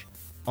Witch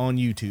on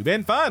YouTube.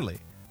 And finally,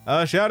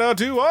 a shout out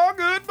to our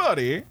good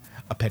buddy,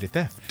 A Petty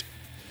Theft.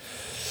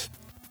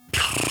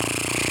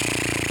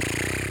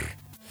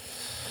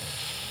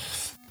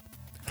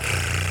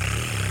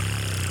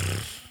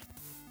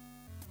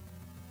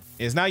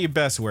 It's not your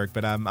best work,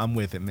 but I'm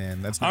with it,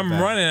 man. That's not I'm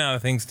bad. running out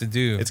of things to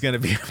do. It's gonna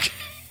be okay.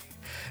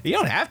 You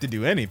don't have to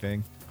do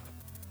anything.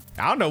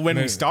 I don't know when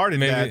we started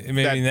that.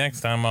 Maybe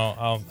next time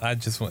I'll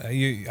just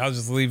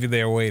leave you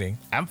there waiting.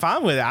 I'm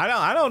fine with it.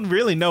 I don't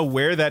really know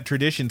where that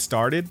tradition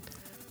started,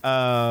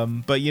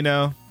 but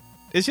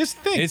it's just a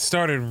thing. It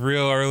started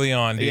real early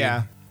on, dude.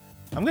 Yeah.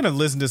 I'm gonna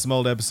listen to some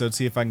old episodes,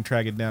 see if I can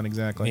track it down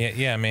exactly.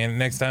 Yeah, man.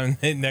 Next time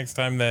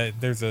that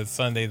there's a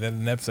Sunday that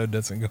an episode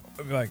doesn't go,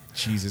 I'll be like,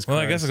 Jesus well,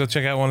 Christ. I guess I'll go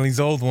check out one of these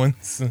old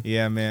ones.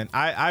 Yeah, man.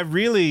 I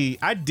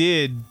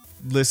did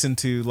listen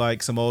to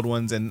like some old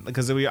ones, and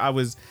because I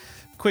was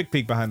quick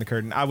peek behind the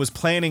curtain. I was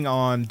planning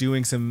on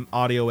doing some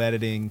audio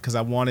editing because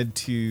I wanted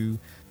to.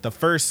 The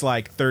first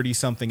like 30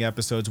 something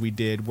episodes we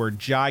did were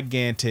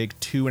gigantic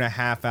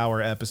 2.5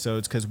 hour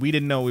episodes because we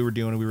didn't know what we were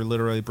doing. We were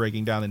literally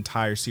breaking down the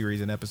entire series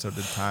an episode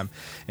at a time,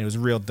 and it was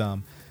real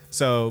dumb.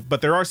 So,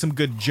 but there are some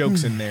good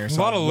jokes in there.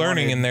 So a lot of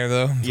learning in there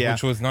though,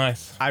 which was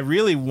nice. I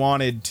really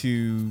wanted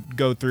to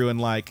go through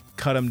and like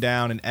cut them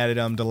down and edit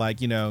them to like,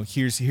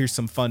 here's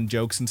some fun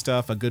jokes and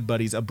stuff. A Good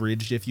Buddies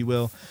abridged, if you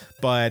will.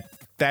 But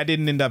that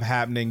didn't end up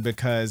happening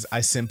because I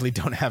simply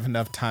don't have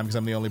enough time because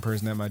I'm the only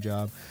person at my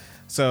job.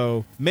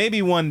 So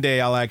maybe one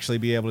day I'll actually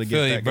be able to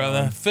get that brother.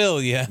 going. Feel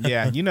ya.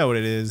 Yeah, you know what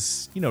it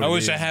is. I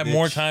wish I had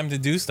more time to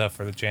do stuff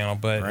for the channel,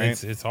 but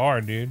right? it's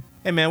hard, dude.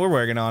 Hey man, we're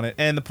working on it.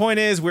 And the point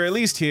is, we're at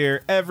least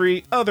here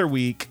every other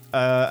week,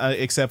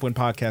 except when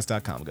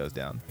podcast.com goes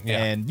down.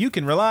 Yeah. And you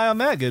can rely on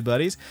that, good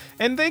buddies.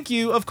 And thank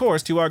you, of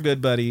course, to our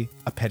good buddy,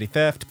 A Petty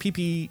Theft,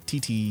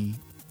 PPTT,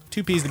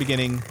 2 P's the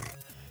beginning,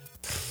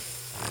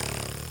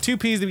 2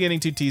 P's the beginning,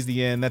 2 T's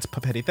the end. That's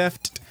Petty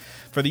Theft.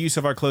 For the use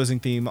of our closing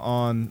theme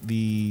on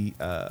the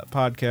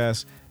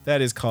podcast,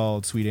 that is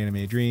called Sweet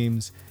Anime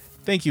Dreams.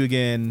 Thank you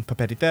again,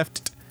 Petty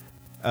Theft.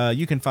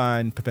 You can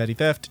find Petty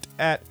Theft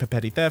at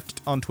Petty Theft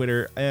on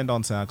Twitter and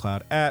on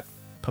SoundCloud at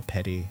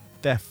Petty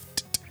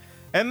Theft.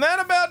 And that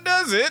about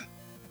does it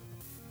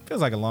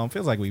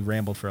Feels like we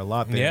rambled for a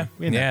lot there. Yeah.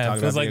 We didn't have to talk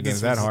It feels about like video games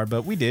this that was- hard,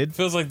 but we did.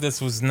 Feels like this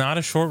was not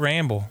a short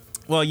ramble.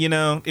 Well, you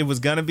know, it was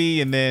gonna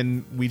be, and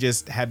then we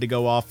just had to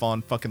go off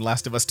on fucking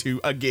Last of Us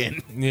 2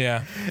 again.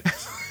 Yeah.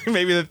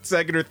 Maybe the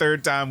second or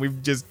third time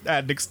we've just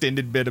had an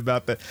extended bit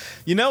about that.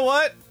 You know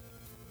what?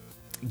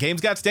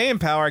 Game's got staying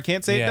power. I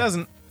can't say it Yeah.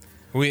 doesn't.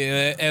 We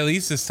at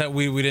least this time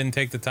we didn't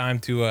take the time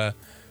to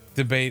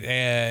debate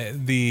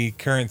the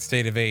current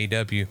state of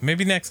AEW.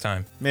 Maybe next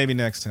time. Maybe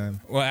next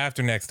time. Well,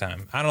 after next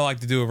time. I don't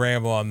like to do a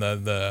ramble on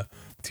the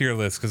tier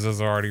list because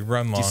those are already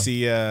run long.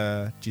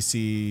 Did you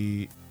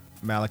see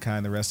Malachi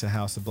and the rest of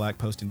House of Black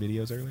posting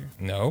videos earlier?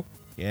 No.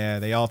 Yeah,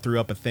 they all threw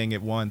up a thing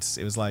at once.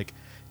 It was like,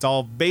 it's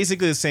all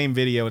basically the same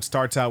video. It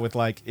starts out with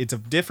like, it's a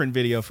different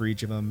video for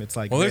each of them. It's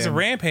like, Well, there's a them-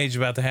 rampage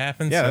about to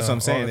happen. Yeah, that's so- what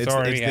I'm saying. or It's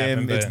already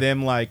happened, it's but-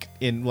 them like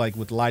in like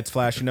with lights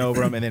flashing over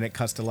them, and then it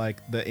cuts to like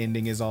the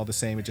ending is all the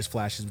same. It just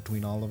flashes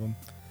between all of them.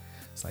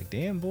 It's like,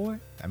 damn boy.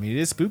 I mean, it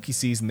is spooky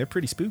season. They're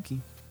pretty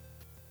spooky.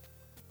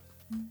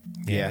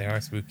 Yeah, they are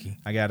spooky.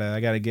 I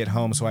gotta get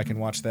home so I can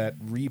watch that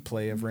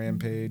replay of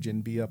Rampage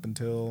and be up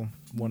until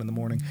 1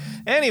 a.m.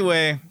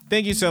 Anyway,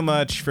 thank you so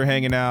much for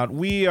hanging out.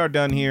 We are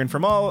done here, and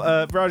from all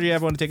Roger, you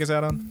have one to take us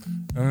out on?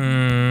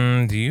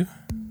 Do you?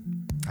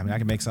 I mean, I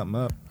can make something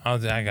up. I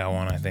got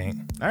one, I think.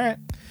 All right.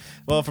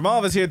 Well, from all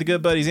of us here at the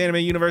Good Buddies Anime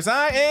Universe,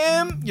 I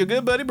am your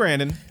good buddy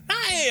Brandon.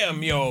 I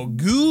am your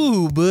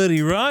goo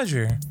buddy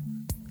Roger.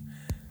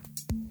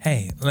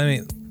 Hey, let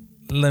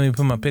me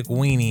put my pickle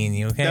weenie in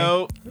you, okay?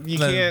 No, you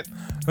can't.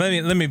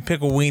 Let me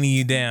pickle weenie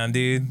you down,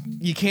 dude.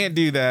 You can't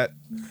do that.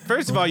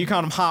 First of all, you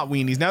call them hot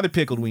weenies. Now they're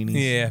pickled weenies.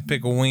 Yeah,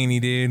 pickle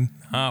weenie, dude.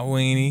 Hot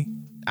weenie.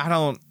 I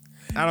don't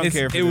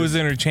care for It this. was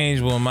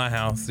interchangeable in my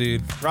house,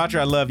 dude. Roger,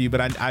 I love you,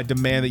 but I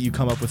demand that you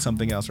come up with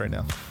something else right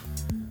now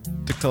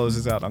to close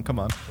this out on. Come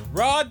on.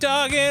 Raw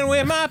dogging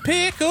with my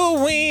pickle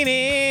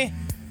weenie.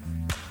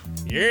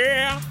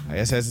 Yeah. I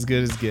guess that's as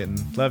good as it's getting.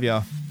 Love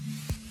y'all.